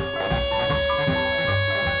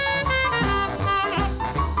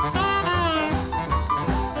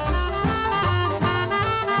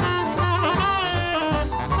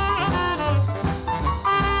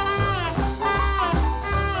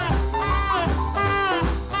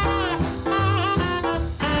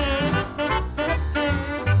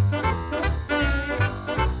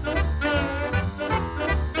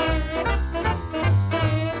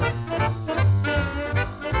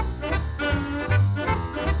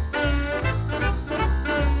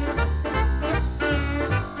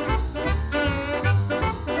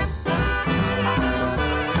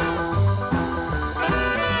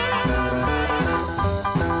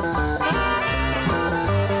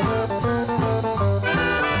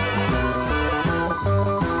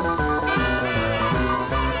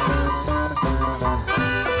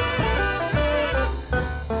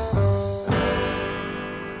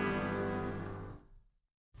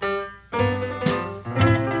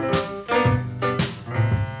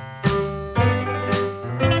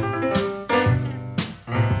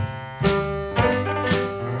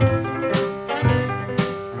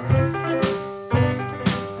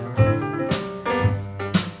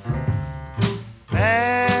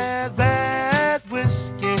 Bad, bad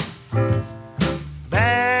whiskey.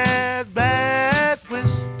 Bad, bad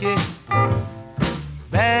whiskey.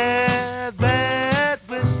 Bad, bad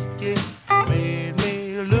whiskey made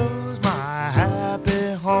me lose my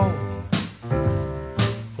happy home.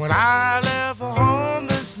 When I left for home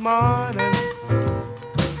this morning,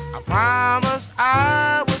 I promised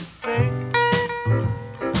I would think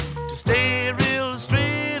to stay real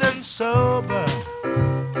straight and sober.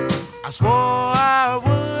 I swore I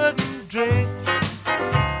wouldn't drink.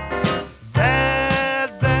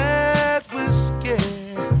 Bad, bad whiskey.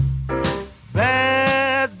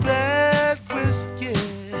 Bad, bad whiskey.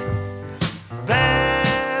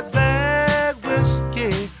 Bad, bad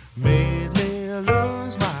whiskey made me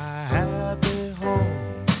lose my happy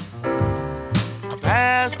home. I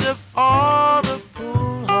passed up all the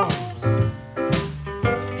pool halls,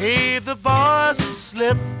 gave the boys a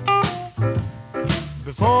slip.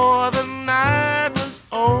 Before the night was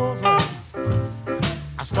over,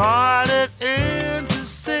 I started in to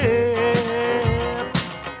sip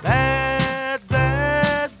bad,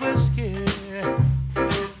 bad whiskey.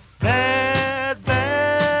 Bad,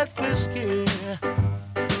 bad whiskey.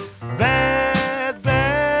 Bad,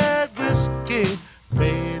 bad whiskey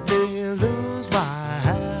made me lose my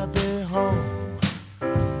happy home.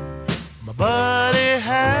 My buddy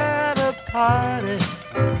had a party.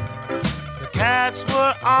 Cats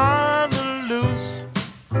were on the loose.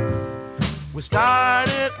 We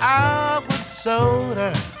started out with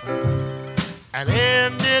soda and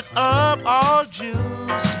ended up all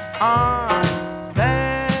juiced on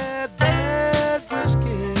bad, bad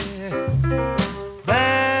whiskey.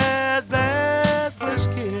 Bad, bad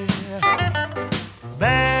whiskey.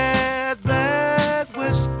 Bad, bad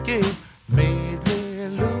whiskey made me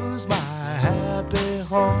lose my happy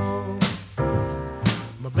home.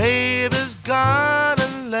 My baby's gone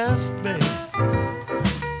and left me.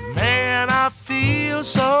 Man, I feel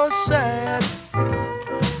so sad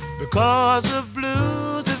because the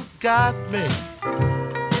blues have got me,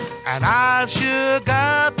 and I've sure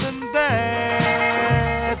got them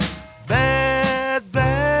bad. Bad,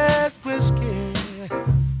 bad whiskey.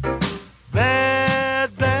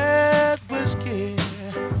 Bad, bad whiskey.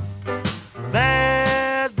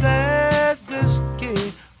 Bad, bad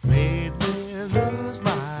whiskey made me lose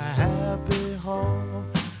my happy home.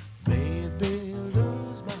 Made me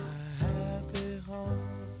lose my happy home.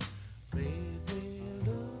 Made me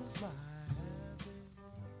lose my happy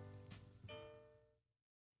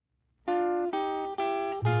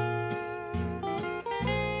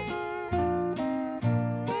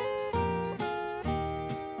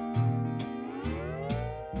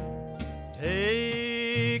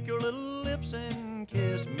Take your little lips and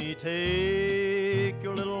kiss me. Take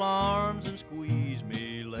your little arms and squeeze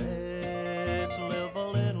me. Let's live a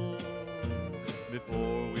little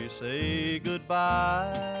before we say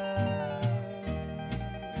goodbye.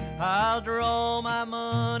 I'll draw my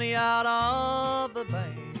money out of the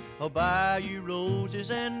bank. I'll buy you roses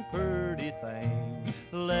and pretty things.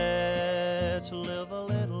 Let's live a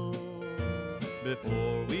little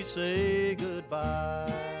before we say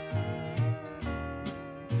goodbye.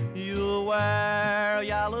 You'll wear a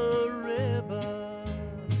yellow ribbon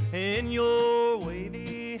in your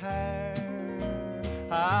wavy hair.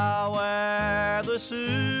 I'll wear the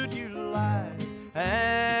suit you like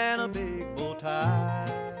and a big bow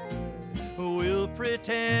tie. We'll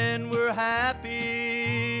pretend we're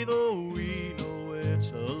happy, though we know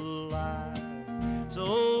it's a lie.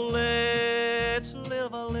 So let's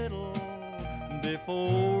live a little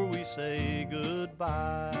before we say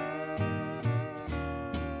goodbye.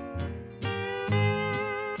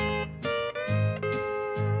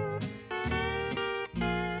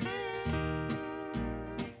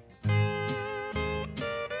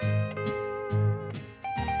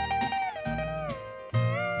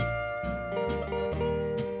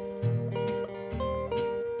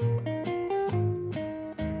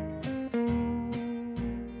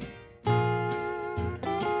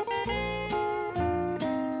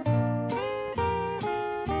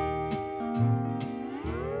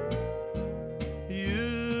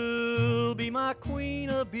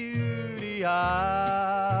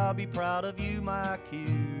 I'll be proud of you, my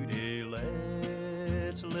cutie.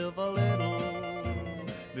 Let's live a little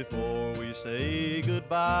before we say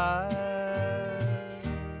goodbye.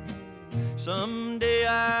 Someday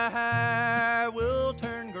our hair will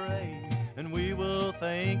turn gray and we will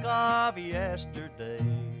think of yesterday.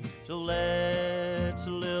 So let's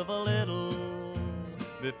live a little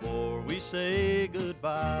before we say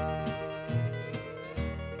goodbye.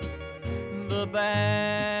 The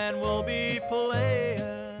band will be playing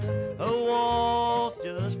a waltz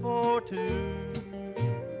just for two,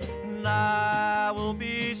 and I will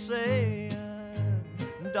be saying,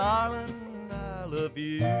 darling, I love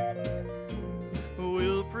you.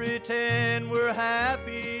 We'll pretend we're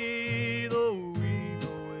happy, though we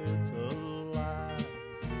know it's a lie.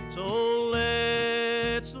 So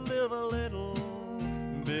let's live a little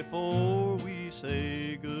before we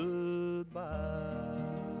say goodbye.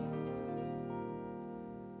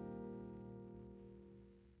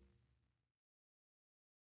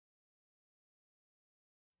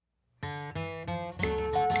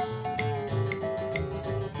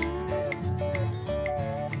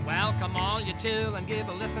 Come all you children, give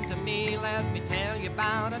a listen to me. Let me tell you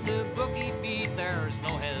about a new boogie beat. There's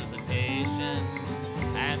no hesitation,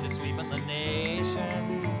 and it's sweeping the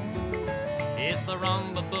nation. It's the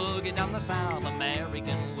rumba boogie down the South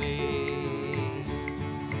American way.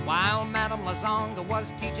 While Madame Lazonga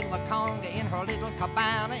was teaching La Conga in her little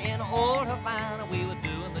cabana in old Havana, we were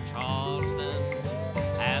doing the Charleston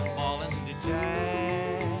and falling to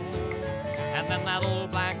jazz. And then that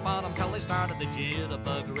old black bottom till they started the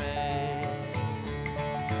jitterbug rag.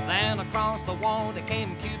 Then across the water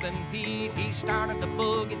came Cuban Pete. He started the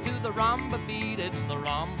boogie to the rumba beat. It's the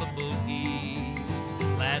rumba boogie.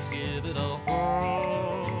 Let's give it a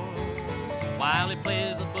whirl while he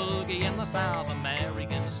plays the boogie in the South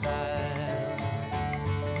American style.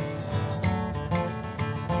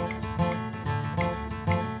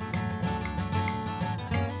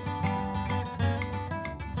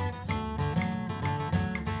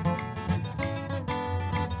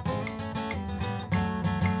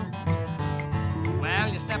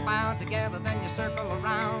 Step out together, then you circle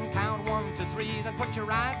around. Count 1, 2, 3, then put your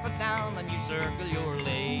right foot down. Then you circle your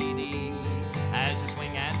lady as you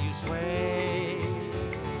swing and you sway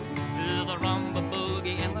to the rumba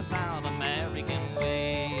boogie in the South American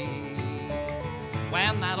way.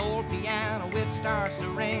 When that old piano it starts to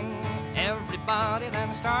ring, everybody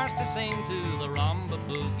then starts to sing to the rumba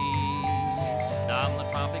boogie down the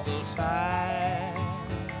tropical style.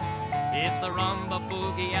 It's the rumba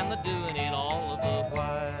boogie and they're doing it all of the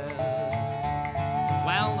while.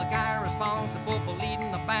 Well, the guy responsible for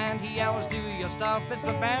leading the band, he yells, do your stuff, it's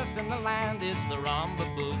the best in the land. It's the rumba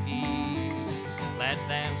boogie. Let's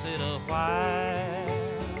dance it a while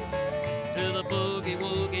to the boogie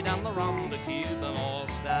woogie down the rumba Cuban all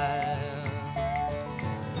style.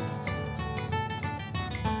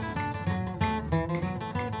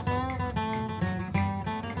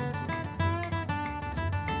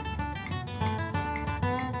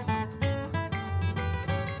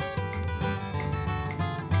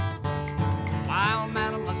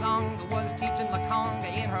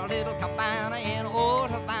 In her little cabana in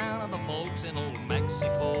old Havana, the folks in old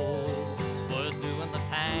Mexico were doing the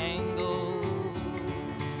tango,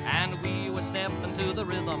 and we were stepping to the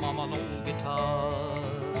rhythm of an old guitar.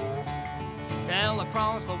 Till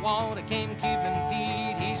across the water came Cuban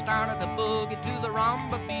Pete. He started the boogie to the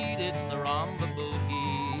rumba beat. It's the rumba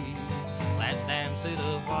boogie. Let's dance it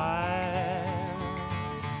a while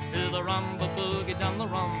to the rumba boogie down the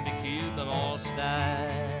rumba Cuban all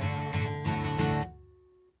style.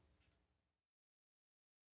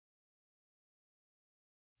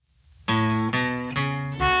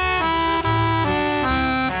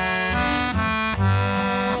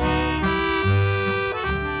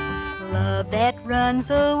 That runs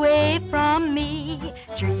away from me,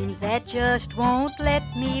 dreams that just won't let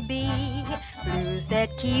me be. Blues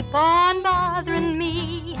that keep on bothering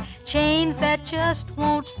me. Chains that just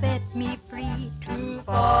won't set me free. Too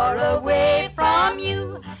far away from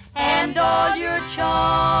you and all your charms.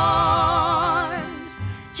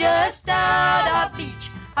 Just out of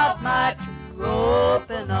reach of my two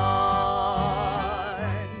open arms.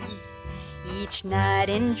 Each night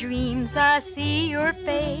in dreams I see your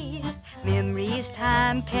face. Memories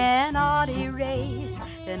time cannot erase.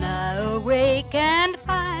 Then I awake and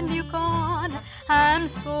find you gone. I'm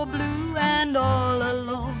so blue and all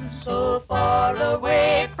alone. So far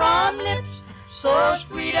away from lips so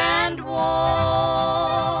sweet and warm.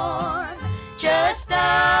 Just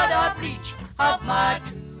out of reach of my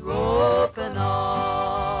two open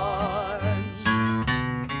arms.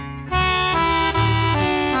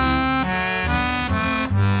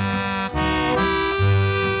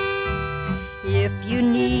 If you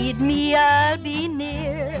need me, I'll be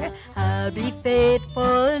near. I'll be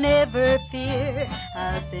faithful, never fear.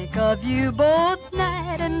 I'll think of you both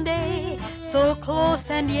night and day. So close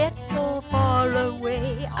and yet so far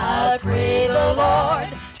away. I'll pray the Lord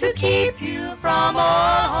to keep you from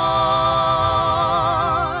all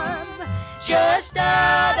harm. Just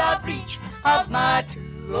out of reach of my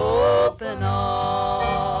two open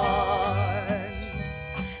arms.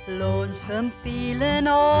 Lonesome feeling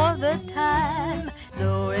all the time,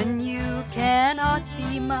 knowing you cannot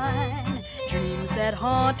be mine. Dreams that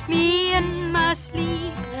haunt me in my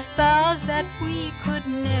sleep, vows that we could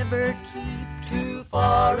never keep. Too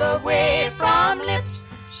far away from lips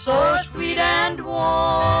so sweet and warm.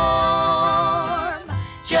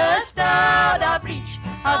 Just out of reach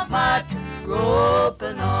of my two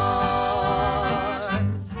open arms.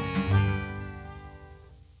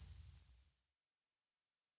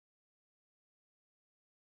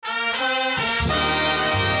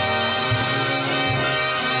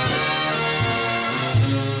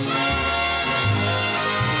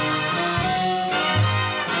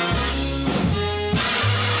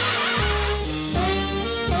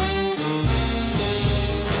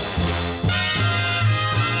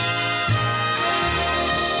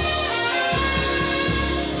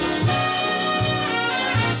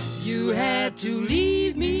 To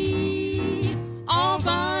leave me all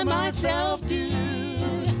by myself, dear,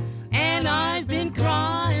 and I've been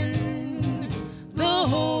crying the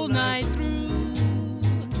whole night through.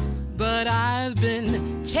 But I've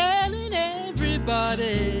been telling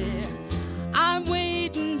everybody I'm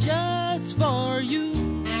waiting just for you.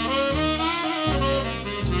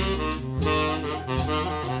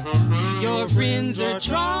 Your friends are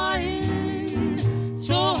trying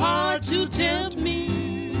so hard to tempt me.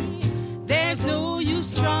 There's no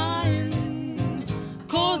use trying,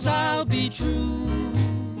 'cause I'll be true.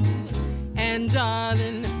 And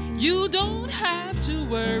darling, you don't have to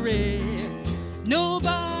worry,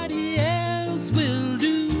 nobody else will do.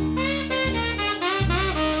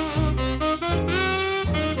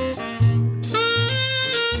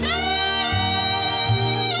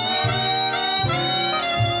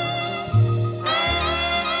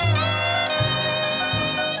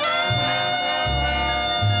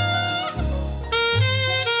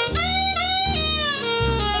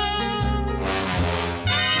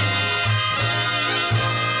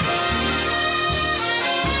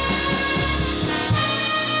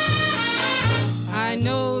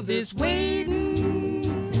 This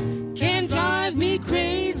waiting can drive me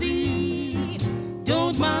crazy.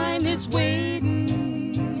 Don't mind this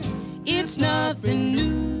waiting, it's nothing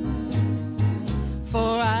new.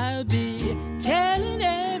 For I'll be telling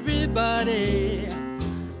everybody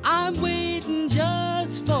I'm waiting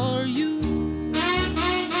just for you.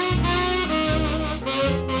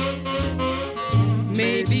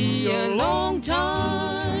 Maybe a long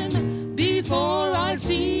time before I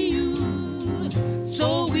see you,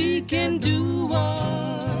 so we can do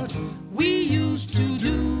what we used to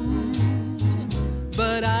do.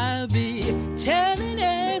 But I'll be telling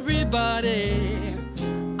everybody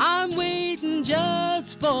I'm waiting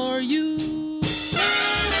just for you.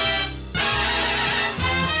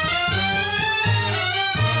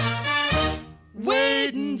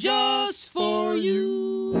 Waiting just for you.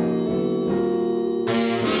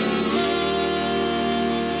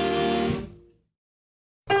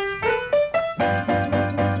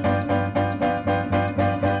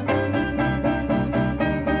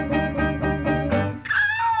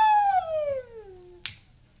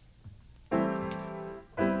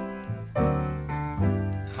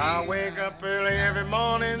 I wake up early every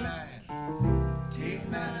morning,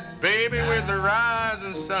 baby, with the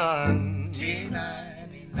rising sun.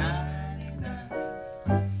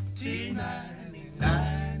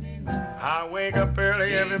 I wake up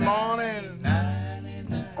early every morning,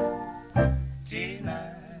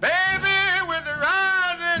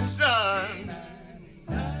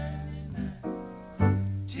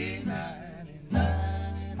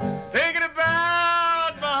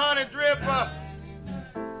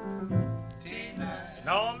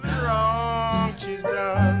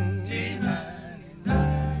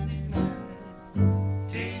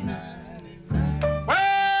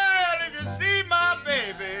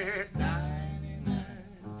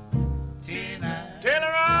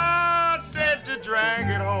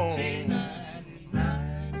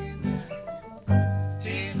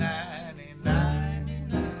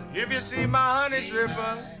 see my honey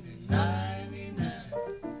dripper.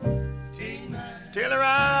 Tell her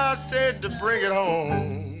I said to bring it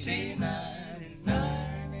home.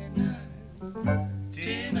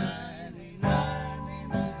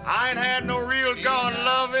 I ain't had no real gone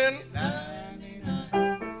loving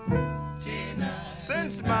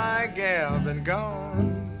since my gal been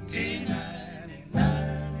gone.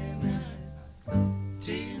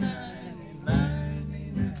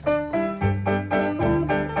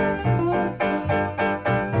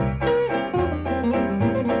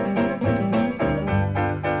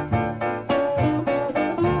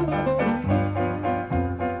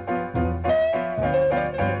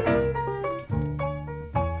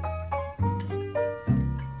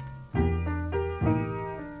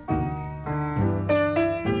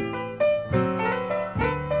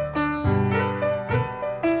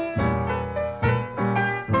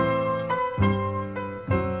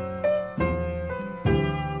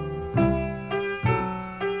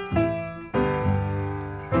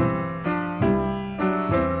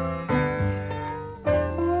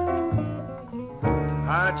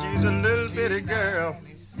 She's a little bitty girl,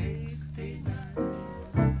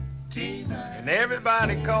 and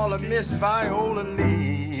everybody call her Miss Viola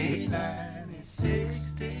Lee.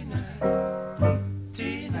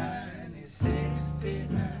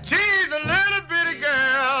 She's a little bitty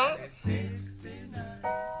girl,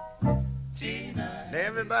 and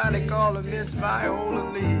everybody call her Miss Viola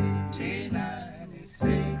Lee.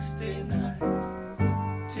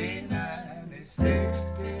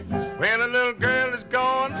 Well, the little girl is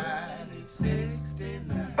gone,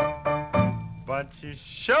 but she's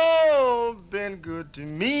sure been good to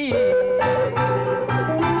me.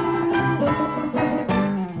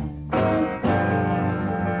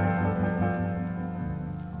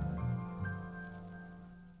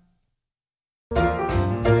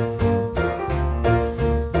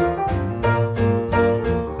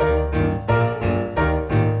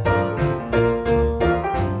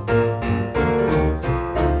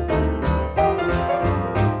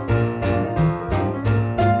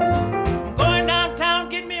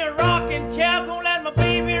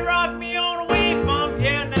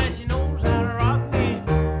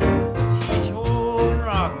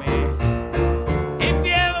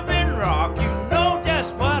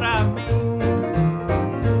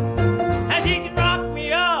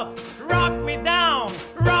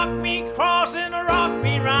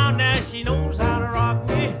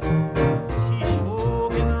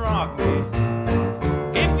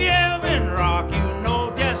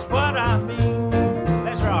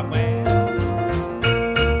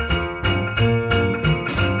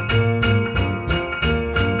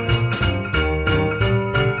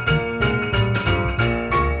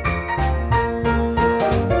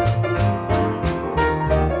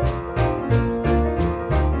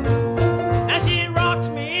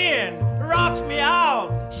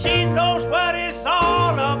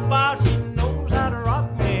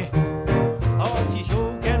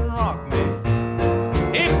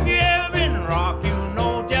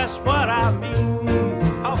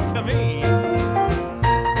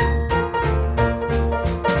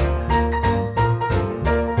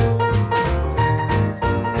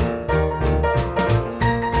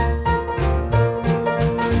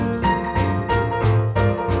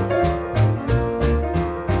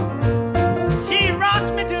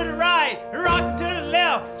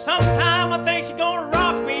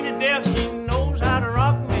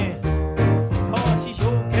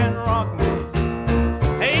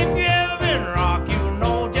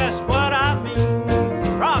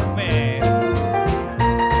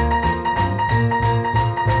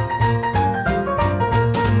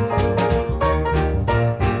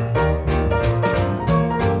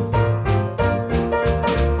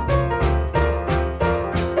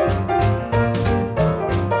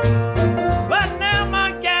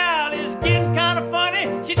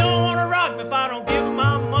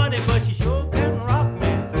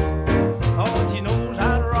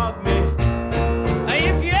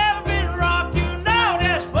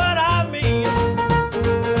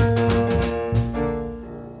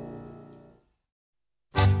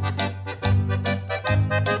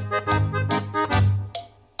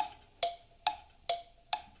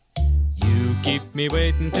 Me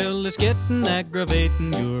waiting till it's getting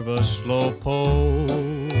aggravating, you're a slowpoke.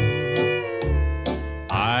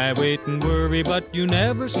 I wait and worry, but you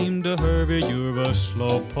never seem to hurry, you're a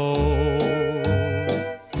slowpoke.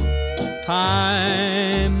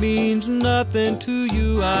 Time means nothing to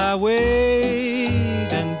you, I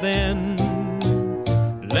wait and then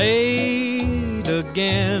late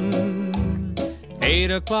again.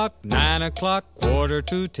 8 o'clock, 9 o'clock,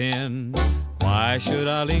 9:45, Why should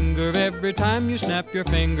I linger every time you snap your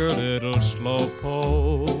finger, little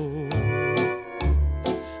slowpoke?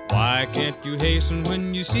 Why can't you hasten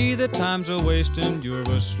when you see that time's a-wasting? You're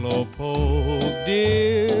a slowpoke,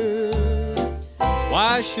 dear.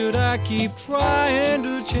 Why should I keep trying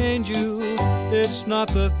to change you? It's not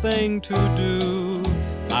the thing to do.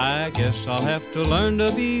 I guess I'll have to learn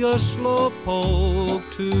to be a slowpoke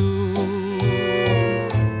too.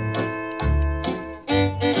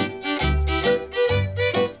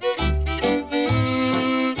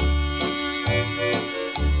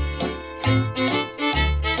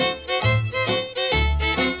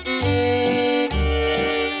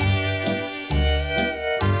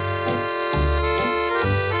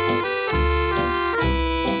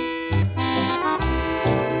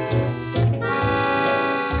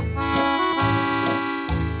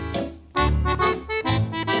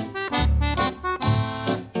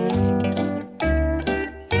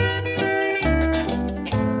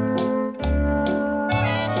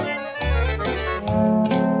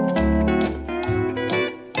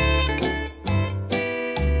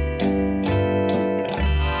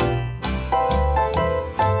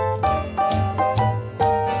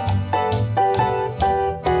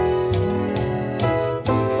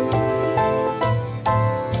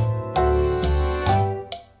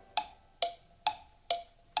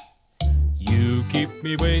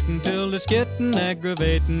 It's getting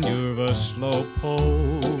aggravating, you're a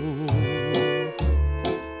slowpoke.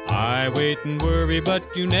 I wait and worry, but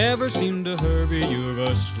you never seem to hurry, you're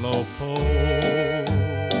a slowpoke.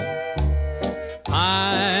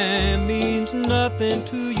 Time means nothing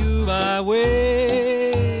to you, I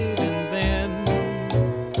wait and then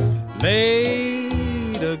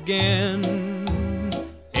late again.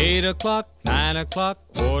 8 o'clock, 9 o'clock,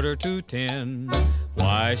 9:45.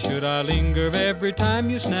 Why should I linger every time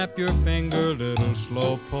you snap your finger, little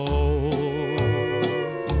slowpoke?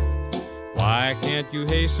 Why can't you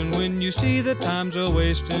hasten when you see that time's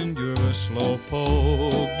a-wasting? You're a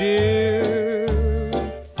slowpoke, dear.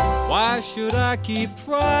 Why should I keep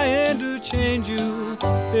trying to change you?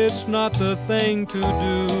 It's not the thing to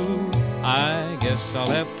do. I guess I'll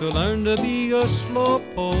have to learn to be a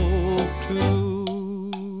slowpoke too.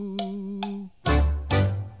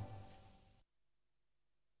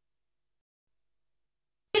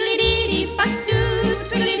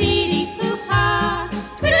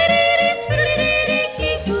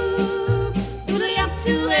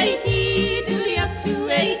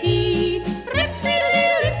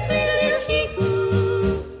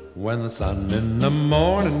 When the sun in the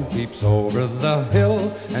morning peeps over the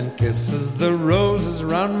hill and kisses the roses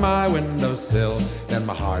round my windowsill, then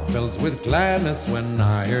my heart fills with gladness when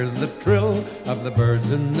I hear the trill of the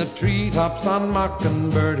birds in the treetops on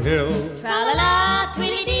Mockingbird Hill. Tra-la-la,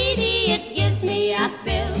 tweedly-dee-dee, it gives me a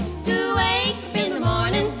thrill to wake up in the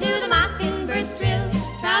morning to the mockingbirds trill.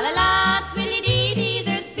 Tra-la-la, tweedly-dee-dee,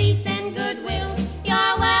 there's peace and goodwill.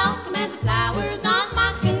 You're welcome as the flowers on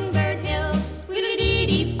Mockingbird Hill.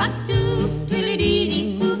 Tweedly-dee-dee, buck-too,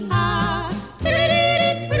 tweedly-dee-dee, hoo-ha.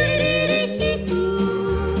 Tweedly-dee-dee,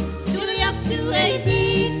 tweedly-dee-dee-hee-hoo.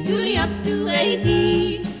 Tweedly-up-to-a-dee,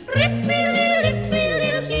 tweedly-up-to-a-dee. Rip-tweedly-dee,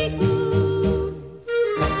 tweedly-dee-hee-hoo.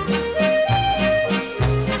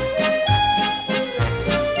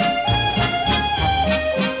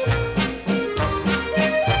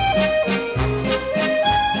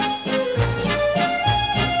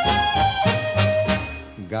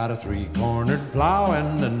 Got a 3-cornered plow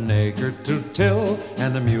and an acre to till,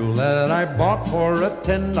 and a mule that I bought for a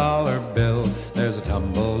 $10 bill. There's a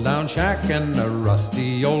tumble-down shack and a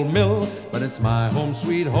rusty old mill, but it's my home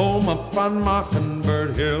sweet home up on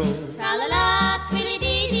Mockingbird Hill. Tra-la-la,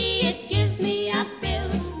 tweedly-dee-dee, it gives me a thrill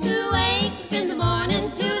to wake up in the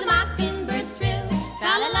morning to the mockingbirds trill.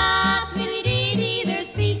 Tra-la-la, tweedly-dee-dee, there's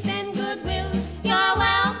peace and goodwill. You're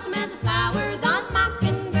welcome as the flowers on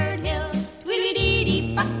Mockingbird Hill.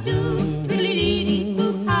 Tweedly-dee-dee, buck-too, tweedly-dee-dee,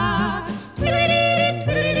 hoo-ha. Tweedly-dee-dee,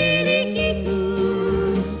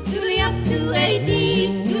 tweedly-dee-dee-hee-hoo. Tweedly-up-to-a-dee,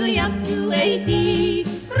 tweedly-up-to-a-dee.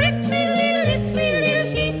 Rip-tweedly-dee,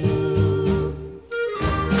 tweedly-dee-hee-hoo.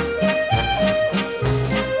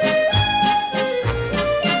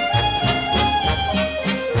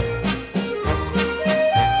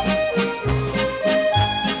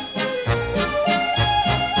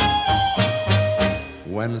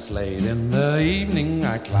 When it's late in the evening,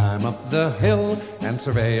 I climb up the hill and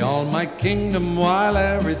survey all my kingdom while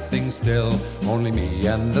everything's still. Only me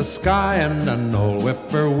and the sky and an old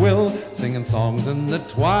whippoorwill singing songs in the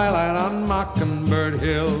twilight on Mockingbird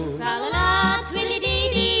Hill. Tra-la-la,